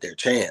really get their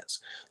chance.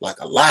 Like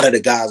a lot of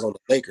the guys on the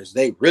Lakers,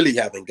 they really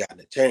haven't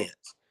gotten a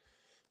chance.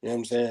 You know what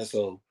I'm saying?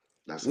 So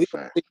that's a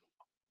fact.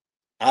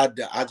 I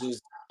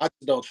just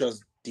don't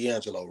trust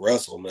D'Angelo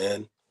Russell,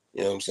 man.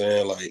 You know what I'm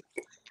saying? Like,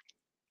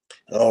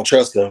 I don't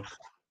trust him.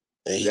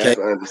 And he That's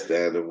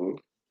understandable.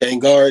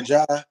 can't guard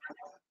Ja.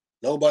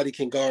 Nobody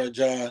can guard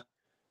Ja.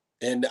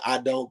 And I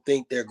don't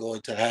think they're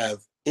going to have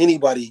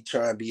anybody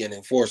try and be an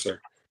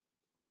enforcer.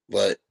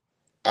 But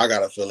I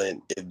got a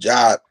feeling if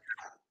Ja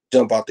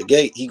jump out the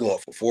gate, he going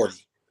for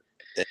 40.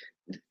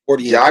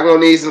 40. Y'all gonna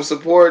need some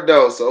support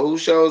though. So who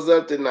shows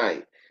up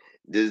tonight?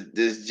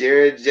 Does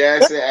Jared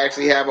Jackson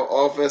actually have an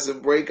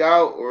offensive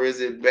breakout, or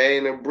is it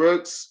Bane and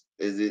Brooks?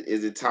 Is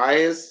it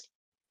Tyus?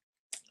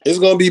 It's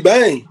gonna be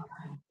Bane.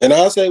 And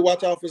I'll say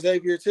watch out for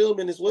Xavier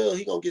Tillman as well.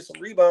 He gonna get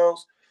some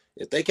rebounds.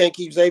 If they can't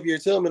keep Xavier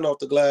Tillman off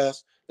the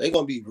glass, they're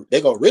gonna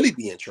really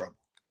be in trouble.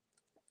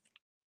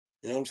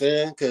 You know what I'm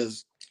saying?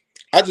 Because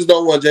I just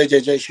don't want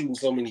JJJ shooting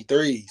so many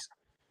threes.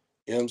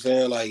 You know what I'm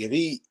saying? Like if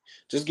he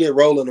just get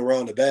rolling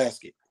around the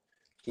basket,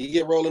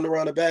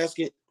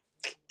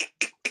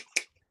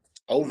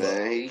 over.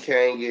 Man, he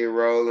can't get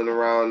rolling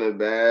around the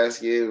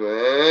basket,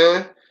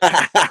 man.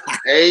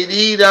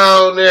 AD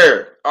down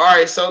there. All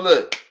right, so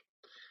look,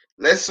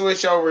 let's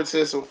switch over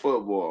to some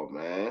football,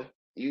 man.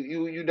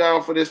 You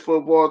down for this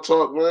football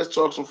talk, man? Let's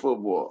talk some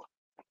football.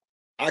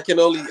 I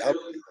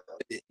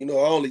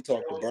only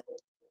talk to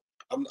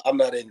Brown. I'm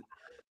not in.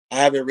 I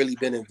haven't really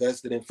been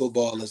invested in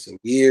football in some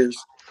years.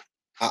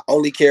 I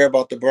only care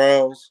about the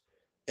Browns.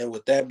 And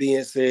with that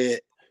being said,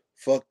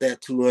 fuck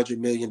that $200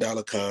 million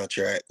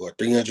contract or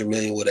 $300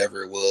 million,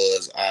 whatever it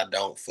was. I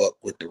don't fuck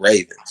with the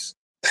Ravens.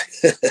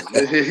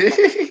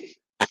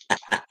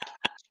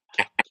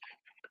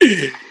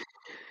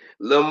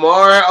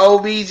 Lamar and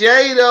OBJ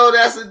though,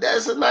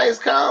 that's a nice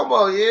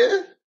combo,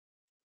 yeah.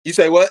 You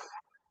say what?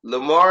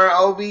 Lamar and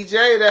OBJ,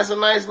 that's a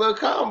nice little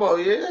combo,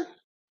 yeah.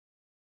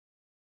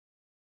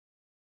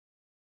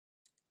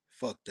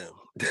 Fuck them.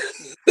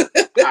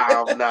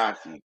 I'm not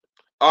you.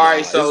 All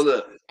right, so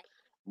look,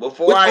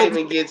 before I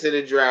even get to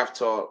the draft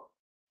talk,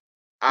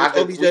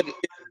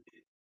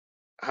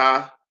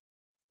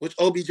 Which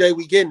OBJ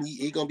we getting?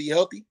 He gonna be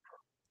healthy?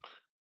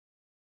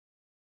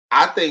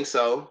 I think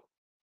so.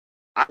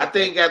 I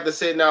think after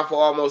sitting out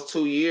for almost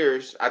 2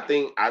 years, I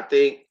mean,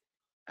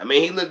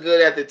 he looked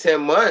good after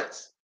 10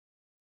 months.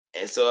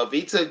 And so if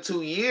he took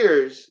 2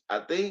 years, I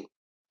think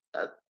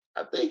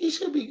he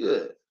should be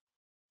good.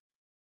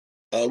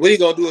 What are you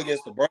gonna do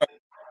against the Browns?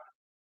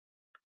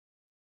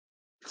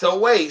 So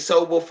wait,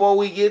 so before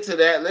we get to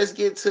that, let's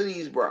get to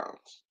these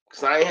Browns.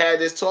 Because I ain't had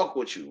this talk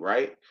with you,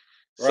 right?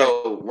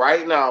 So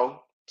right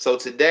now, so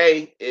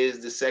today is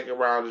the second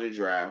round of the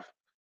draft.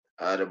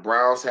 The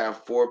Browns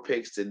have 4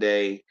 picks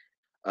today.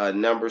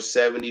 Number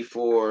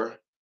 74,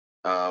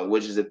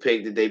 which is a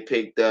pick that they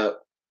picked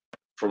up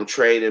from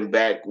trading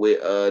back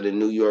with the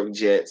New York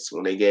Jets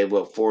when they gave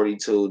up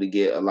 42 to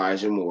get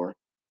Elijah Moore,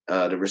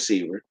 the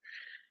receiver.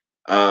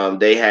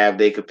 They have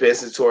their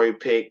compensatory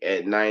pick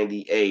at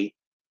 98.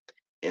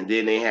 And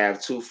then they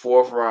have 2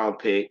 fourth-round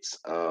picks.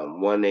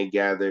 One they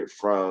gathered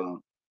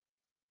from,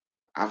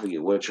 I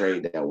forget what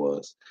trade that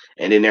was.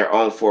 And then their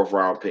own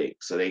 4th-round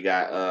pick. So they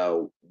got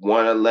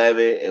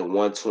 111 and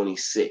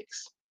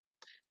 126.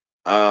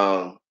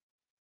 I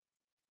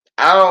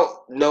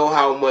don't know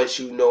how much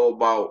you know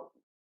about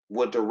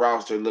what the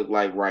roster look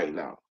like right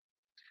now,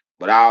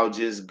 but I'll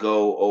just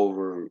go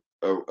over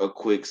a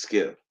quick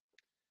skip.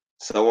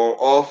 So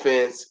on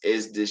offense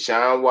is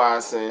Deshaun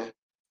Watson,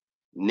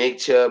 Nick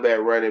Chubb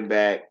at running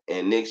back,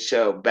 and Nick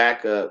Chubb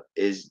backup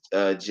is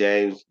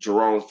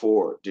Jerome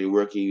Ford, the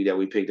rookie that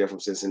we picked up from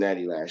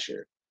Cincinnati last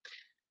year.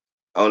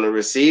 On the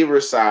receiver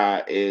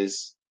side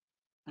is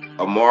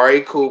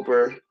Amari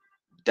Cooper,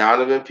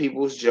 Donovan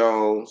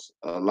Peoples-Jones,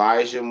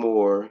 Elijah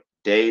Moore,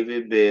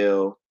 David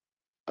Bell,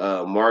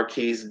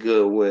 Marquise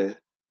Goodwin.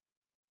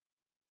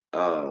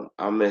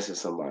 I'm missing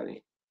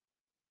somebody.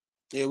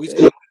 Yeah, we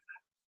still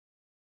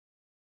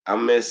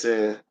I'm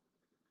missing.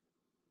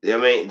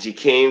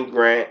 Jakeem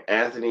Grant,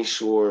 Anthony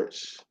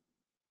Schwartz,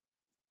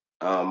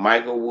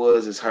 Michael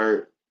Woods is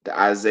hurt. The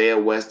Isaiah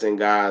Weston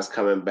guys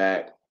coming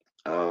back.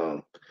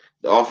 The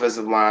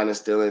offensive line is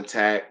still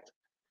intact.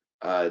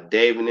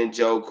 David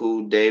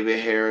Njoku, David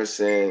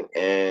Harrison,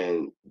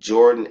 and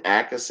Jordan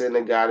Atkinson,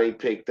 the guy they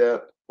picked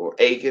up, or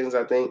Akins,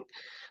 I think,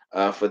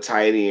 for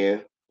tight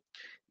end.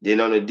 Then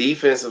on the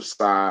defensive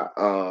side,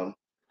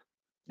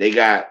 they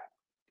got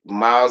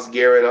Myles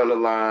Garrett on the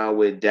line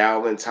with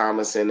Dalvin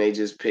Thomason they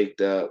just picked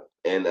up,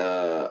 and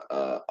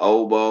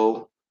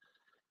Obo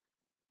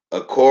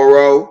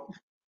Okoro.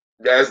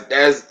 That's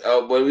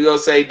when we gonna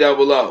say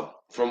 00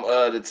 from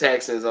the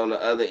Texans on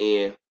the other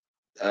end.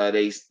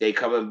 They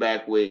coming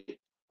back with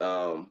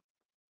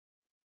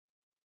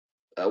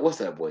what's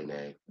that boy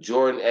name?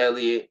 Jordan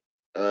Elliott,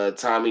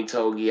 Tommy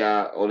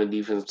Togiai on the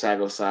defensive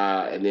tackle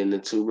side, and then the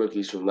two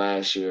rookies from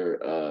last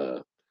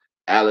year,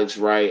 Alex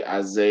Wright,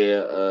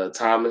 Isaiah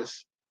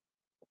Thomas.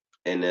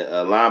 And the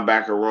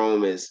linebacker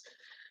room is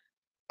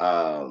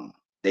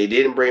they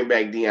didn't bring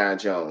back Deion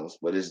Jones,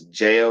 but it's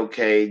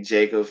JOK,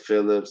 Jacob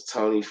Phillips,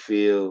 Tony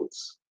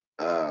Fields,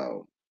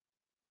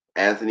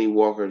 Anthony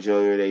Walker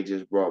Jr. They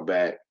just brought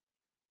back.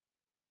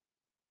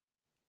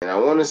 And I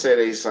want to say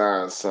they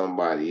signed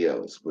somebody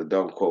else, but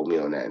don't quote me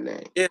on that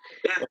name. Yeah,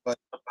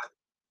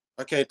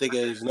 I can't think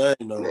of his name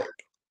though.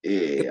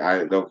 Yeah,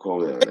 I don't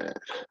quote me on that.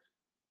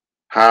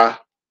 Huh?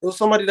 It was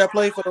somebody that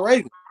played for the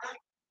Ravens.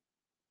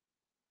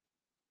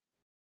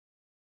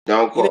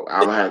 Don't quote.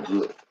 I'm gonna have to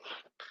look.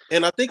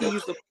 And I think he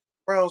used to play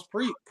Browns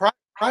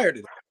prior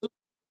to that.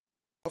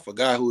 I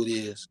forgot who it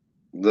is.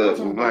 Look,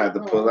 we might have to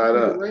pull that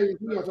up. We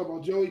gonna talk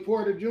about Joey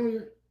Porter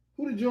Jr.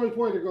 Who did Joey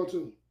Porter go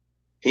to?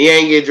 He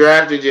ain't get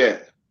drafted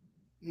yet.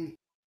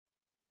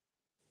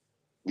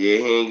 Yeah,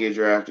 he ain't get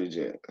drafted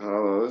yet. Hold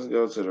on, let's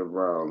go to the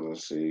Browns and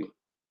see.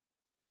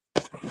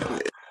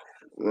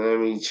 Let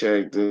me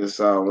check this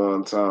out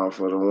one time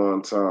for the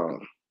one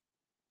time.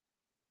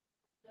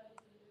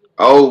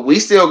 Oh, we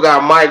still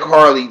got Mike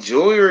Harley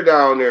Jr.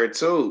 down there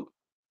too.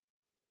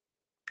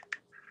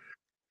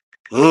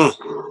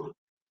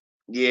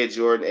 Yeah,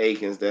 Jordan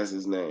Akins, that's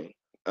his name.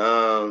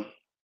 What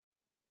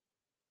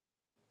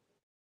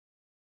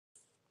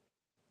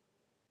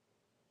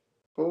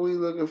are we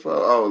looking for?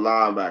 Oh,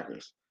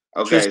 linebackers.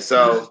 Okay,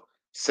 so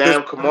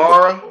Sam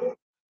Kamara,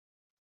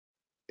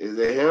 is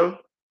it him?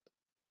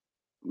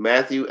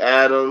 Matthew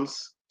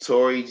Adams,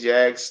 Story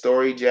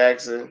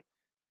Jackson,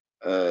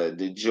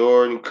 the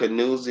Jordan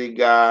Canuzi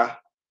guy,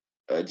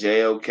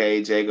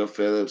 JOK, Jacob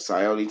Phillips,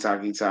 Sione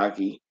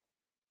Takitaki,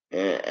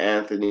 and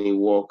Anthony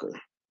Walker.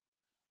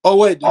 Oh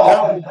wait, did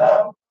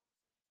that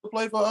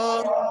play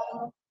for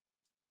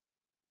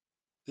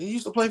he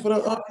used to play for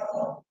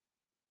the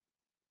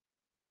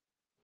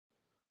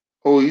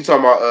Who you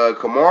talking about?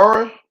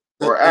 Kamara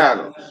or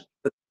Adams?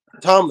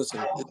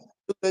 Tomlinson.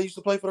 They used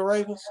to play for the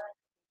Ravens.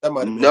 That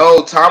might have been.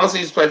 No, Thomas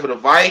used to play for the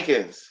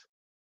Vikings.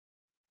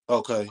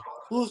 Okay,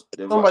 who's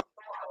somebody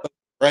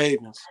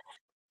Ravens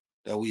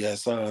that we had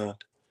signed?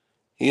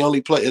 He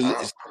only played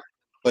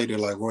there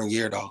like 1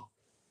 year though.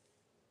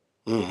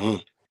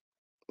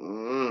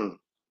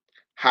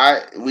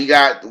 We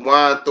got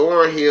Juan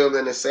Thornhill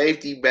and the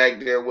safety back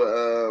there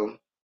with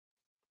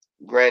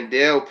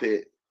Grandel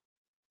Pitt.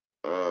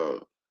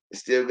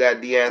 Still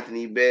got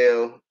DeAnthony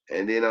Bell,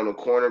 and then on the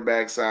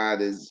cornerback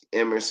side is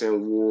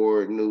Emerson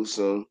Ward,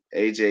 Newsome,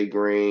 AJ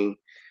Green.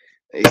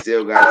 They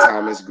still got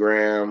Thomas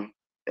Graham,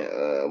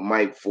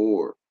 Mike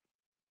Ford.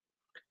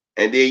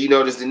 And then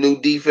there's the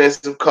new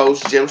defensive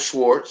coach, Jim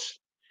Schwartz.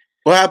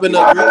 What happened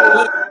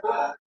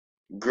to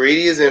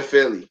Greedy is in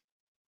Philly.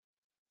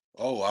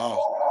 Oh wow.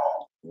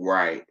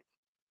 Right.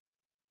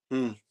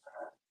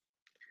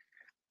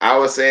 I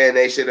was saying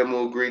they should have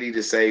moved Greedy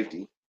to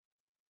safety.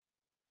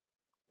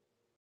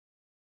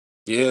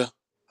 Yeah.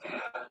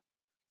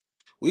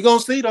 We gonna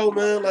see though,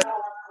 man. Like,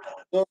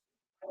 I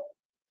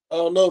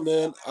don't know,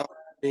 man. I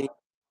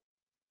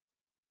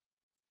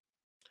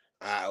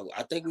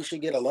think we should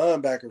get a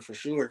linebacker for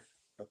sure.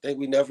 I think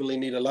we definitely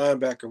need a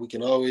linebacker. We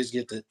can always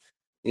get to,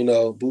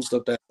 boost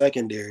up that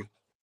secondary.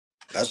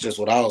 That's just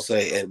what I'll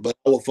say. But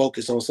I will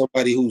focus on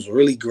somebody who's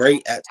really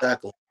great at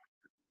tackling.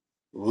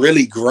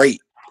 Really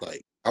great.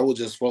 Like, I will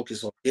just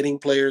focus on getting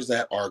players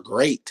that are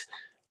great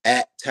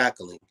at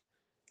tackling.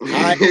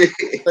 High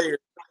players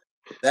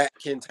that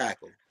can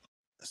tackle.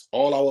 That's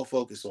all I will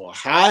focus on.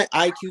 High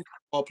IQ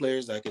football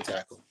players that can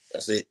tackle.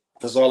 That's it.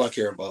 That's all I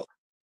care about.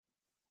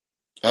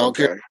 I don't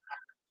care.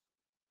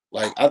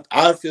 Like,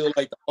 I feel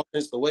like the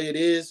offense, the way it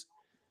is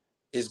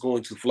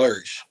going to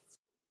flourish.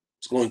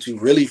 It's going to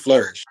really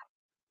flourish.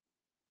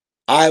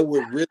 I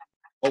would really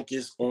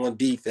focus on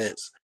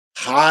defense.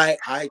 High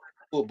IQ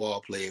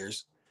football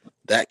players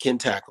that can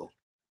tackle.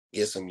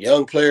 Get some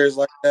young players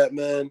like that,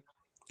 man.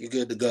 You're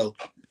good to go.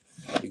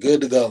 You're good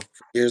to go for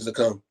years to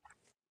come.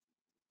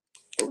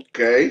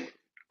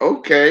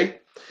 Okay.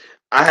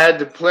 I had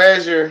the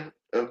pleasure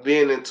of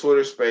being in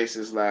Twitter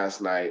Spaces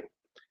last night.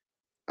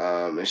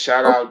 And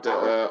shout out to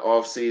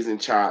Off Season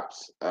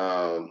Chops.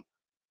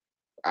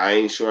 I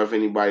ain't sure if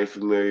anybody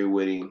familiar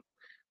with him,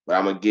 but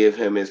I'm gonna give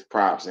him his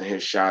props and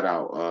his shout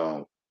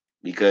out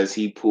because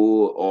he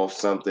pulled off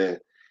something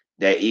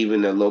that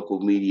even the local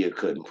media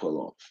couldn't pull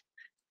off.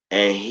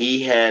 And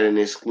he had an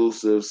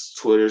exclusive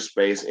Twitter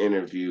Space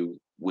interview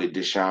with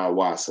Deshaun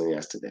Watson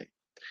yesterday.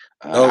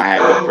 I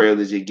had the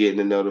privilege of getting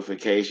the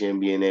notification,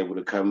 being able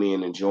to come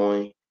in and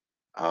join,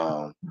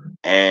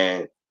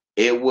 and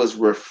it was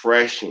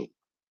refreshing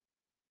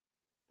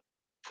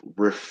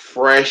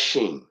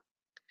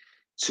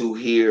to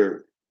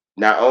hear,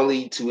 not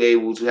only to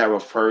able to have a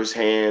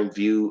firsthand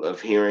view of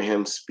hearing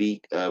him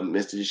speak,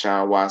 Mr.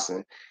 Deshaun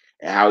Watson,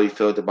 and how he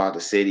felt about the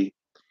city,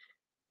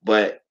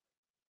 but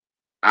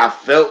I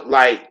felt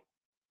like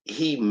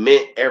he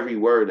meant every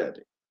word of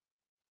it.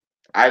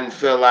 I didn't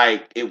feel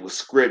like it was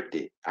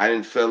scripted. I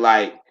didn't feel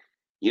like,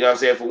 you know what I'm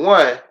saying? For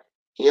one,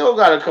 he don't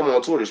got to come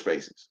on Twitter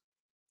Spaces.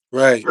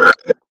 Right. You know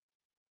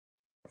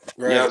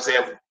what I'm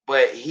saying?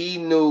 But he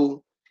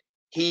knew,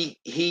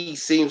 he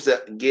seems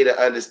to get an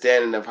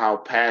understanding of how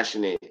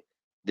passionate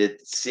the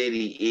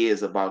city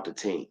is about the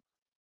team.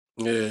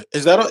 Yeah.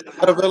 Is that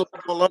available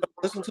online to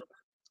listen to?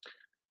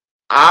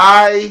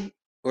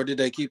 Or did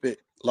they keep it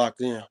locked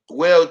in?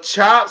 Well,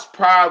 Chops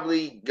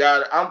probably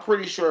got, I'm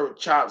pretty sure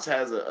Chops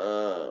has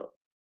a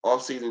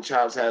off-season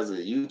Chops has a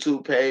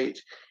YouTube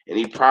page, and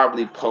he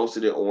probably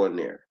posted it on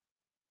there.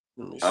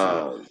 Let me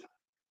see.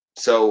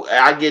 So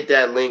I get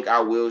that link. I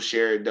will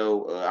share it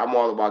though. I'm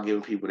all about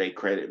giving people their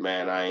credit,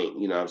 man. I ain't,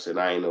 you know what I'm saying,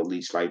 I ain't no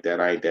leech like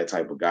that. I ain't that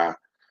type of guy.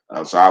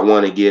 So I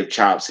want to give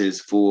Chops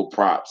his full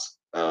props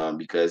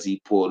because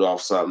he pulled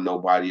off something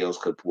nobody else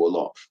could pull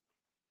off.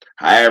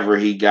 However,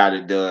 he got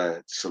it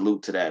done.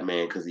 Salute to that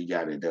man because he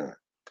got it done.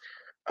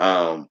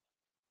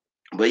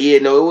 But yeah,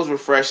 no, it was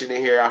refreshing to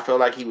hear. I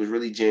felt like he was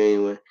really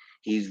genuine.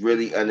 He's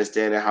really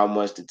understanding how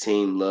much the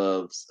team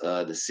loves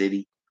the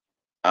city.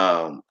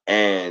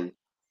 And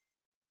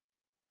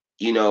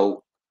you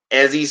know,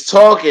 as he's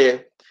talking,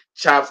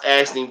 Chops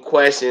asking him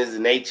questions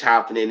and they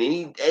chopping it,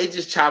 and they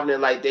just chopping it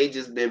like they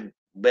just been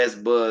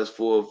best buds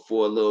for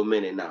a little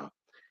minute now.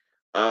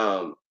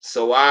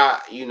 So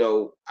I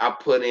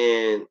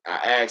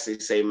actually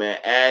say, man,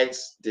 ask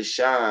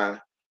Deshaun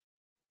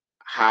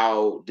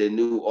how the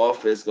new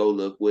offense go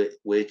look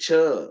with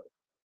Chubb.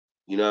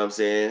 You know what I'm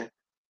saying?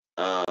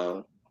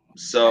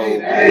 So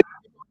hey,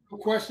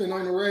 question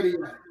on the radio.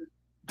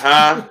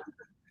 Huh?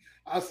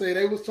 I say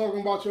they was talking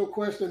about your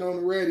question on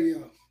the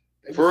radio.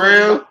 For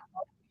real?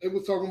 They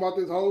was talking about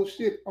this whole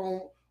shit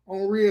on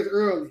Riz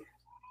early.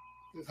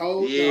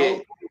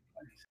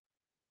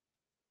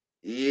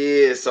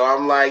 Yeah, so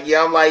I'm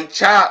like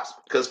Chops,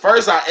 because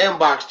first I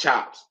inbox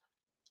Chops,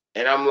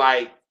 and I'm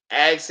like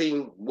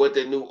asking what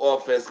the new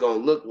offense gonna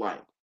look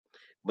like.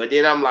 But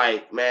then I'm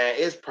like, man,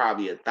 it's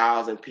probably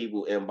 1,000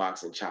 people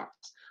inboxing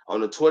Chops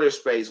on the Twitter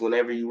space.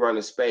 Whenever you run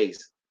a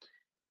space,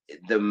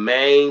 the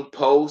main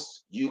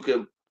post you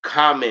can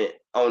comment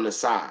on the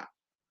side.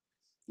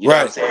 You know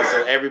what I'm saying?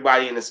 So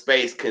everybody in the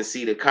space can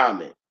see the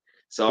comment.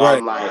 So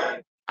I'm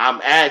like, I'm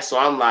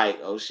like,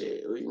 oh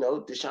shit, you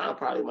know, Deshaun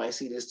probably might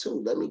see this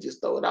too. Let me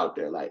just throw it out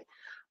there. Like,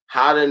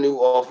 how the new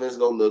offense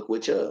gonna look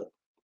with Chubb?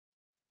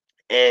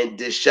 And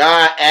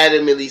Deshaun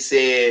adamantly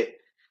said,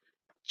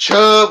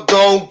 Chubb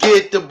don't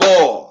get the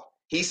ball.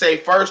 He say,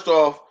 first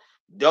off,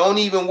 don't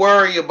even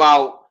worry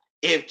about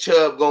if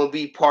Chubb gonna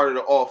be part of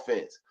the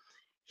offense.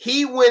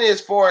 He went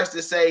as far as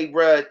to say,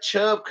 bruh,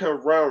 Chubb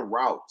can run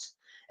routes.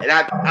 And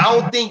I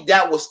don't think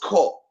that was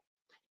caught.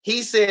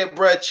 He said,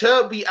 bruh,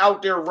 Chubb be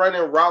out there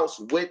running routes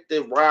with the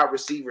wide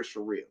receivers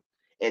for real.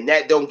 And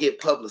that don't get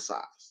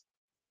publicized.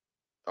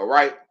 All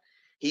right?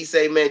 He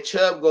say, man,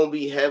 Chubb gonna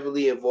be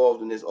heavily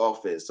involved in this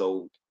offense.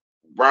 So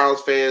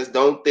Browns fans,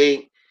 don't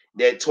think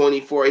that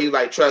 24, he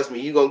like, trust me,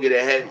 you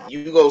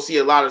gonna see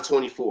a lot of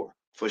 24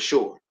 for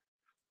sure.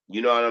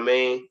 You know what I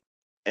mean?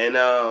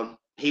 And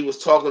he was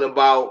talking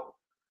about,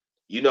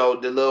 you know,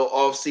 the little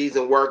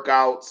off-season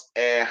workouts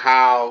and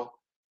how,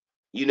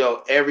 you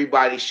know,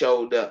 everybody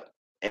showed up.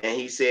 And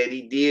he said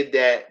he did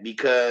that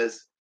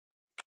because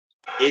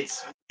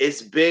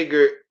it's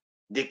bigger.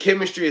 The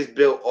chemistry is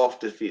built off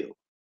the field.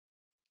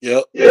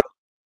 Yep.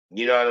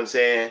 You know what I'm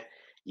saying?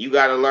 You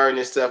got to learn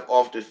this stuff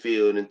off the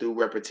field and through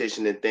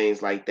repetition and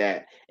things like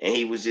that. And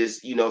he was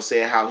just, you know,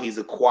 saying how he's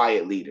a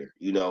quiet leader,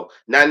 you know,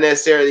 not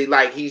necessarily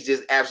like he's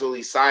just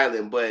absolutely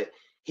silent, but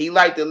he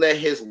liked to let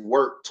his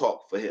work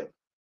talk for him.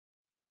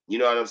 You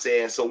know what I'm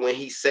saying? So when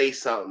he says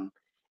something,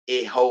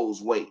 it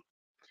holds weight.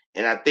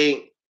 And I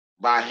think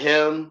by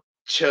him,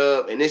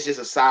 Chubb, and it's just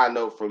a side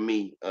note for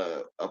me,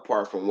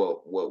 apart from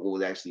what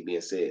was actually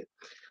being said.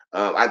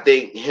 I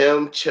think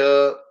him,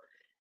 Chubb,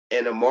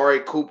 and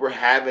Amari Cooper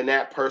having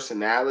that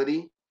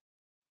personality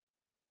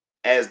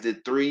as the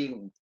three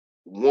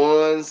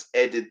ones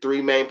at the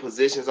three main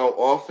positions on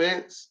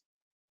offense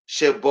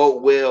should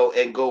bode well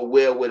and go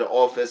well with an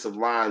offensive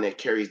line that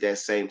carries that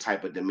same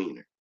type of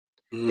demeanor.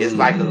 It's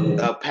like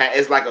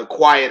it's like a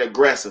quiet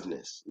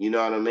aggressiveness. You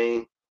know what I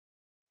mean?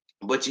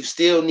 But you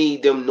still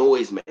need them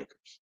noisemakers.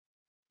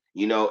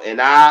 You know,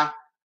 and I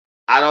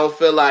don't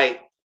feel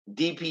like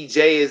DPJ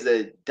is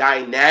a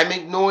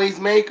dynamic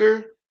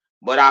noisemaker,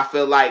 but I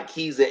feel like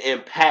he's an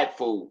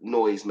impactful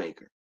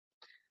noisemaker.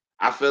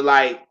 I feel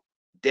like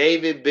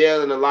David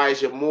Bell and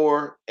Elijah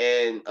Moore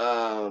and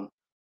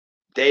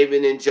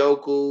David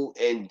Njoku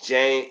and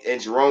James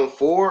and Jerome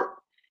Ford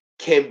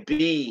can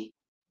be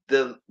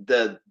the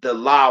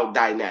loud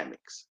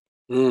dynamics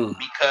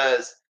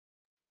because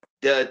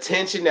the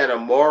attention that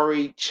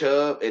Amari,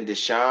 Chubb, and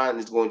Deshaun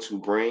is going to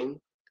bring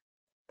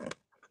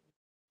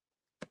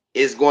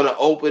is going to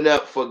open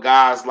up for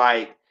guys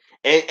like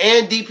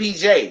and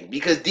DPJ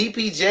because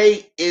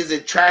DPJ is a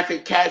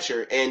traffic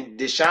catcher and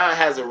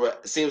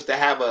Deshaun seems to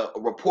have a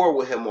rapport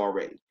with him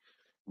already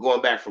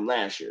going back from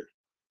last year.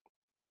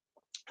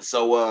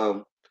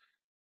 So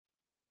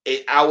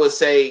I would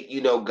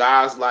say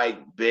guys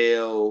like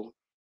Bell,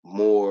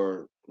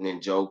 Moore,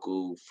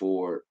 Njoku,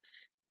 Ford,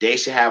 they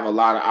should have a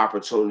lot of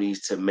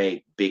opportunities to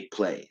make big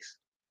plays.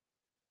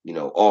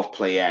 Off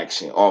play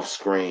action, off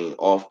screen,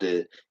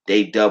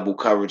 they double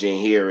coverage and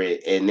hear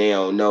it, and they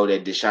don't know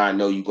that Deshaun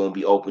know you're gonna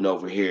be open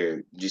over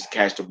here. Just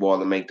catch the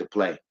ball and make the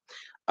play.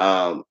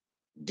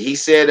 He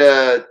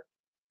said,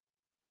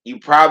 you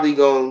probably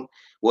gonna.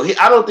 Well,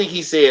 I don't think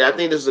he said. I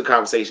think this is a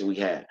conversation we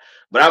had,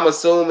 but I'm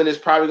assuming it's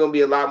probably gonna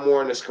be a lot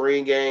more in the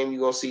screen game.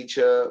 You're gonna see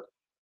Chubb.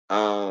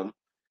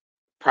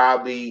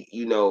 Probably,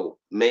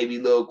 maybe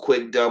little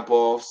quick dump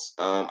offs.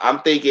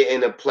 I'm thinking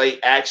in a play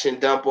action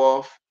dump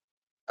off.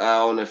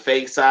 On the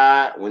fake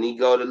side, when he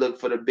go to look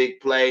for the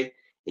big play,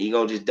 he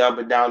gonna just dump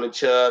it down to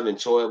Chubb and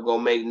Chubb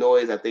gonna make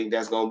noise. I think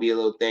that's gonna be a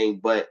little thing,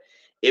 but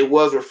it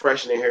was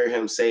refreshing to hear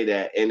him say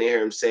that and to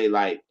hear him say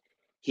like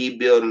he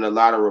building a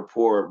lot of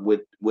rapport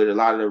with a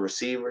lot of the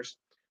receivers.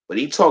 But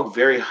he talked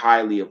very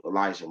highly of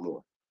Elijah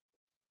Moore,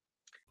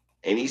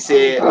 and he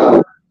said, I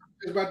was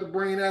about to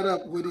bring that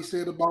up. What he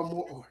said about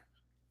Moore.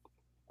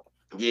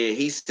 yeah,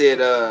 he said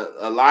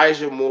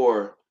Elijah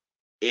Moore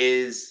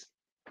is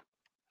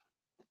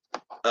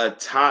a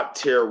top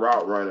tier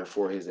route runner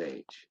for his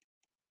age,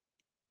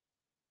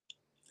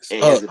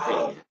 in his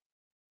opinion.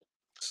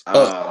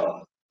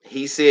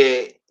 He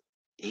said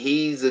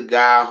he's a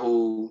guy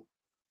who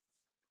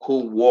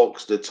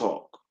walks the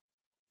talk,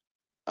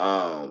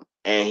 and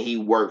he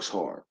works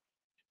hard.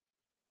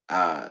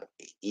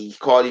 He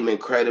called him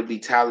incredibly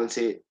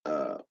talented,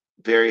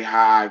 very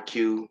high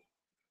IQ.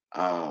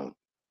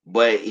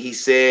 But he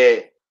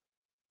said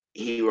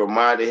he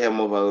reminded him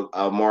of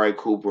Amari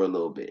Cooper a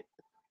little bit.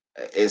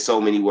 In so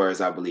many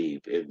words, I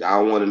believe. I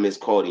don't want to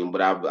misquote him,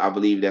 but I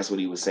believe that's what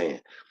he was saying.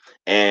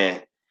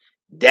 And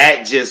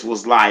that just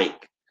was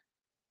like,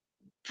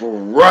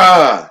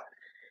 bruh.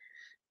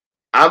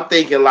 I'm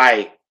thinking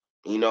like,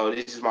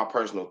 this is my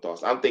personal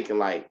thoughts. I'm thinking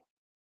like,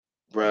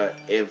 bruh,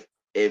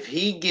 if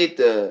he get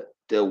the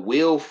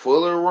Will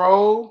Fuller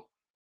role,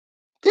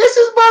 this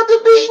is about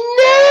to be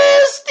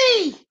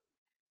nasty.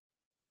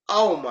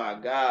 Oh my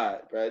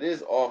God, bro.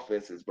 This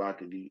offense is about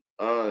to be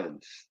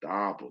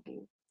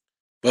unstoppable.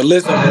 But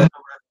listen,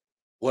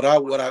 bro,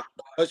 the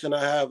question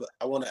I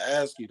want to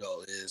ask you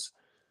though is,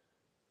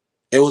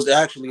 it was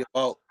actually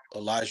about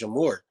Elijah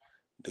Moore.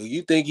 Do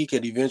you think he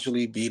could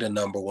eventually be the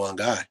number one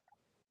guy?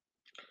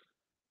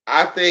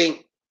 I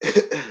think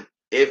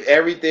if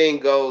everything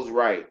goes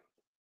right,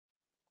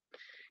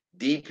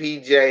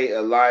 DPJ,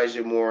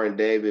 Elijah Moore, and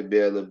David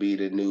Bell will be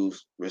the new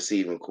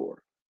receiving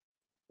core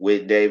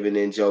with David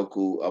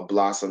Njoku, a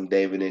blossom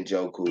David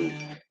Njoku,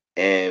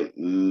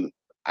 and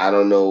I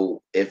don't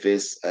know if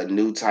it's a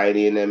new tight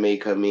end that may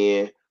come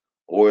in,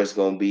 or it's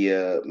gonna be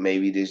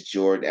maybe this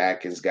Jordan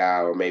Atkins guy,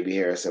 or maybe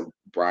Harrison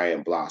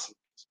Bryant Blossom.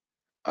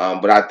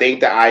 But I think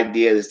the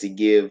idea is to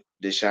give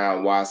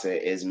Deshaun Watson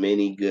as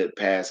many good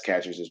pass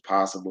catchers as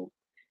possible,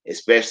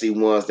 especially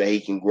ones that he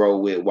can grow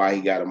with while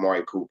he got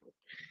Amari Cooper.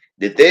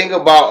 The thing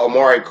about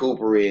Amari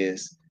Cooper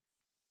is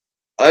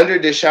under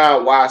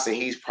Deshaun Watson,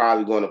 he's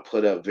probably going to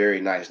put up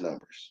very nice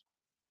numbers.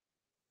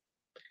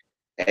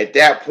 At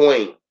that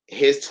point,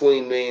 his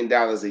 $20 million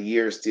a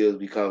year still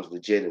becomes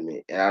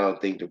legitimate, and I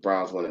don't think the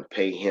Browns want to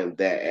pay him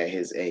that at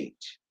his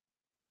age.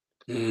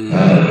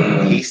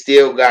 He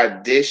still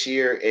got this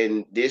year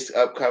and this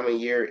upcoming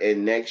year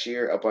and next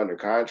year up under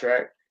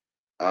contract.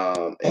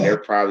 And they're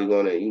probably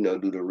going to,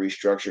 do the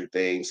restructure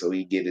thing so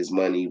he get his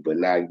money but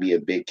not be a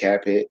big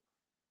cap hit.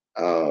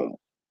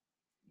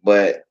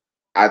 But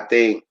I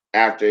think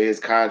after his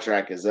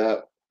contract is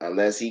up,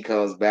 unless he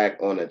comes back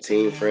on a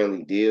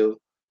team-friendly deal,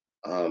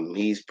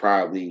 he's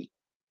probably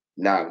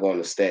not going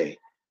to stay.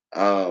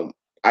 I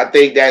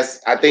think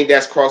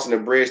that's crossing the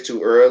bridge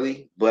too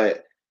early,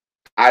 but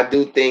I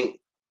do think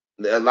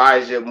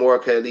Elijah Moore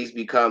could at least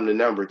become the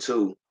number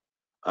two.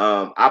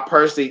 I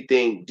personally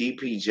think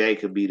DPJ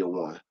could be the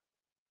one.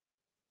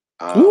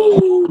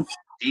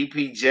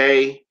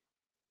 DPJ,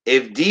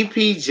 if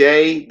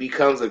DPJ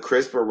becomes a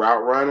crisper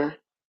route runner,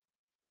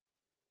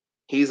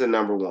 he's a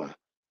number one.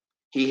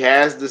 He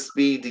has the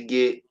speed to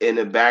get in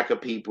the back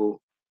of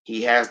people.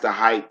 He has the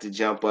height to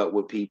jump up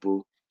with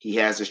people. He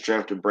has the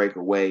strength to break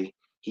away.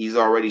 He's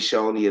already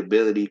shown the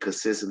ability to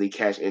consistently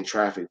catch in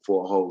traffic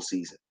for a whole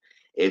season.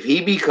 If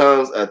he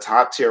becomes a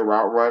top tier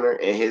route runner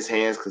and his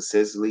hands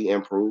consistently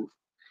improve,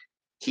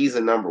 he's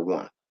a number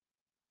one.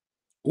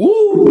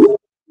 Woo!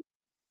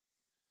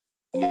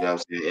 You know what I'm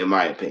saying? In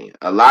my opinion,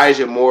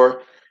 Elijah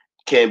Moore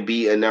can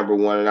be a number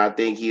one, and I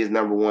think he is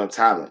number one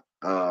talent.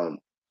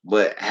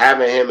 But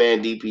having him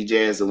and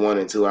DPJ as the 1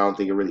 and 2, I don't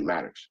think it really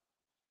matters.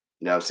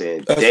 You know what I'm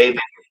saying? David,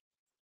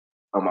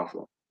 oh my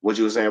fault. What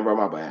you were saying, bro?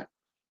 My bad.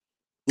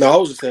 No, I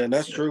was just saying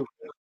that's true.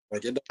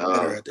 Like it don't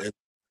matter at the end.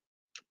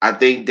 I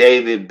think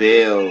David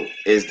Bell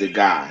is the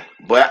guy,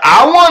 but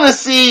I want to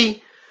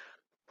see.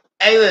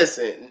 Hey,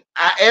 listen,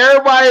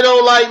 everybody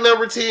don't like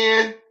number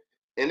 10,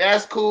 and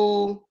that's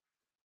cool.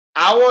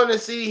 I want to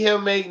see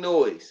him make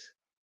noise.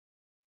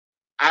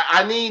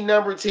 I need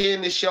number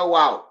 10 to show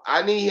out.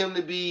 I need him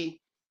to be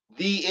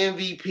the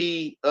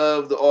MVP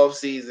of the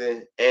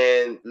offseason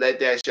and let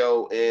that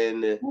show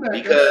in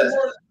because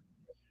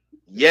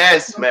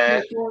yes,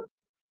 man.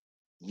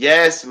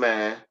 Yes,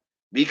 man.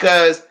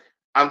 Because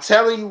I'm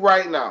telling you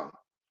right now,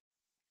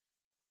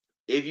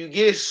 if you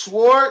get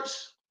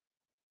Schwartz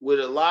with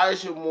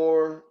Elijah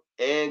Moore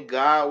and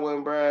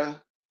Godwin, bruh,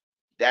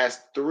 that's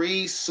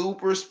 3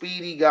 super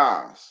speedy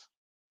guys.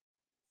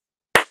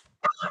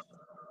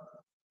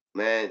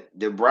 Man,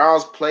 the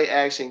Browns play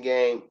action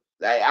game,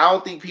 like I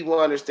don't think people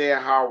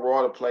understand how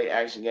raw the play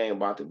action game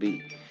about to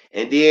be.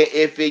 And then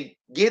if it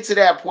gets to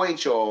that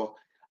point, y'all,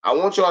 I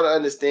want y'all to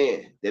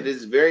understand that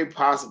it's very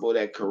possible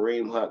that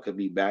Kareem Hunt could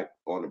be back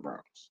on the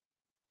Browns.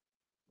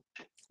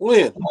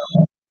 When?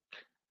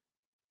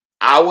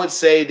 I would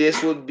say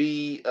this would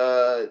be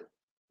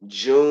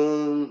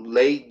June,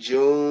 late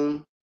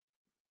June,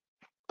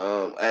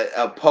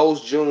 a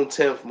post June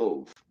 10th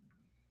move.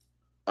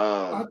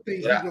 I think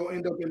he's gonna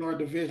end up in our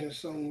division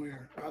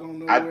somewhere. I don't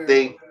know where. I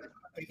think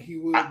he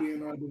will be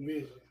in our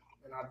division,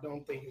 and I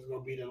don't think it's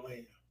gonna be the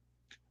Atlanta.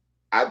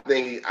 I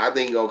think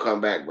he's gonna come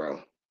back,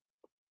 bro.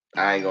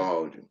 I ain't gonna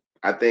hold you.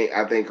 I think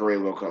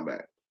Kareem gonna come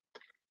back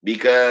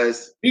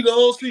because we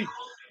gonna see.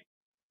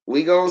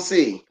 We gonna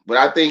see, but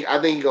I think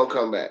he's gonna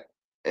come back.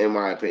 In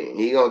my opinion,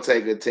 he gonna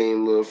take a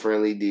team little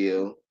friendly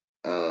deal.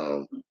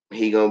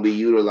 He gonna be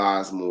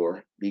utilized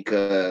more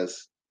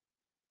because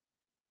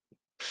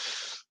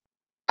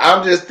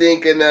I'm just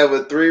thinking of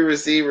a 3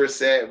 receiver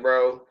set,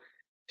 bro.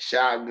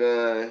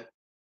 Shotgun.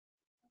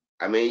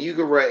 I mean, you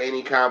can run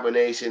any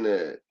combination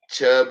of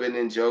Chubb and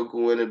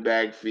Njoku in the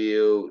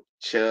backfield,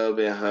 Chubb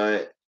and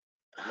Hunt,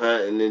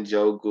 Hunt and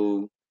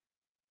Njoku.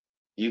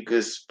 You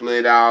could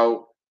split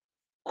out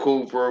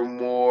Cooper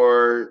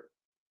Moore,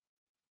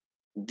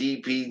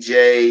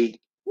 DPJ,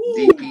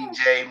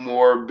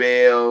 Moore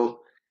Bell,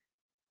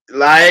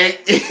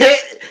 like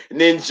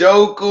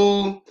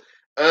Njoku,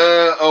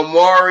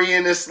 Amari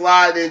in the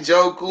slot,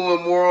 Njoku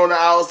and Moore on the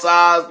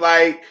outsides.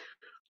 Like,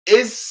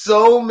 it's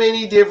so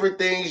many different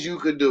things you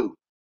could do.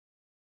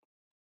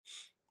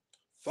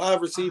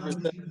 5 receivers.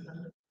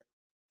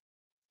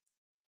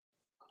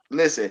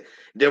 Listen,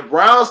 the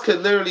Browns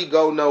could literally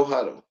go no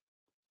huddle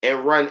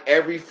and run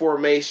every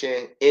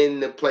formation in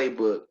the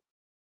playbook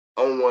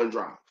on one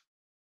drive.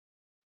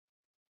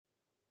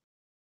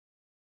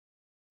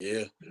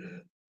 Yeah.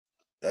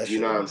 You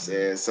know what I'm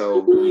saying?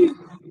 So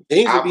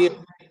things would be.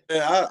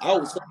 Man, I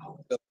was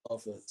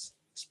offense.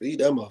 Speed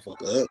that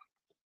motherfucker up.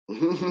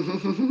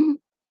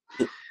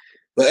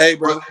 But hey,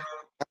 bro,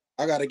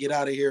 I gotta get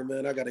out of here,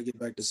 man. I gotta get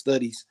back to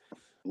studies.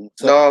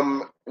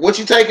 So, what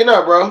you taking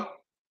up, bro?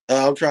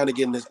 I'm trying to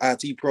get in this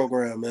IT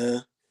program,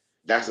 man.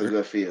 That's a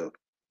good field.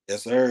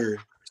 Yes, sir.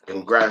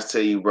 Congrats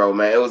to you, bro,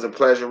 man. It was a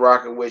pleasure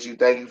rocking with you.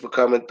 Thank you for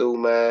coming through,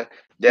 man.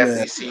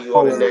 Definitely see you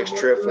on the next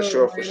trip for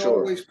sure, for sure.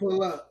 Always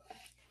pull up.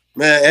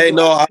 Man, hey,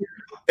 no,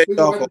 we're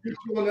gonna have to get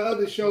you on the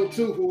other show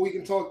too, where we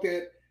can talk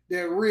that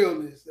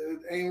realness. That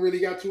ain't really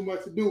got too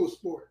much to do with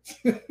sports.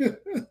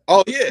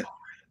 Oh yeah.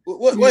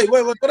 Wait,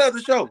 what other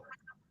show?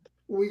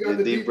 We got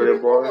the Deeper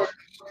Than Bars.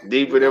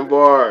 Deeper Than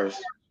Bars.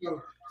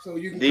 So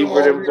you can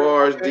Deeper Than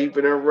Bars,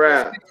 Deeper Than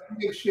Rap.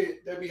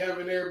 Shit that be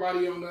having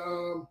everybody on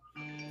the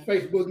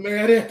Facebook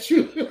mad at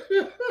you.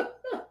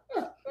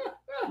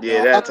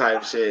 Yeah, that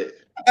type shit.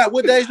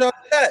 What day show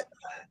that?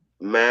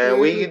 Man,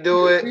 we can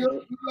do it.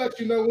 We'll let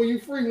you know when you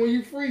free. When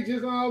you free,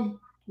 just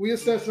we'll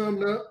set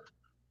something up.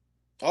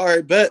 All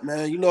right, bet,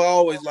 man. You know I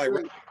always like,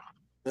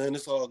 man.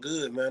 It's all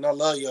good, man. I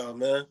love y'all,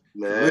 man.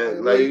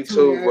 Man, love you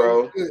too,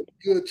 bro.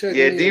 Good checking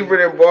in. Deeper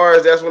Than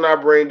Bars. That's when I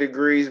bring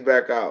degrees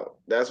back out.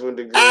 That's when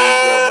degrees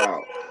jump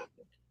out.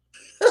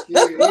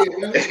 Yeah.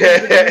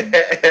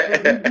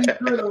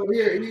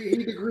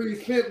 He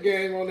degrees pimp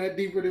game on that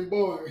Deeper Than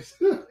Bars.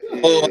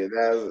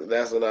 Yeah,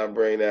 that's when I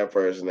bring that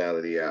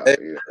personality out.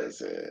 You know what I'm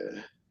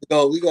saying?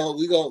 We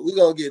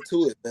gonna get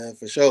to it, man,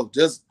 for sure.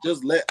 Just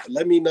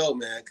let me know,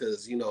 man,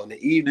 because in the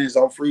evenings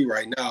I'm free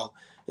right now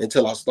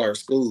until I start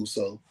school.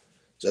 So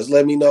just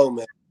let me know,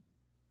 man.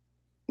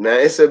 Now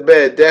it's a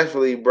bet,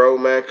 definitely, bro,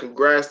 man.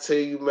 Congrats to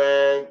you,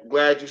 man.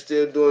 Glad you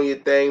still doing your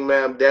thing,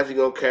 man. I'm definitely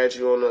gonna catch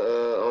you on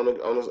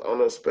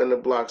the spin the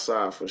block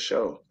side for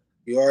sure.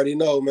 You already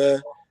know,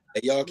 man.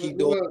 And y'all keep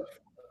doing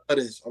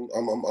this.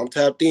 I'm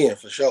tapped in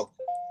for sure.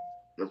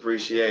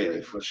 Appreciate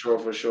it. For sure,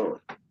 for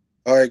sure.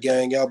 All right,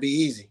 gang. Y'all be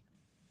easy.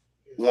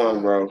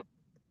 One, bro.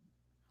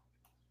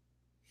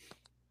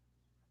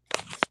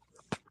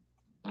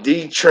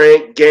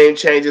 DeeTrynt, Game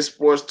Changer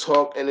Sports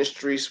Talk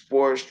Industry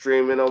Sports,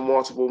 streaming on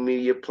multiple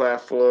media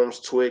platforms: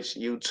 Twitch,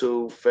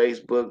 YouTube,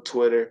 Facebook,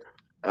 Twitter.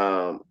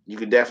 You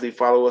can definitely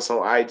follow us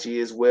on IG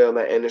as well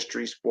at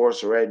Industry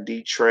Sports or at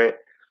DeeTrynt.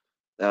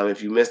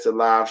 If you missed the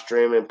live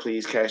streaming,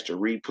 please catch the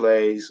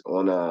replays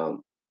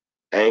on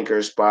Anchor,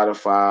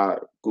 Spotify,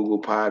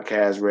 Google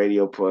Podcasts,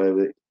 Radio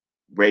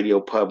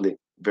Public,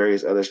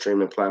 various other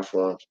streaming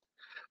platforms.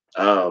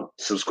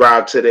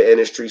 Subscribe to the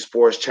Industry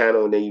Sports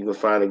channel, and then you can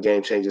find the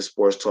Game Changer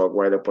Sports Talk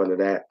right up under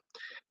that.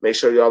 Make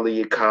sure y'all leave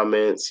your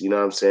comments. You know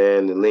what I'm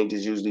saying? The link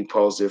is usually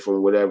posted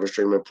from whatever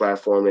streaming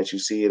platform that you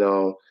see it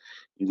on.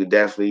 You could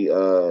definitely,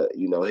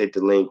 hit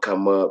the link,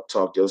 come up,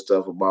 talk your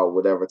stuff about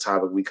whatever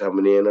topic we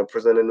coming in, or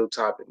present a new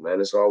topic,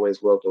 man. It's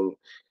always welcome.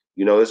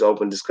 It's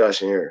open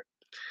discussion here.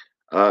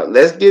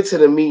 Let's get to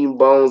the meat and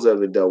bones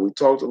of it, though. We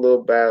talked a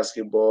little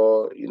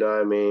basketball, you know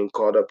what I mean?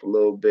 Caught up a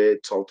little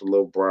bit, talked a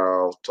little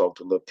Browns, talked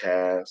a little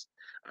Cavs.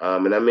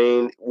 And I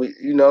mean,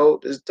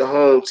 it's the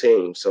home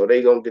team, so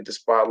they gonna get the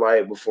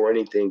spotlight before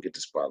anything get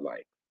the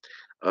spotlight.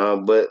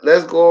 But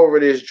let's go over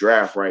this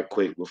draft right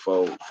quick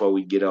before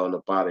we get on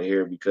up out of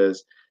here,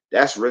 because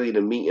that's really the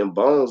meat and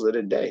bones of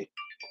the day,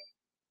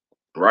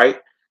 right?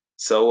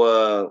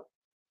 So,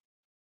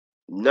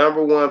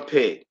 number one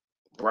pick,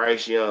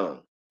 Bryce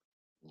Young,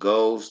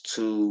 goes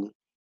to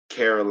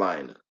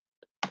Carolina.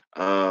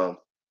 I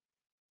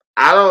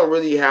don't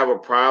really have a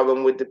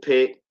problem with the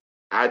pick.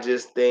 I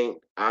just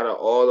think out of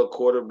all the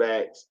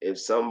quarterbacks, if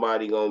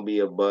somebody gonna be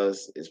a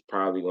bust, it's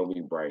probably gonna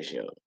be Bryce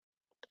Young.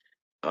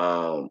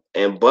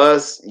 And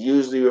bust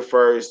usually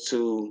refers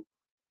to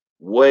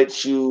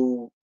what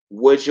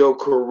your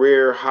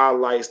career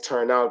highlights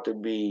turn out to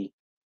be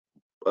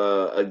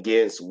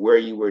against where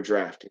you were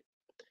drafted.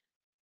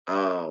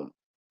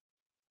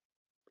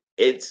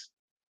 It's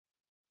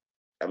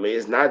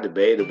not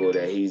debatable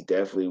that he's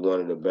definitely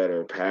one of the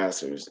better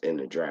passers in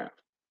the draft.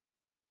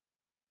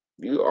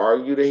 You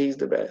argue that he's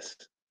the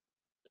best.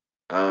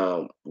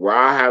 Where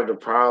I have the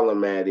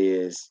problem at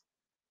is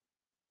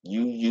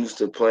you used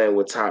to playing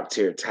with top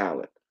tier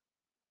talent.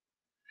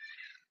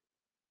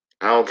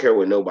 I don't care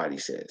what nobody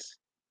says.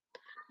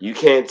 You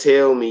can't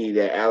tell me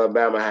that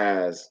Alabama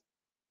has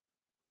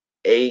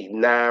 8,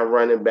 9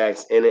 running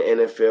backs in the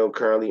NFL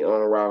currently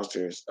on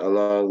rosters,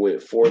 along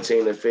with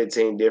 14 to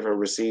 15 different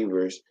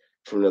receivers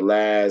from the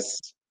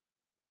last,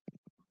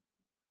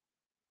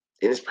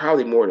 and it's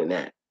probably more than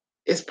that.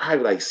 It's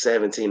probably like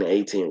 17 to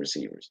 18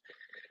 receivers.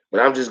 But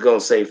I'm just going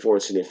to say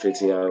 14 and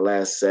 15 out of the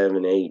last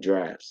 7 to 8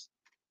 drafts.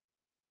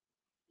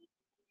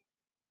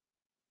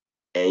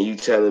 And you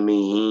telling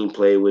me he ain't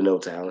played with no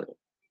talent?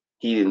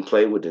 He didn't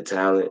play with the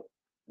talent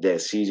that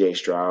CJ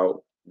Stroud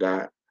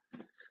got?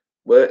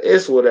 But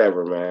it's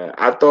whatever, man.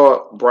 I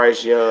thought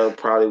Bryce Young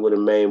probably would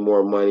have made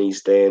more money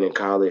staying in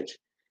college.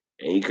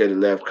 And he could have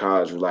left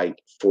college with like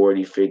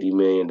 $40, $50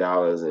 million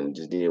and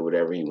just did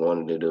whatever he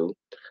wanted to do.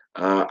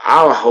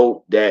 I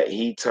hope that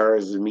he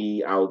turns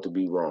me out to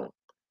be wrong.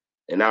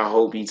 And I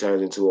hope he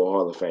turns into a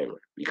Hall of Famer,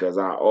 because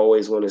I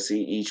always want to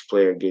see each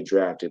player get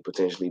drafted,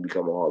 potentially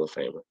become a Hall of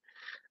Famer.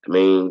 I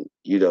mean,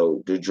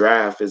 the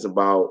draft is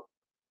about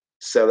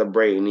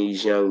celebrating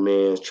these young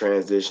men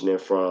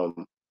transitioning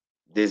from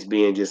this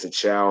being just a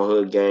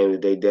childhood game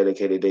that they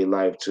dedicated their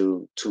life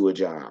to a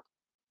job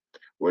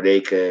where they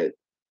could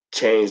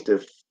change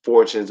the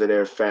fortunes of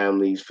their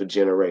families for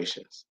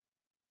generations.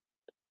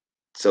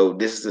 So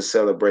this is a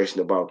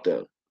celebration about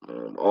them.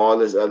 All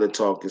this other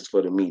talk is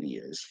for the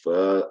media. It's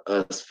for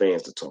us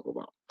fans to talk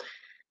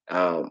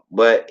about.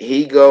 But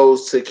he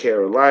goes to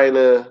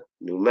Carolina,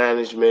 new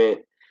management.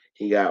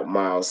 He got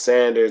Miles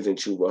Sanders and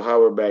Chuba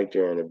Hubbard back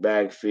there in the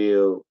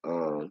backfield.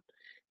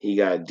 He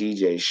got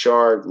DJ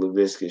Shark,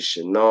 Laviska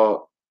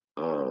Shenault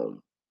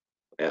on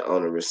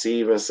the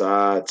receiving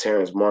side,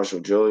 Terrence Marshall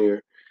Jr.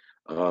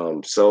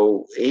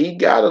 So he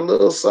got a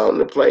little something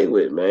to play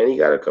with, man. He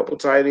got a couple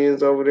tight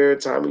ends over there,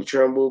 Tommy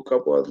Tremble, a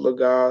couple other little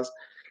guys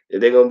that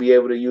they're going to be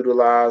able to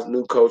utilize.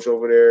 New coach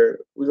over there.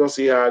 We're going to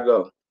see how it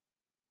goes.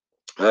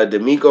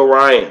 D'Amico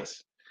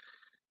Ryans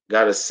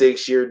got a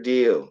 6-year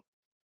deal.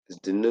 Is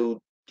the new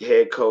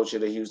head coach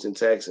of the Houston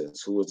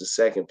Texans, who was the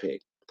second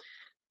pick.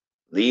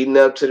 Leading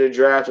up to the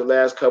draft the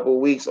last couple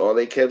of weeks, all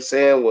they kept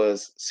saying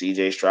was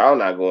CJ Stroud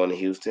not going to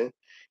Houston.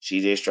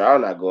 CJ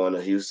Stroud not going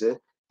to Houston.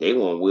 They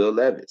want Will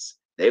Levis.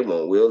 They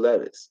want Will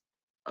Levis.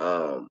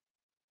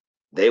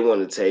 They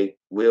want to take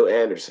Will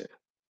Anderson.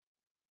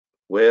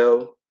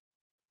 Well,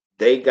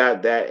 they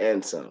got that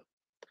and some.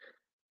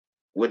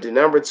 With the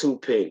number 2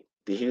 pick,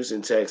 the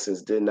Houston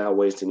Texans did not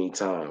waste any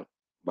time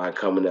by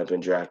coming up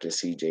and drafting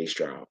CJ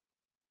Stroud.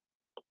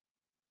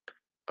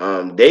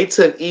 They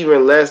took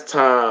even less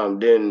time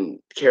than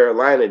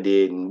Carolina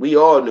did, and we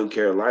all knew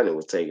Carolina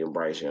was taking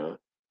Bryce Young.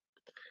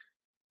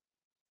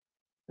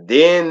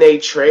 Then they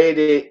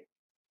traded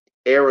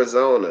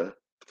Arizona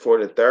for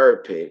the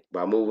 3rd pick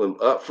by moving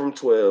up from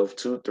 12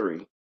 to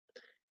 3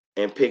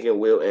 and picking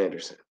Will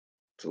Anderson.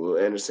 So Will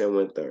Anderson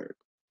went third.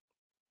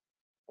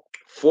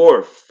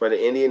 Fourth for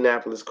the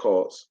Indianapolis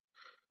Colts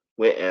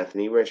went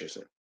Anthony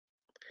Richardson.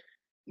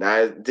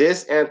 Now,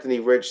 this Anthony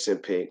Richardson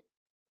pick,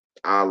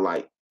 I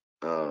like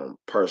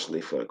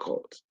personally for the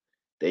Colts.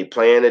 They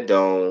play in the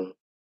dome.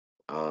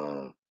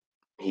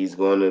 He's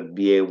going to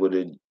be able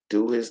to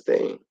do his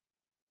thing,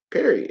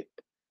 period.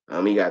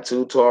 He got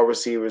 2 tall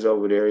receivers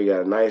over there. He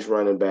got a nice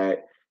running back.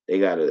 They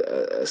got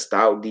a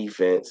stout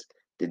defense.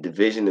 The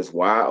division is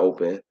wide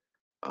open.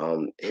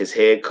 His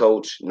head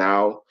coach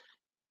now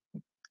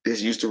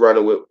is used to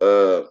running with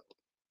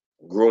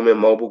grooming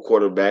mobile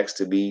quarterbacks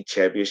to be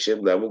championship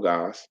level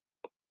guys.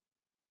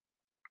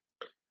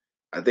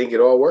 I think it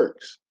all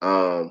works.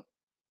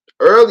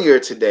 Earlier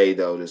today,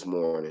 though, this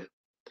morning,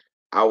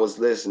 I was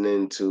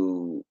listening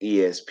to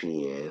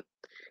ESPN,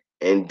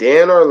 and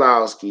Dan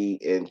Orlowski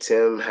and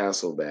Tim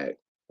Hasselbeck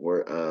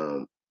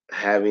were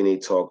having a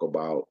talk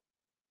about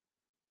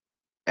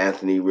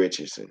Anthony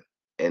Richardson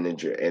and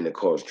the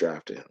Colts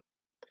drafted him.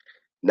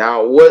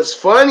 Now, what's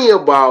funny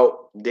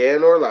about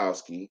Dan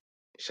Orlowski,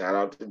 shout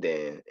out to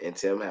Dan, and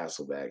Tim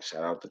Hasselbeck,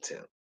 shout out to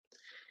Tim,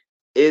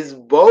 is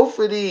both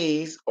of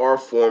these are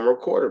former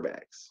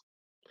quarterbacks.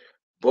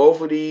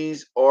 Both of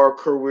these are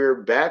career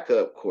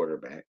backup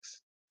quarterbacks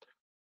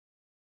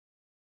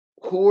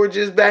who are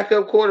just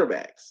backup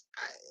quarterbacks.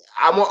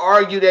 I'm going to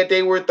argue that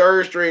they were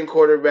third string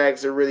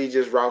quarterbacks and really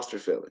just roster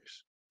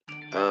fillers.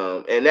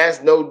 And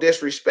that's no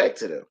disrespect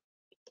to them.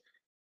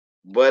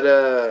 But,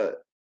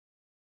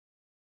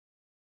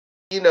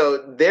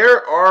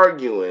 they're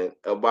arguing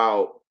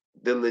about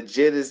the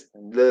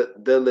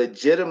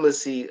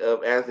legitimacy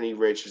of Anthony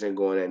Richardson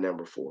going at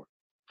number 4.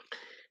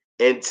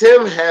 And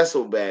Tim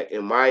Hasselbeck,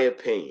 in my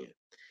opinion,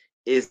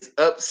 is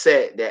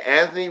upset that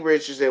Anthony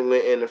Richardson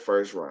went in the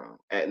first round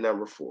at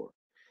number 4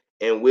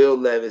 and Will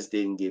Levis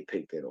didn't get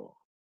picked at all.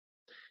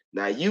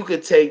 Now, you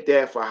could take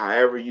that for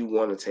however you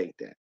want to take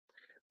that.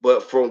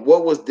 But from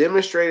what was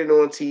demonstrated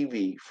on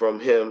TV from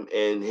him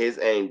and his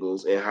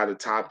angles and how the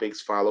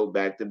topics followed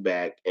back to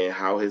back and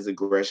how his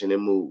aggression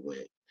and mood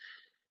went,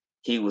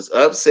 he was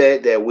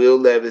upset that Will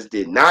Levis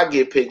did not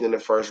get picked in the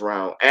first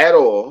round at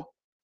all.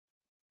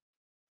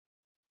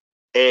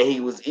 And he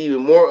was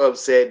even more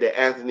upset that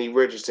Anthony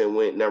Richardson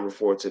went number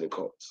 4 to the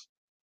Colts.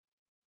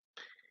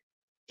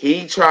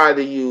 He tried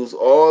to use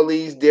all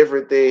these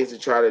different things to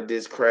try to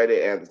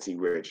discredit Anthony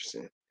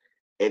Richardson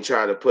and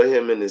try to put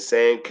him in the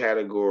same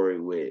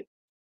category with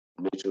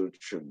Mitchell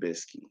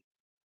Trubisky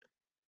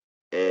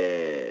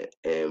and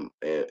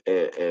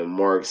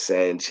Mark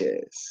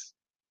Sanchez.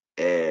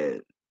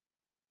 And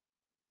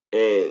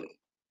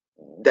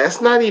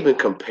that's not even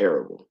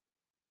comparable.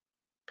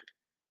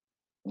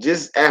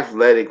 Just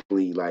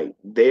athletically, like,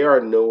 they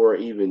are nowhere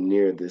even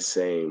near the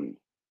same,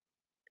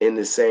 in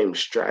the same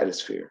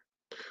stratosphere,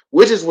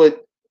 which is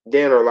what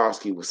Dan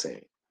Orlowski was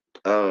saying.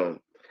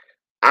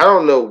 I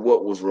don't know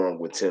what was wrong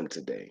with Tim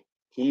today.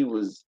 He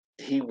was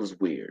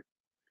weird.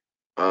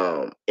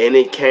 And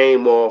it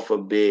came off a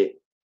bit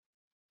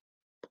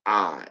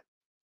odd.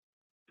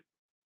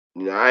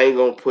 I ain't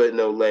gonna put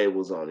no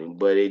labels on him,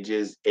 but it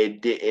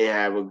didn't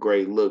have a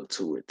great look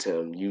to it,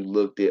 Tim. You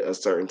looked at a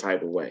certain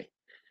type of way.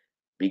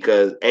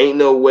 Because ain't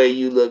no way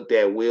you looked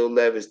at Will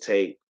Levis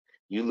tape,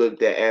 you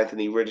looked at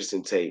Anthony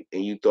Richardson tape,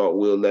 and you thought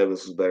Will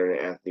Levis was better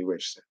than Anthony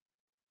Richardson.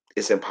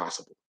 It's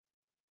impossible.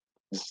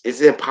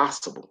 It's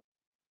impossible.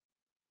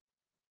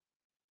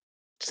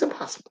 It's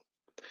impossible.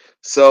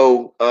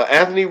 So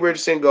Anthony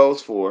Richardson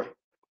goes 4.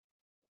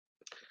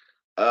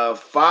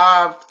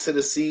 5 to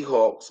the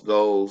Seahawks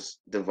goes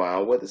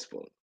Devon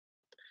Witherspoon.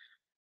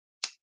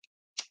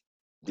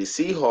 The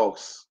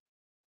Seahawks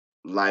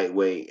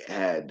lightweight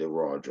had the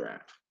raw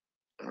draft.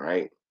 All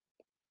right.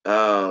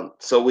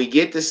 So we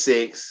get to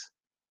 6.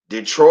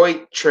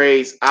 Detroit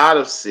trades out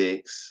of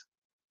 6.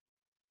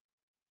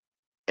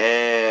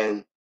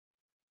 And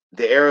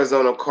the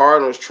Arizona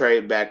Cardinals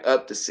trade back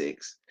up to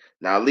 6.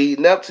 Now,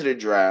 leading up to the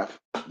draft,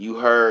 you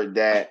heard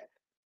that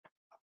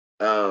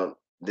the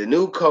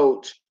new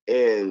coach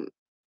in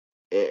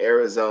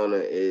Arizona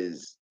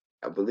is,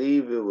 I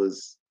believe it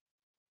was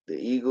the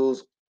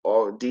Eagles'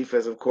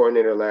 defensive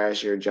coordinator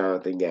last year,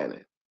 Jonathan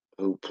Gannon,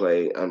 who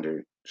played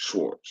under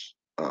Schwartz,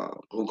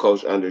 who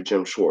coached under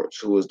Jim Schwartz,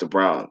 who was the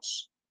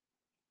Browns'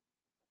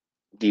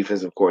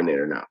 defensive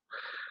coordinator now.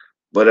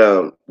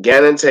 But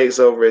Gannon takes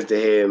over as the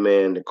head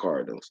man in the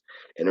Cardinals.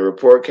 And the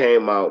report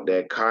came out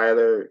that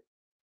Kyler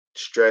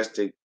stressed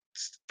to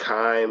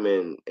Keim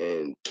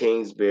and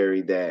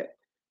Kingsbury that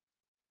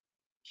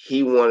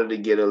he wanted to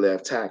get a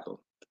left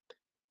tackle.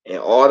 And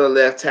all the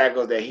left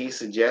tackles that he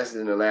suggested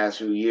in the last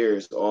few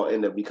years all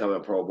end up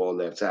becoming Pro Bowl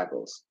left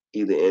tackles,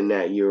 either in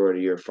that year or the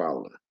year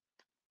following.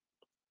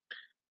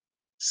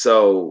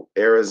 So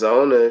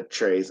Arizona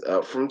trades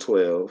up from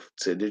 12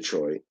 to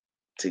Detroit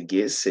to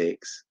get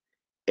 6,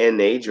 and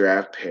they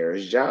draft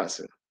Paris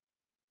Johnson,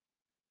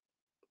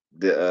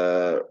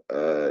 the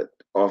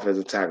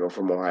offensive tackle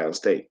from Ohio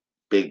State.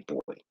 Big boy.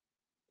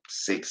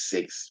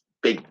 6'6",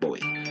 big boy.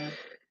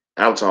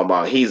 I'm talking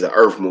about he's an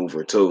earth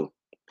mover too.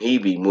 He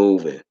be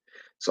moving.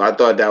 So I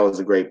thought that was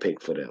a great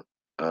pick for them.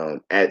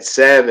 At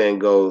 7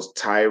 goes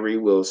Tyree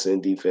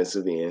Wilson,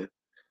 defensive end.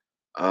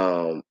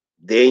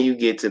 Then you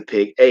get to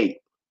pick 8.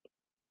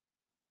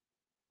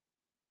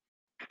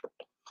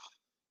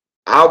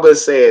 I've been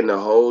saying the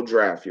whole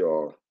draft,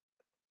 y'all,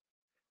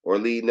 or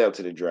leading up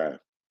to the draft,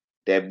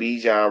 that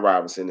Bijan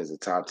Robinson is a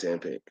top 10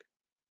 pick.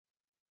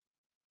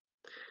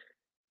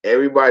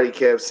 Everybody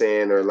kept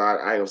saying, or a lot,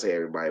 I ain't gonna say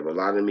everybody, but a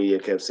lot of the media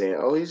kept saying,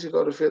 oh, he should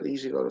go to Philly, he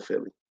should go to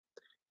Philly.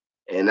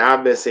 And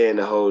I've been saying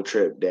the whole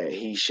trip that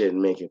he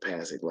shouldn't make it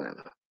past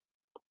Atlanta.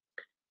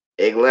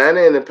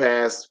 Atlanta in the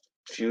past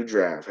few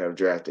drafts have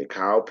drafted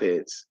Kyle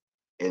Pitts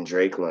and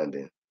Drake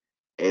London.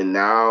 And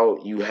now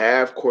you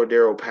have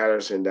Cordero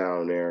Patterson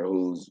down there,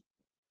 who's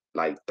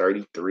like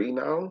 33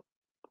 now.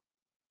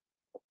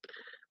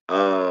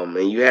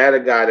 And you had a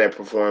guy that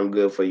performed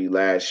good for you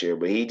last year,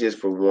 but he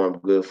just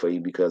performed good for you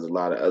because a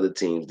lot of other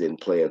teams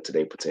didn't play up to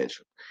their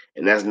potential.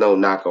 And that's no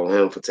knock on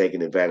him for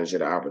taking advantage of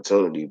the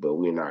opportunity, but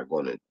we're not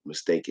going to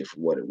mistake it for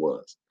what it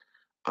was.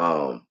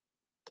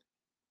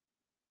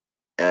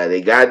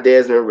 They got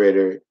Desmond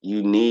Ridder.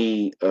 You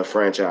need a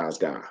franchise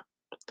guy.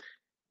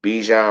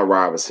 Bijan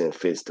Robinson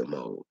fits the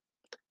mold.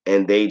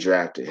 And they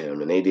drafted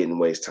him, and they didn't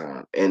waste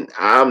time. And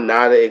I'm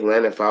not an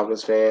Atlanta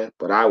Falcons fan,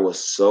 but I was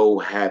so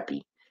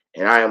happy.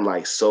 And I am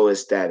like so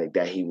ecstatic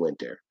that he went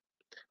there.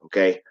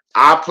 Okay?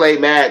 I play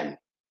Madden.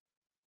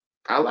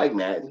 I like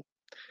Madden.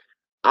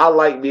 I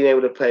like being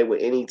able to play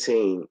with any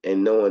team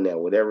and knowing that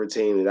whatever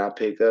team that I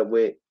pick up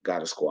with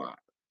got a squad.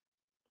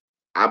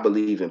 I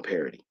believe in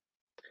parity.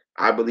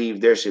 I believe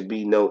there should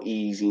be no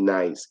easy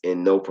nights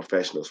in no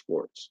professional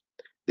sports.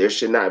 There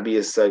should not be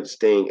a such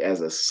thing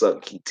as a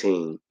sucky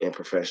team in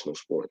professional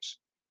sports.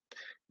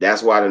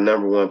 That's why the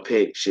number 1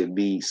 pick should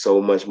be so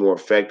much more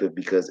effective,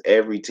 because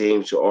every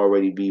team should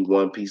already be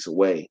one piece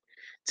away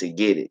to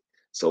get it.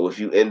 So if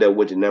you end up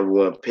with the number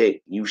 1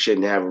 pick, you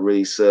shouldn't have a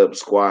really sub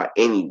squad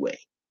anyway.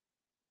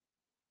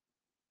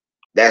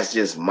 That's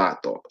just my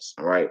thoughts.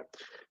 All right.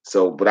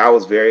 So, but I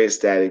was very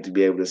ecstatic to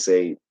be able to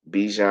say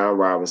Bijan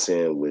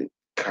Robinson with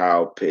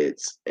Kyle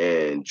Pitts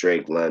and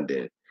Drake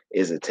London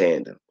is a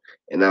tandem.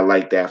 And I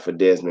like that for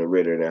Desmond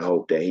Ridder, and I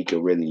hope that he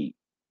can really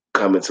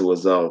come into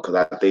his own, because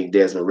I think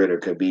Desmond Ridder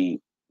could be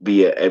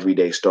an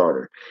everyday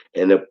starter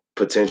and a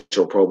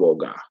potential Pro Bowl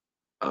guy,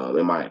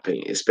 in my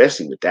opinion,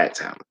 especially with that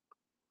talent.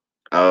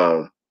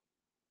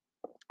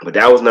 But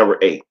that was number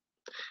 8.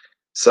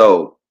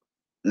 So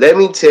let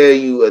me tell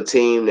you a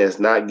team that's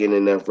not getting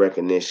enough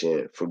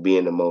recognition for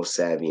being the most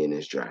savvy in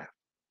this draft,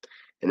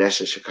 and that's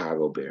the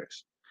Chicago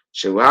Bears.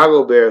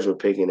 Chicago Bears were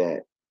picking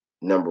at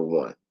number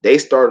 1. They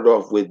started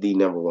off with the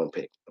number 1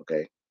 pick,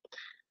 okay?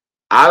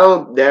 I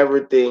don't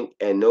never think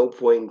at no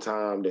point in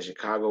time that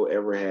Chicago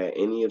ever had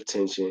any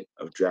intention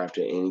of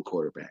drafting any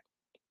quarterback.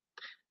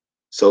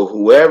 So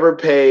whoever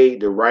paid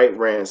the right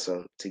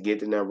ransom to get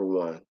the number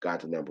 1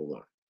 got the number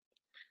 1,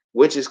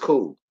 which is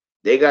cool.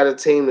 They got a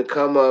team to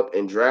come up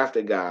and draft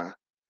a guy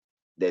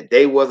that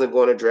they wasn't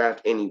going to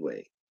draft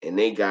anyway, and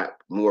they got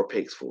more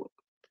picks for it.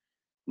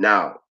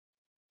 Now,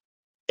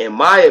 in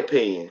my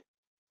opinion,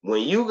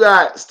 when you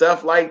got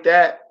stuff like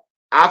that,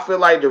 I feel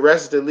like the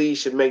rest of the league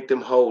should make them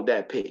hold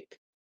that pick.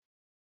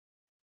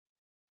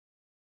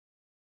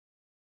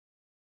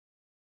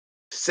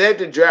 Set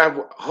the draft,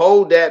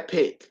 hold that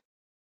pick.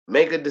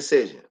 Make a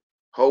decision.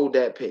 Hold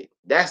that pick.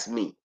 That's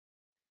me.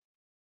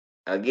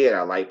 Again,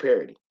 I like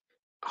parity.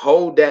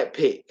 Hold that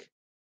pick.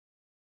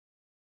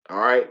 All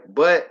right.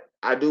 But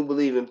I do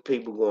believe in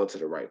people going to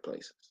the right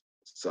places.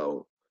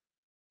 So,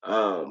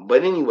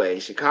 but anyway,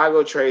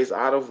 Chicago trades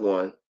out of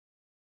 1.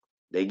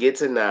 They get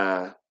to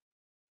 9.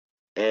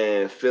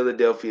 And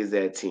Philadelphia is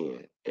at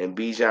 10. And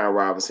Bijan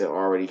Robinson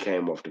already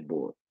came off the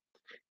board.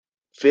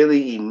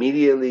 Philly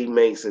immediately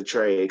makes a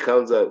trade. It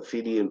comes up,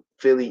 Philly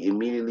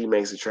immediately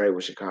makes a trade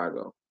with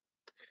Chicago.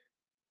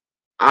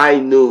 I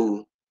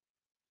knew,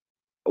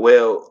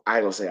 well, I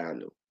ain't gonna say I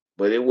knew,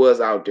 but it was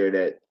out there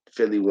that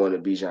Philly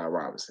wanted Bijan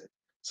Robinson.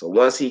 So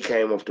once he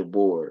came off the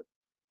board,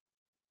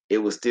 it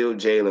was still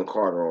Jalen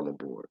Carter on the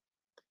board.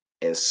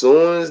 And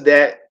soon as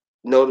that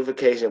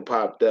notification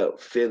popped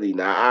up, Philly.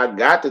 Now, I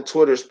got the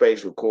Twitter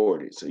space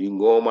recorded, so you can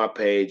go on my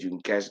page. You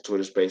can catch the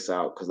Twitter space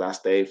out, because I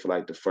stayed for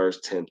like the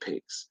first 10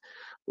 picks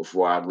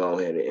before I go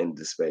ahead and end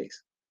the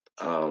space.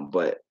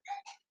 But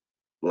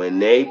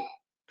when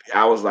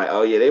I was like,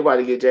 oh yeah, they about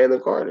to get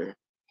Jalen Carter.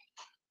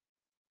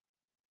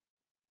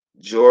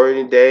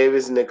 Jordan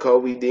Davis and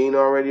Kobe Dean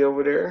already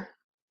over there.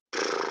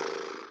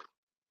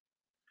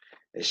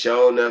 And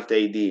sure enough,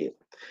 they did.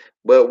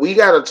 But we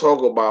got to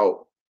talk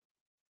about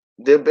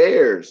the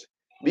Bears,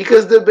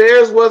 because the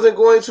Bears wasn't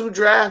going to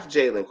draft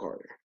Jalen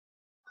Carter,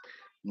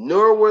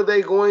 nor were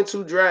they going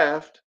to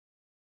draft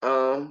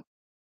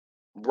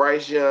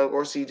Bryce Young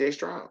or CJ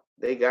Stroud.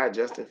 They got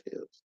Justin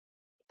Fields.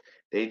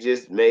 They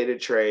just made a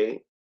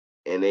trade,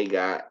 and they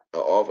got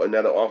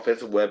another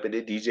offensive weapon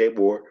at DJ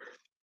Moore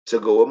to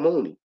go with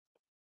Mooney.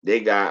 They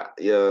got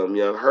young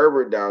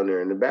Herbert down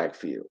there in the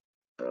backfield.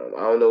 I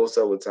don't know what's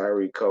up with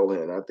Tyreek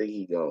Cohen. I think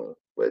he's gone.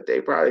 But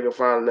they probably can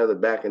find another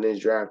back in this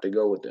draft to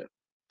go with them.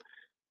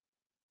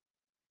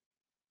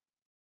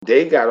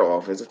 they got an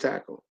offensive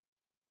tackle.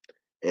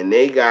 And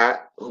they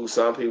got who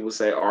some people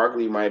say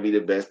arguably might be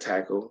the best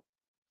tackle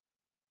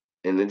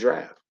in the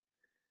draft.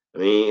 I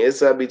mean,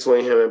 it's up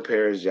between him and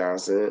Paris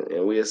Johnson,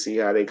 and we'll see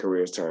how their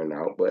careers turn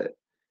out. But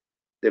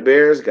the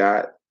Bears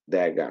got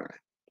that guy.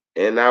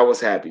 And I was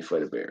happy for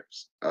the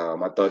Bears. I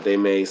thought they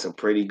made some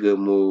pretty good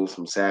moves,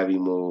 some savvy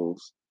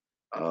moves.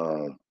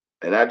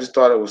 And I just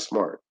thought it was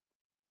smart.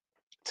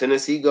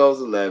 Tennessee goes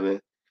 11.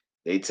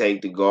 They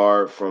take the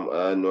guard from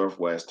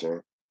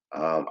Northwestern.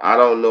 I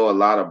don't know a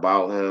lot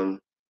about him,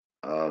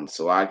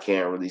 so I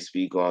can't really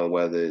speak on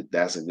whether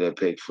that's a good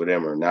pick for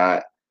them or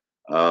not.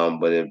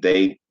 But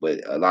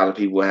a lot of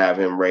people have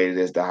him rated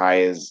as the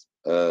highest,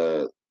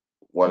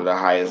 one of the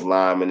highest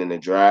linemen in the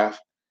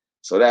draft.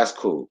 So that's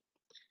cool.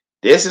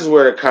 This is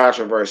where the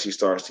controversy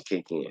starts to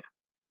kick in.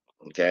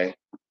 Okay.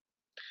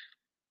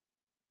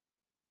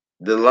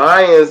 The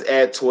Lions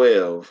at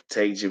 12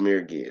 take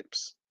Jahmyr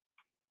Gibbs.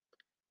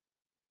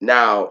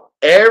 Now,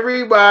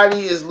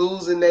 everybody is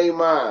losing their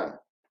mind.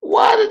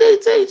 Why did they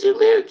take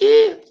Jahmyr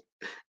Gibbs?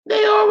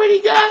 They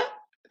already got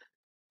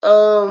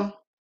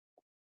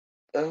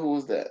who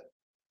was that?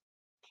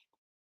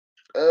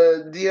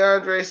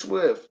 DeAndre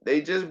Swift.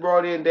 They just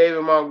brought in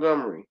David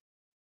Montgomery.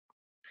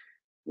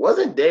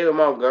 Wasn't David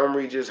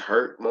Montgomery just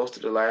hurt most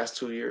of the last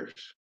 2 years?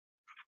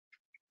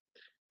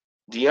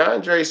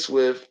 DeAndre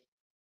Swift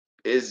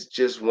is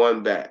just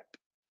one back.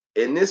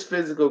 In this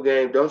physical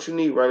game, don't you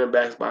need running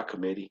backs by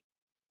committee?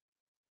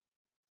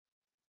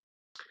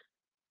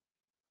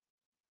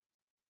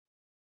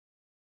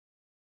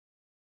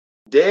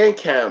 Dan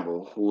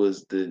Campbell, who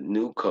is the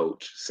new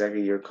coach,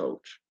 second-year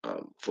coach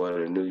for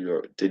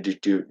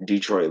the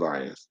Detroit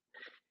Lions,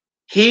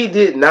 he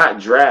did not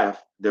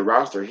draft the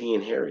roster he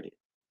inherited.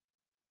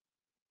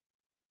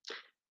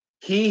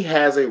 He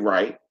has a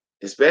right,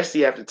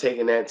 especially after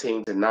taking that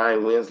team to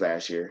 9 wins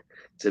last year,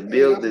 to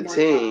build the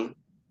team.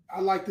 I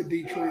like the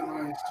Detroit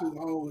Lions too.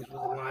 I always was a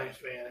Lions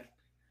fan.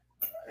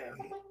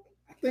 And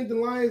I think the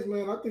Lions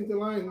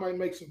might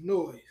make some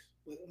noise.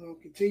 But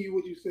continue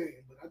what you're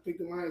saying. But I think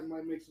the Lions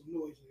might make some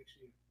noise next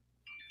year.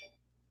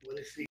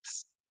 Let's see.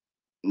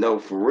 No,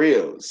 for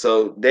real.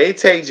 So they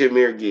take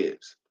Jahmyr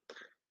Gibbs.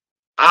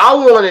 I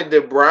wanted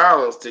the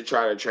Browns to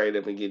try to trade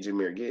up and get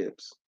Jahmyr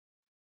Gibbs.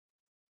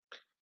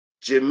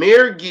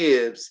 Jahmyr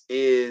Gibbs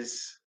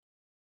is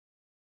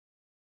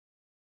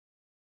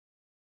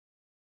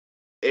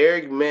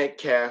Eric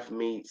Metcalf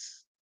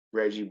meets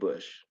Reggie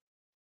Bush,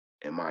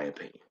 in my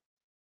opinion.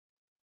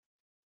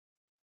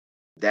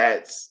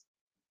 That's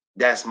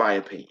my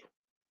opinion.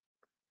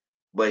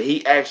 But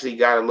he actually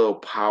got a little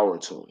power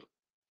to him.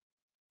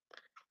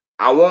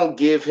 I won't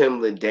give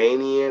him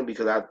LaDainian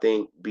because I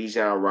think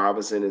Bijan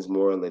Robinson is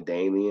more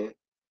LaDainian.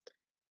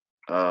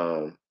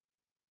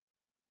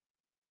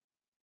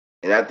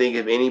 And I think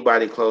if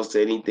anybody close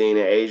to anything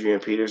that Adrian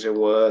Peterson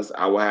was,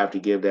 I will have to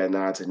give that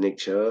nod to Nick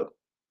Chubb.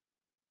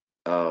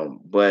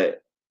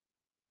 But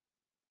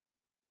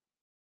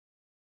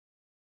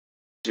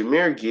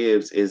Jahmyr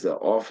Gibbs is an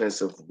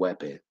offensive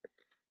weapon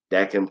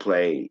that can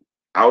play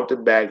out the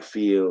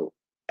backfield,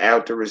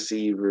 out the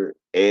receiver,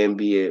 and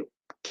be a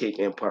kick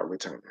and punt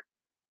returner.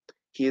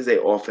 He is an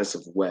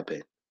offensive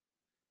weapon.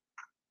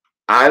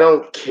 I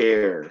don't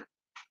care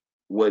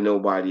what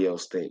nobody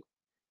else thinks.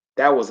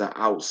 That was an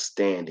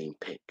outstanding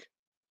pick.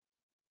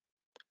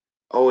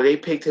 Oh, they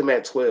picked him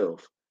at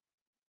 12.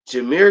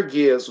 Jahmyr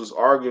Gibbs was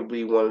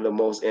arguably one of the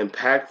most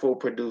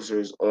impactful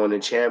producers on a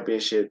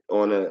championship,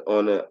 on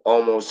a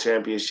almost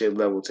championship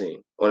level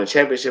team, on a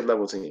championship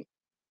level team.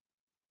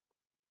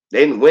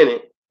 They didn't win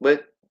it,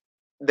 but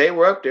they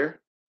were up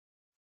there.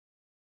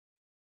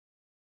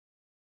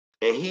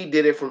 And he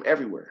did it from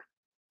everywhere.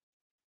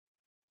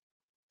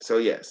 So,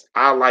 yes,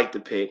 I like the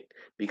pick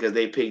because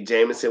they picked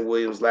Jameson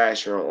Williams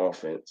last year on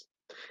offense.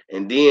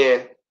 And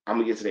then I'm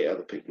going to get to the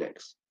other pick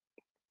next.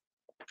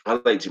 I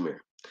like Jahmyr.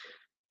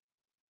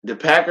 The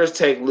Packers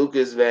take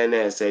Lucas Van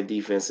Ness at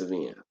defensive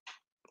end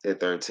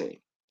at 13.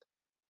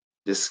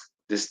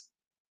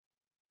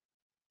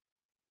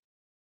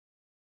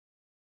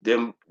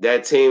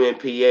 That team in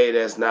PA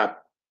that's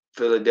not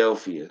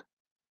Philadelphia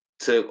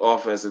took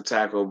offensive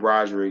tackle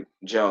Broderick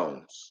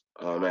Jones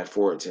at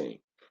 14.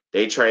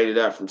 They traded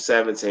up from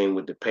 17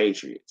 with the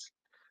Patriots.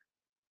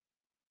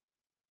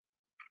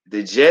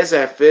 The Jets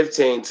at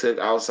 15 took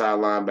outside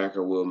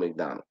linebacker Will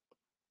McDonald.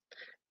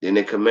 Then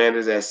the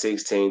Commanders at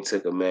 16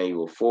 took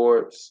Emmanuel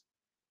Forbes.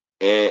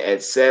 And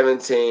at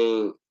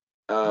 17,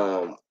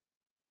 the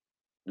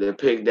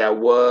pick that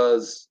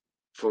was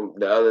from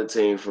the other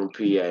team from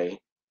PA,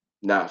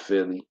 not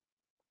Philly,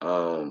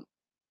 that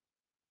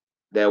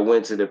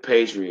went to the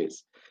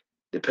Patriots.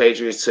 The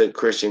Patriots took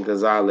Christian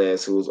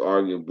Gonzalez, who was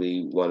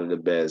arguably one of the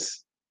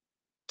best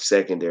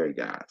secondary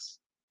guys.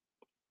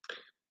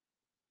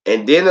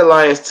 And then the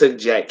Lions took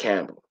Jack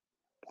Campbell.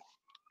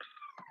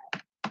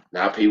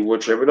 Now people were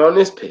tripping on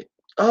this pick.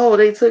 Oh,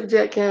 they took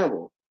Jack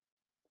Campbell.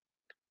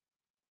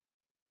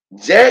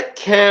 Jack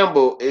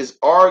Campbell is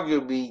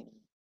arguably,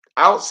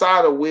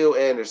 outside of Will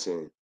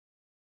Anderson,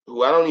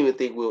 who I don't even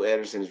think Will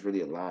Anderson is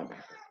really a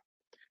linebacker.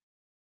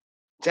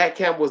 Jack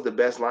Campbell was the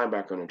best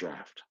linebacker in the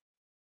draft.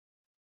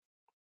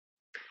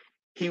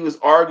 He was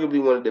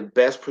arguably one of the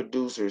best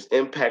producers,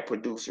 impact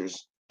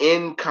producers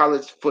in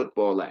college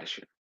football last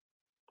year.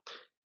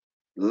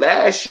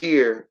 Last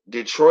year,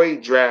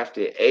 Detroit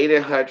drafted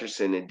Aiden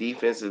Hutchinson, the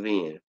defensive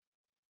end,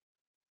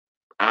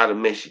 out of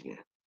Michigan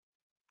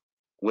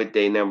with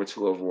their number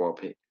 2 overall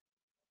pick.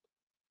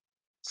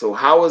 So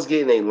how is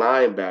getting a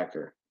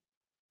linebacker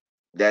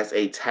that's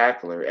a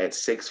tackler at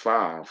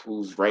 6'5",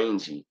 who's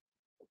rangy,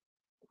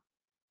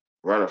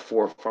 run a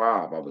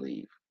 4.5, I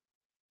believe.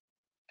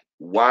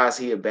 Why is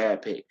he a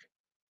bad pick?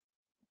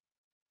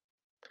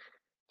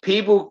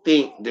 People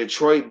think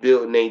Detroit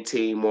built their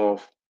team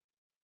off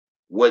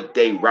what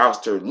they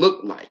roster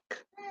looked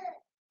like.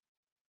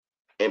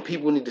 And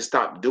people need to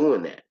stop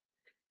doing that.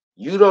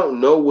 You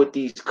don't know what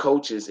these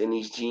coaches and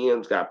these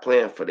GMs got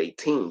planned for their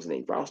teams and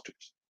their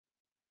rosters.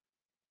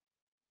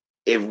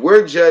 If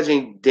we're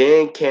judging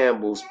Dan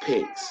Campbell's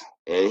picks,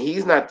 and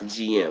he's not the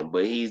GM,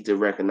 but he's the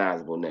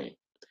recognizable name.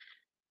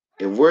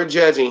 If we're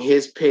judging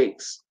his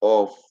picks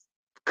off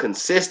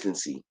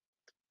consistency,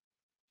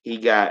 he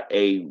got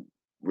a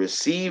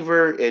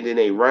receiver and then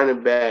a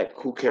running back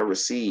who can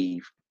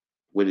receive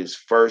with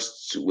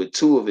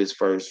two of his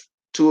 4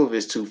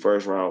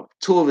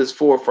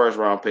 first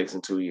round picks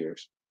in 2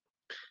 years.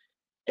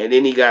 And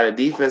then he got a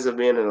defensive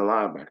end and a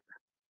linebacker.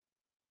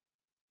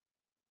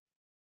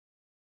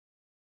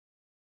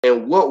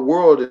 In what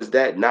world is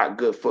that not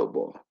good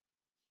football?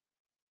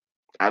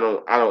 I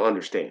don't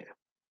understand.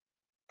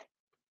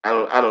 I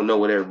don't know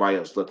what everybody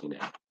else looking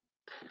at.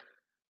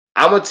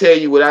 I'm gonna tell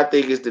you what I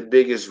think is the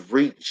biggest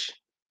reach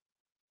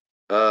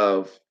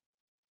of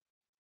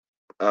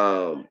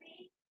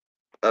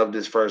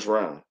this first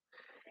round.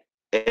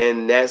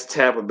 And that's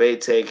Tampa Bay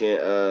taking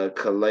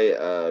Cali.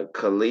 I'm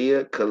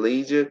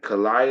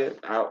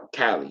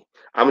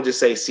gonna just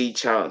say C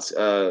Chance.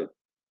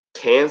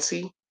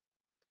 Cansey.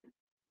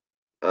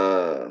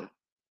 I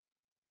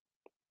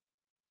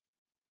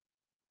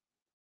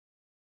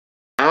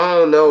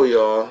don't know,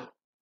 y'all.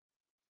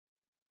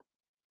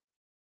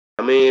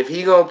 I mean, if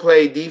he gonna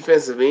play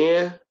defensive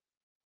end,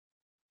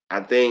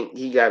 I think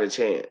he got a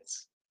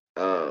chance.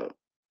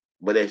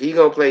 But if he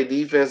gonna play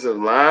defensive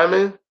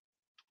lineman,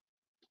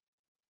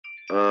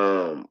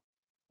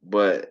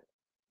 but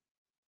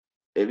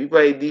if he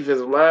play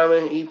defensive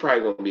lineman, he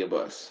probably gonna be a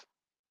bust.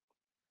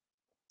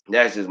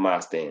 That's just my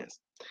stance.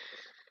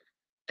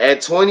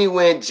 At 20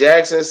 went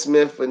Jackson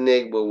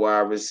Smith-Njigba,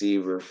 wide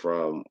receiver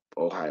from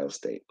Ohio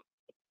State.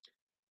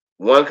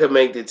 One could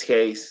make the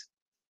case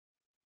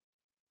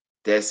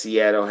that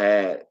Seattle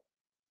had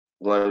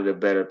one of the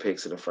better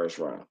picks of the first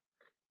round.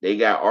 They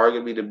got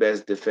arguably the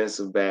best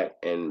defensive back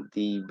and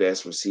the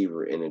best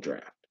receiver in the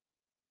draft.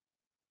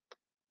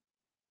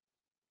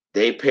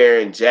 They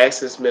pairing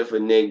Jackson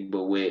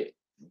Smith-Njigba with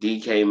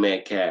DK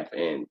Metcalf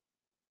and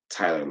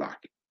Tyler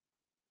Lockett.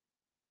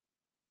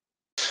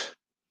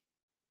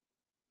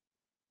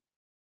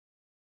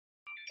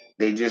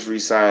 They just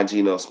re-signed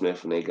Geno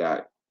Smith and they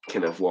got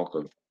Kenneth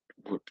Walker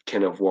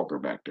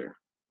back there.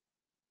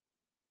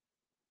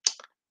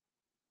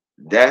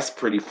 That's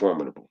pretty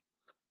formidable.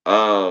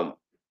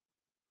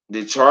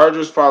 The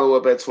Chargers follow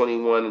up at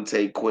 21 and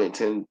take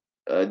Quentin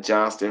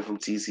Johnston from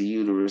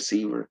TCU, the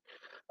receiver.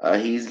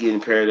 He's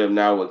getting paired up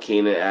now with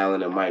Keenan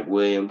Allen and Mike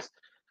Williams.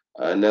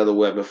 Another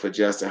weapon for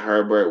Justin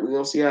Herbert. We're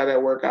going to see how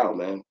that work out,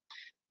 man.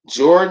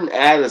 Jordan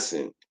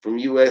Addison from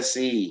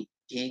USC.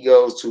 He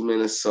goes to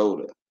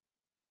Minnesota.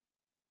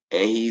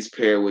 And he's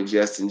paired with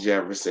Justin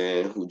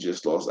Jefferson, who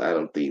just lost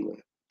Adam Thielen.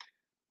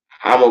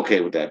 I'm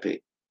okay with that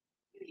pick.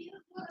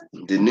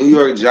 The New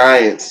York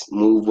Giants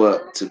move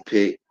up to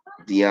pick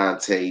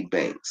Deontay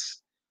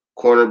Banks,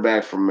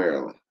 cornerback from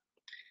Maryland.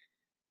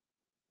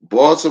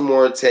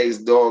 Baltimore takes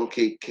Dalton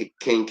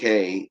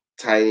Kincaid,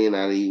 tight end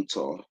out of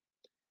Utah.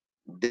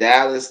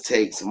 Dallas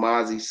takes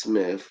Mozzie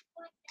Smith,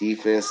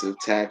 defensive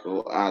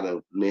tackle out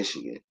of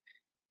Michigan.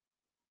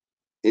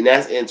 And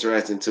that's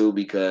interesting, too,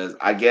 because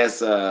I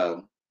guess,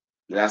 and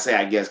I say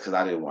I guess because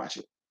I didn't watch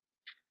it.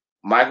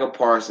 Michael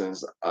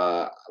Parsons,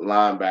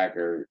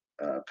 linebacker,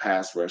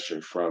 pass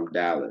rusher from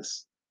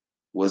Dallas,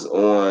 was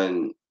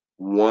on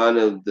one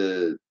of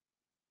the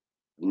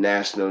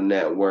national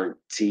network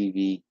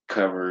TV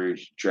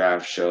coverage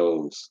draft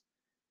shows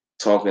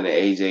talking to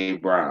A.J.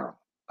 Brown.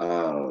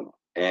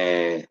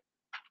 And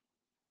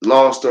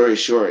long story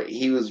short,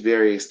 he was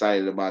very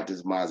excited about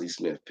this Mozzie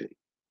Smith pick.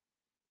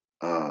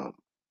 And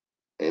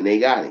they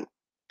got him.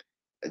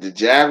 The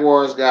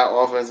Jaguars got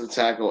offensive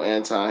tackle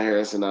Anton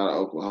Harrison out of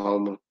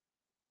Oklahoma.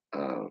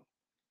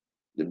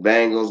 The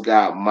Bengals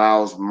got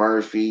Miles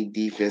Murphy,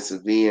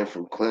 defensive end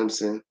from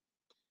Clemson.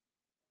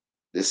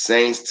 The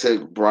Saints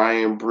took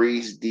Brian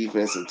Brees,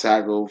 defensive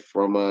tackle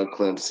from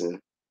Clemson.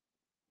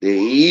 The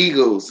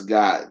Eagles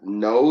got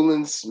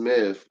Nolan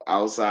Smith,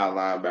 outside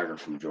linebacker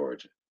from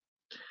Georgia.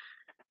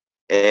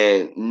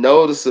 And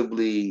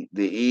noticeably,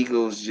 the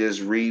Eagles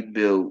just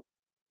rebuilt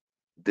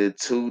the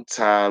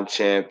 2-time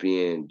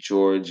champion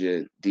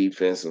Georgia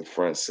defensive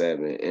front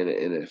seven in the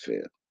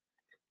NFL.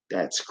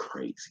 That's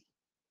crazy.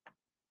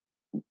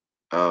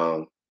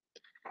 And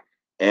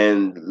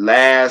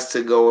last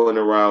to go in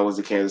the round was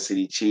the Kansas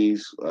City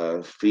Chiefs,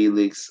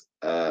 Felix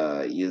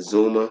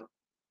Yazuma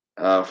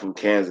from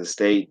Kansas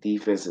State,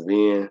 defensive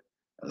end,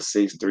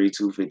 6'3",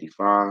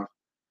 255.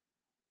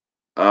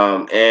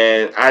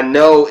 And I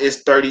know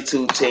it's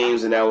 32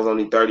 teams and that was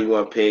only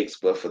 31 picks,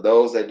 but for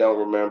those that don't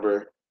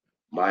remember,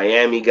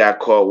 Miami got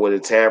caught with a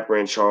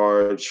tampering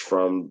charge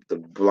from the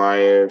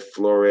Brian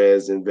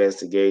Flores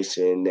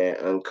investigation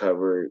that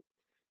uncovered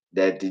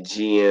that the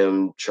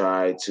GM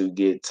tried to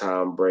get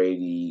Tom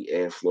Brady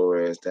and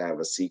Flores to have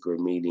a secret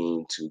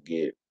meeting to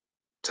get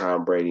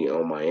Tom Brady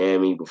on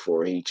Miami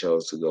before he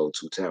chose to go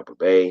to Tampa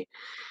Bay.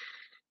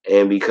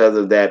 And because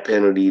of that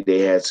penalty, they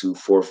had to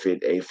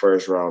forfeit a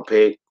first-round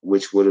pick,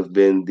 which would have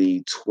been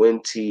the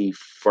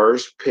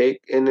 21st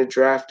pick in the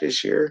draft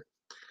this year.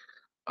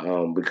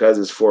 Because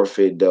it's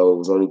forfeit, though, it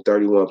was only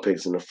 31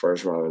 picks in the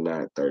first round and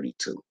not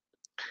 32.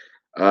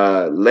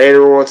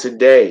 Later on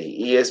today,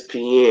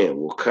 ESPN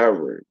will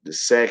cover the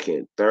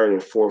second, third,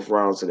 and fourth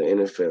rounds of the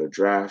NFL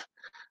draft.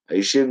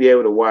 You should be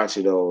able to watch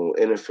it on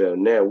NFL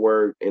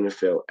Network,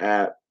 NFL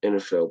app,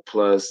 NFL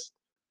Plus,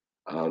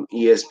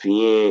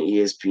 ESPN,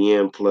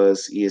 ESPN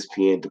Plus,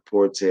 ESPN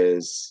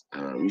Deportes.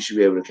 You should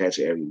be able to catch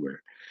it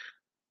everywhere.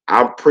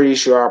 I'm pretty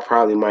sure I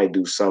probably might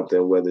do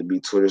something, whether it be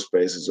Twitter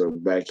Spaces or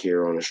back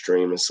here on the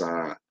streaming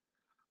side,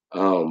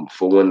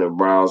 for when the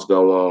Browns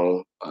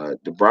go on.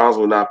 The Browns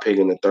will not pick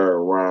in the third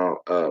round,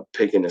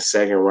 pick in the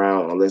second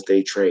round unless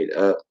they trade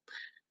up,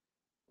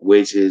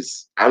 which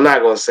is, I'm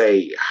not going to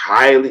say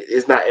highly,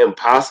 it's not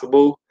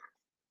impossible.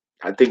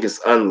 I think it's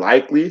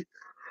unlikely.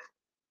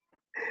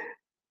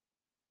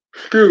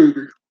 Excuse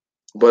me.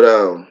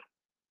 But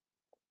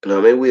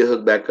maybe we'll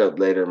hook back up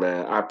later,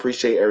 man. I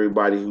appreciate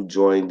everybody who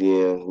joined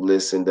in, who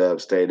listened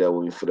up, stayed up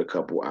with me for the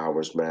couple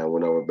hours, man.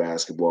 Went over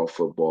basketball,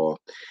 football.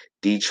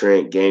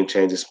 DeeTrynt, Game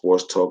Changer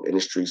Sports Talk,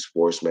 Industry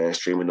Sports, man.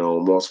 Streaming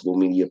on multiple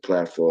media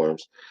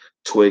platforms.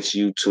 Twitch,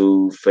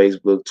 YouTube,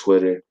 Facebook,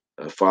 Twitter.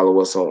 Follow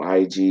us on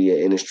IG at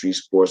Industry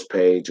Sports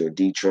page or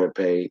DeeTrynt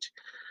page.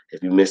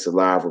 If you missed the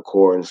live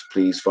recordings,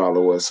 please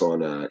follow us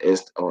on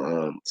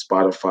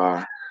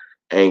Spotify,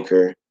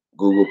 Anchor,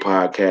 Google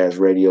Podcasts,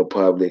 Radio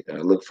Public.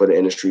 Look for the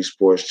Industry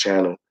Sports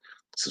channel.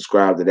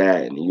 Subscribe to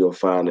that, and you'll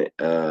find it.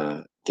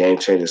 Game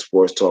Changer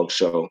Sports Talk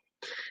Show,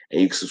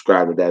 and you can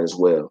subscribe to that as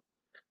well.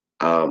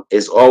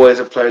 It's always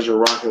a pleasure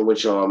rocking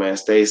with y'all, man.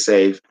 Stay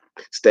safe,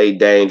 stay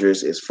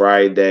dangerous. It's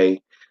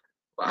Friday.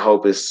 I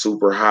hope it's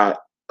super hot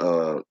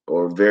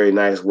or very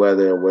nice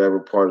weather in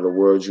whatever part of the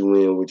world you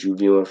in, what you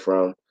viewing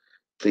from.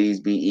 Please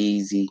be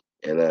easy,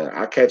 and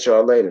I'll catch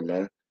y'all later,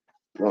 man.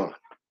 One.